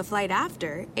 While on the flight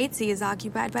after, 8C is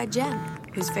occupied by Jen,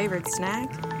 whose favorite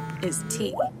snack is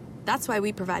tea. That's why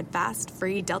we provide fast,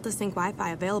 free Delta Sync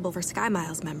Wi-Fi available for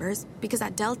SkyMiles members. Because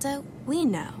at Delta, we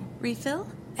know. Refill?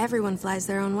 Everyone flies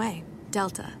their own way.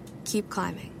 Delta. Keep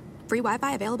climbing. Free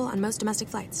Wi-Fi available on most domestic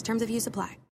flights. Terms of use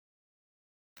apply.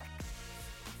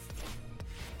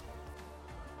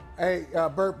 Hey,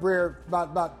 Burt Breer,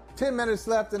 about 10 minutes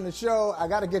left in the show. I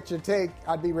got to get your take.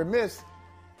 I'd be remiss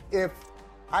if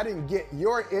I didn't get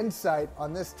your insight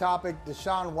on this topic,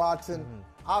 Deshaun Watson.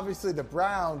 Obviously, the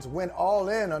Browns went all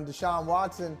in on Deshaun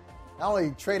Watson. Not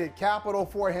only traded capital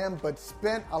for him, but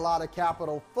spent a lot of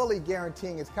capital, fully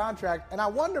guaranteeing his contract. And I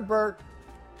wonder, Burt,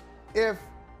 if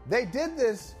they did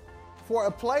this for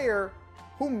a player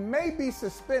who may be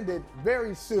suspended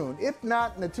very soon, if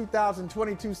not in the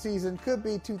 2022 season, could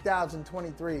be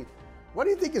 2023. What do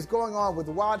you think is going on with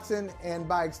Watson, and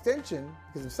by extension,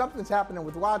 because if something's happening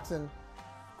with Watson,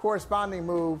 corresponding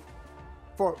move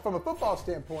from a football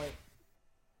standpoint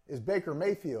is Baker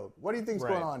Mayfield. What do you think is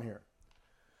going on here?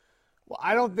 Well,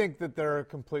 I don't think that they're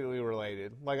completely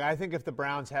related. Like, I think if the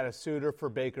Browns had a suitor for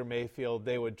Baker Mayfield,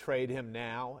 they would trade him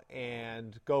now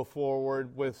and go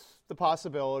forward with the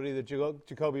possibility that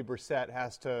Jacoby Brissett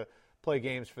has to play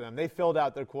games for them. They filled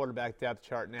out their quarterback depth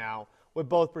chart now with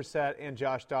both Brissett and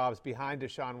Josh Dobbs behind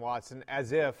Deshaun Watson,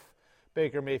 as if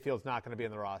Baker Mayfield's not going to be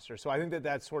in the roster. So I think that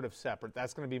that's sort of separate.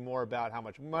 That's going to be more about how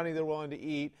much money they're willing to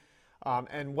eat,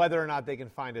 and whether or not they can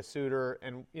find a suitor,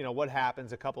 and what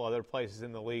happens a couple other places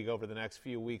in the league over the next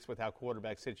few weeks with how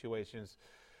quarterback situations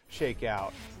shake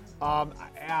out.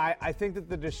 I think that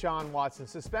the Deshaun Watson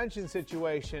suspension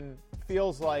situation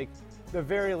feels like, the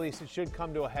very least, it should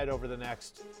come to a head over the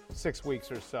next 6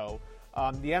 weeks or so.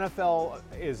 The NFL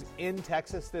is in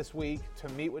Texas this week to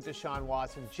meet with Deshaun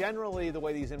Watson. Generally, the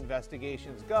way these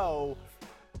investigations go,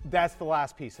 that's the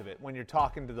last piece of it when you're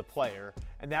talking to the player.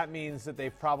 And that means that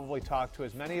they've probably talked to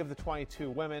as many of the 22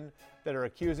 women that are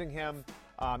accusing him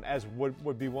as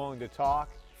would be willing to talk.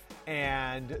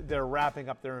 And they're wrapping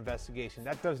up their investigation.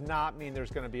 That does not mean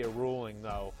there's going to be a ruling,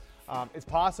 though. It's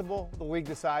possible the league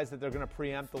decides that they're going to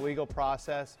preempt the legal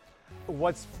process.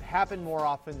 What's happened more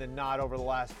often than not over the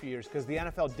last few years, because the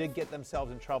NFL did get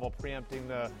themselves in trouble preempting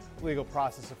the legal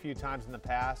process a few times in the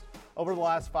past. Over the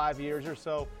last 5 years or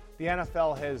so, the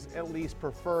NFL has at least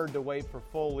preferred to wait for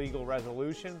full legal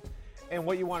resolution. And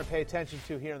what you want to pay attention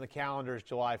to here in the calendar is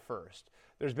July 1st.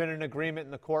 There's been an agreement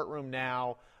in the courtroom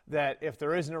now that if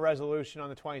there isn't a resolution on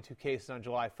the 22 cases on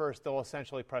July 1st, they'll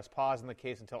essentially press pause on the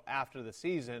case until after the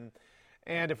season.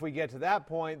 And if we get to that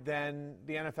point, then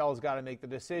the NFL has got to make the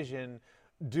decision,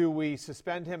 do we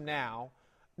suspend him now,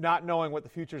 not knowing what the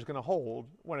future is going to hold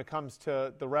when it comes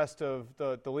to the rest of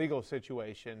the legal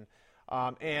situation,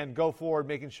 and go forward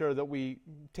making sure that we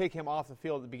take him off the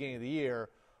field at the beginning of the year,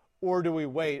 or do we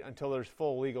wait until there's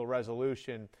full legal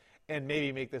resolution and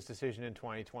maybe make this decision in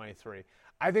 2023?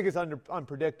 I think it's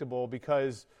unpredictable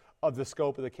because of the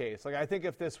scope of the case. Like, I think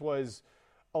if this was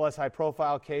a less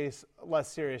high-profile case,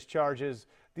 less serious charges,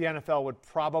 the NFL would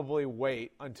probably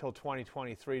wait until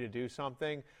 2023 to do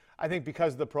something. I think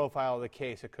because of the profile of the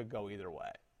case, it could go either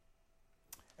way.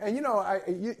 And,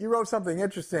 you wrote something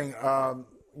interesting.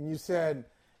 You said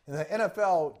the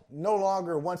NFL no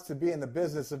longer wants to be in the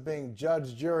business of being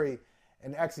judge, jury,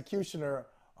 and executioner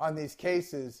on these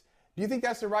cases. Do you think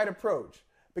that's the right approach?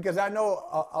 Because I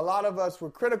know a lot of us were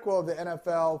critical of the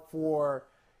NFL for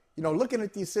looking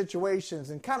at these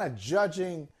situations and kind of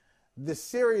judging the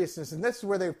seriousness, and this is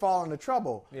where they fall into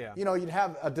trouble. Yeah. You'd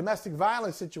have a domestic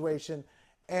violence situation,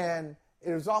 and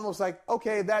it was almost like,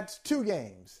 okay, that's 2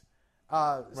 games.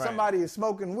 Right. Somebody is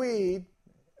smoking weed,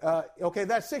 okay,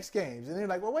 that's 6 games. And you're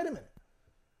like, well, wait a minute.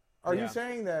 Are you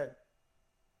saying that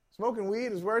smoking weed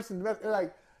is worse than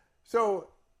domestic? So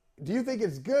do you think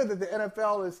it's good that the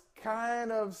NFL is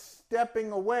kind of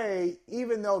stepping away,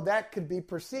 even though that could be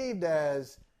perceived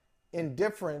as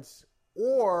indifference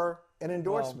or an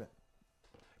endorsement?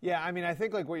 Yeah, I mean, I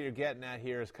think what you're getting at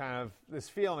here is kind of this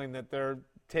feeling that they're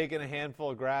taking a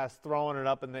handful of grass, throwing it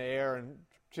up in the air, and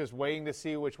just waiting to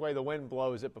see which way the wind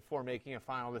blows it before making a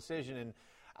final decision. And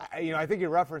I think you're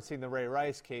referencing the Ray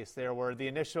Rice case there, where the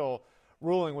initial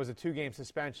ruling was a 2-game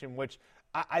suspension, which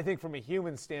I think from a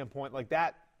human standpoint,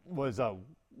 that was a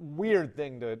weird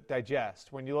thing to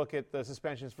digest. When you look at the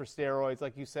suspensions for steroids,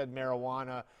 like you said,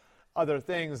 marijuana, other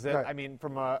things that, right, I mean,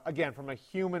 from a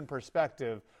human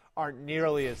perspective, aren't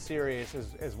nearly as serious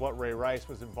as what Ray Rice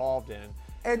was involved in.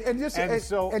 And let me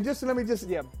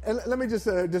just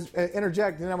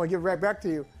interject, and then I'm going to give it right back to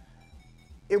you.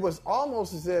 It was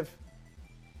almost as if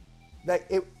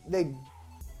it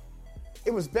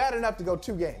was bad enough to go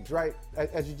 2 games, right?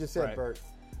 As you just said, right, Bert.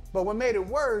 But what made it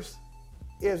worse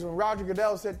is when Roger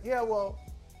Goodell said, "Yeah, well,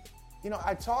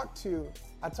 I talked to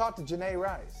Janae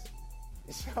Rice."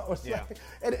 So it's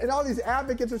and all these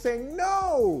advocates are saying,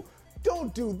 "No,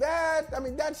 don't do that." I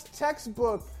mean, that's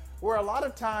textbook where a lot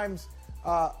of times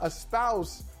a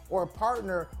spouse or a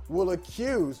partner will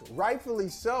accuse, rightfully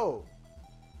so,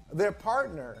 their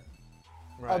partner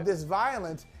of this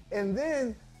violence, and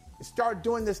then start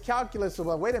doing this calculus of,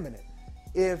 well, wait a minute.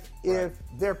 If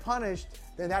they're punished,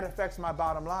 then that affects my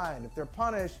bottom line. If they're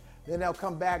punished, then they'll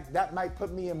come back. That might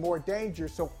put me in more danger.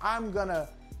 So I'm gonna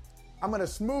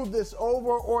smooth this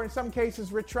over, or in some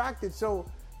cases retract it. So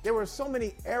there were so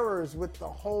many errors with the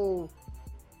whole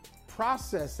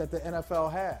process that the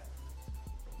NFL had.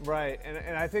 Right,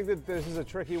 and I think that this is a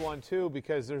tricky one too,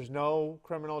 because there's no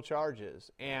criminal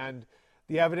charges, and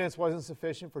the evidence wasn't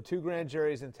sufficient for 2 grand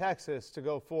juries in Texas to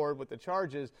go forward with the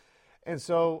charges. And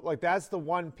so, that's the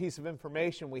one piece of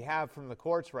information we have from the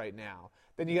courts right now.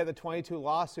 Then you got the 22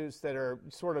 lawsuits that are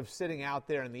sort of sitting out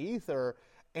there in the ether,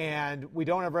 and we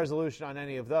don't have resolution on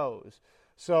any of those.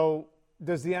 So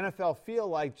does the NFL feel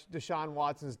like Deshaun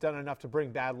Watson's done enough to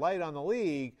bring bad light on the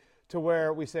league to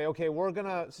where we say, okay, we're going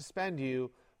to suspend you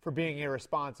for being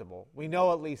irresponsible? We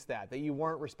know at least that you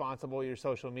weren't responsible with your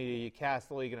social media, you cast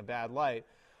the league in a bad light.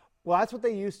 Well, that's what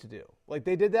they used to do.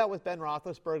 They did that with Ben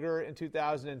Roethlisberger in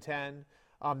 2010.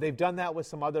 They've done that with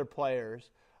some other players.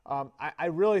 I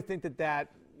really think that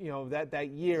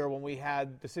year when we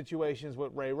had the situations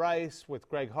with Ray Rice, with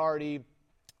Greg Hardy,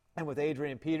 and with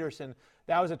Adrian Peterson,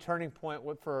 that was a turning point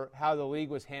for how the league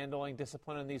was handling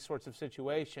discipline in these sorts of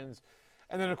situations.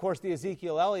 And then, of course, the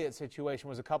Ezekiel Elliott situation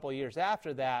was a couple of years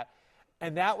after that.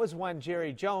 And that was when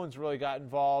Jerry Jones really got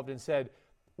involved and said,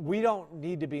 we don't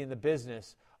need to be in the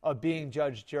business of being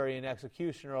judge, jury, and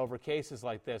executioner over cases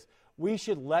like this. We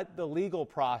should let the legal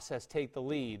process take the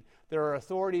lead. There are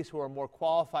authorities who are more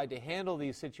qualified to handle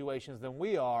these situations than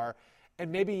we are.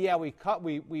 And maybe,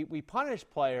 we punish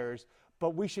players,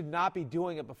 but we should not be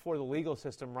doing it before the legal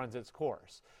system runs its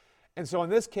course. And so in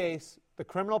this case, the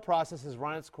criminal process has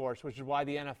run its course, which is why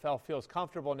the NFL feels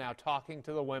comfortable now talking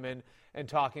to the women and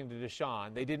talking to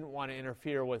Deshaun. They didn't want to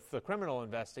interfere with the criminal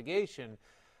investigation.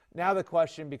 Now the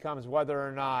question becomes whether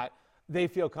or not they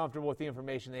feel comfortable with the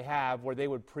information they have where they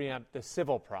would preempt the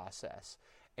civil process.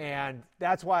 And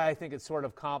that's why I think it's sort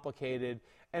of complicated.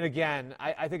 And again,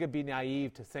 I think it'd be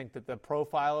naive to think that the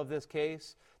profile of this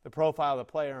case, the profile of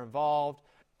the player involved,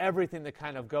 everything that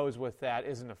kind of goes with that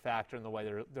isn't a factor in the way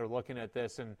they're looking at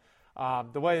this and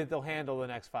the way that they'll handle the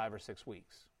next 5 or 6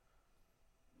 weeks.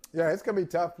 Yeah, it's going to be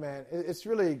tough, man. It's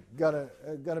really gonna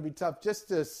be tough just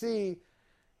to see,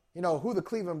 who the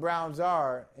Cleveland Browns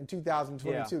are in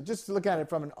 2022. Yeah. Just to look at it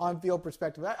from an on-field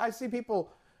perspective. I see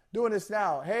people doing this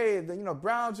now. Hey,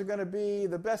 Browns are going to be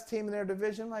the best team in their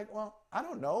division. Well, I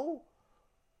don't know.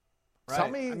 Right. Tell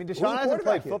me. Deshaun hasn't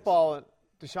played football.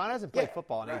 Deshaun hasn't played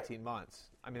football in 18 months.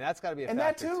 That's got to be a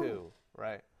factor too.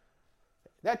 Right.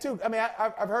 That too.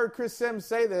 I've heard Chris Sims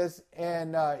say this,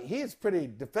 and he is pretty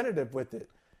definitive with it.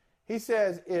 He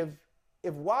says if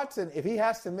Watson, if he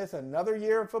has to miss another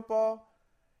year of football,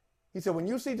 he said when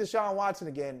you see Deshaun Watson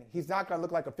again, he's not going to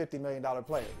look like a $50 million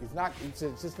player. He's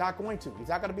just not going to. He's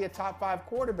not going to be a top 5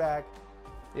 quarterback.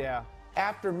 Yeah.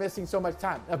 After missing so much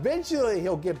time, eventually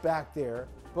he'll get back there,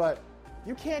 but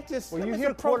you can't just. Well, you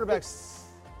hear quarterbacks.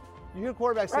 You hear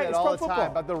quarterbacks say it all the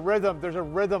time about the rhythm. There's a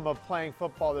rhythm of playing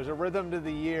football. There's a rhythm to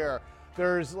the year.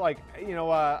 There's an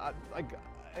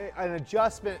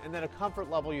adjustment and then a comfort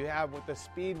level you have with the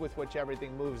speed with which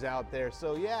everything moves out there.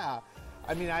 So yeah,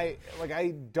 I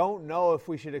don't know if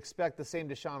we should expect the same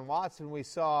Deshaun Watson we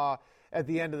saw at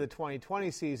the end of the 2020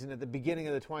 season, at the beginning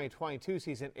of the 2022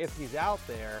 season, if he's out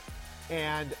there.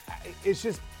 And it's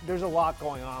just there's a lot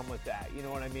going on with that. You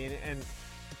know what I mean? And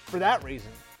for that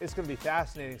reason, it's going to be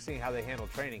fascinating seeing how they handle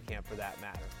training camp for that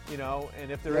matter,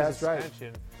 and if there is a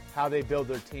suspension, how they build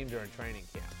their team during training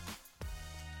camp.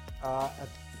 I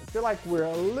feel like we're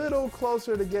a little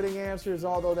closer to getting answers,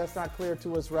 although that's not clear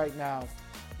to us right now.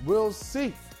 We'll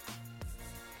see.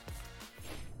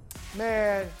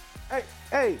 Man,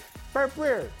 hey, Bert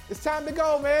Breer, it's time to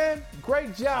go, man.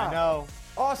 Great job. I know.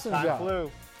 Awesome time job.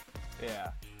 Flew.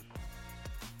 Yeah.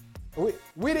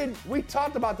 We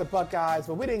talked about the Buckeyes,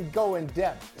 but we didn't go in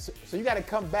depth. So you got to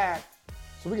come back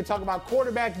so we can talk about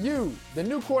quarterback U, the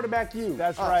new quarterback U.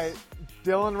 That's right.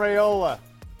 Dylan Raiola.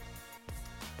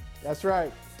 That's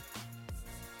right.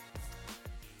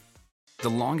 The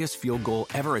longest field goal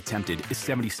ever attempted is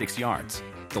 76 yards.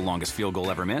 The longest field goal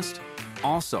ever missed?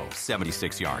 Also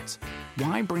 76 yards.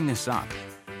 Why bring this up?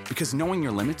 Because knowing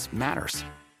your limits matters,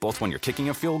 both when you're kicking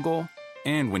a field goal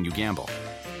and when you gamble.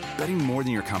 Betting more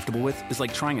than you're comfortable with is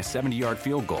like trying a 70-yard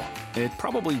field goal. It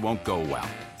probably won't go well.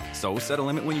 So set a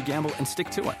limit when you gamble and stick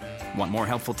to it. Want more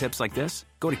helpful tips like this?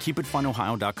 Go to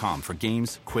keepitfunohio.com for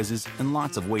games, quizzes, and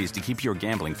lots of ways to keep your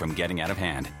gambling from getting out of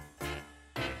hand.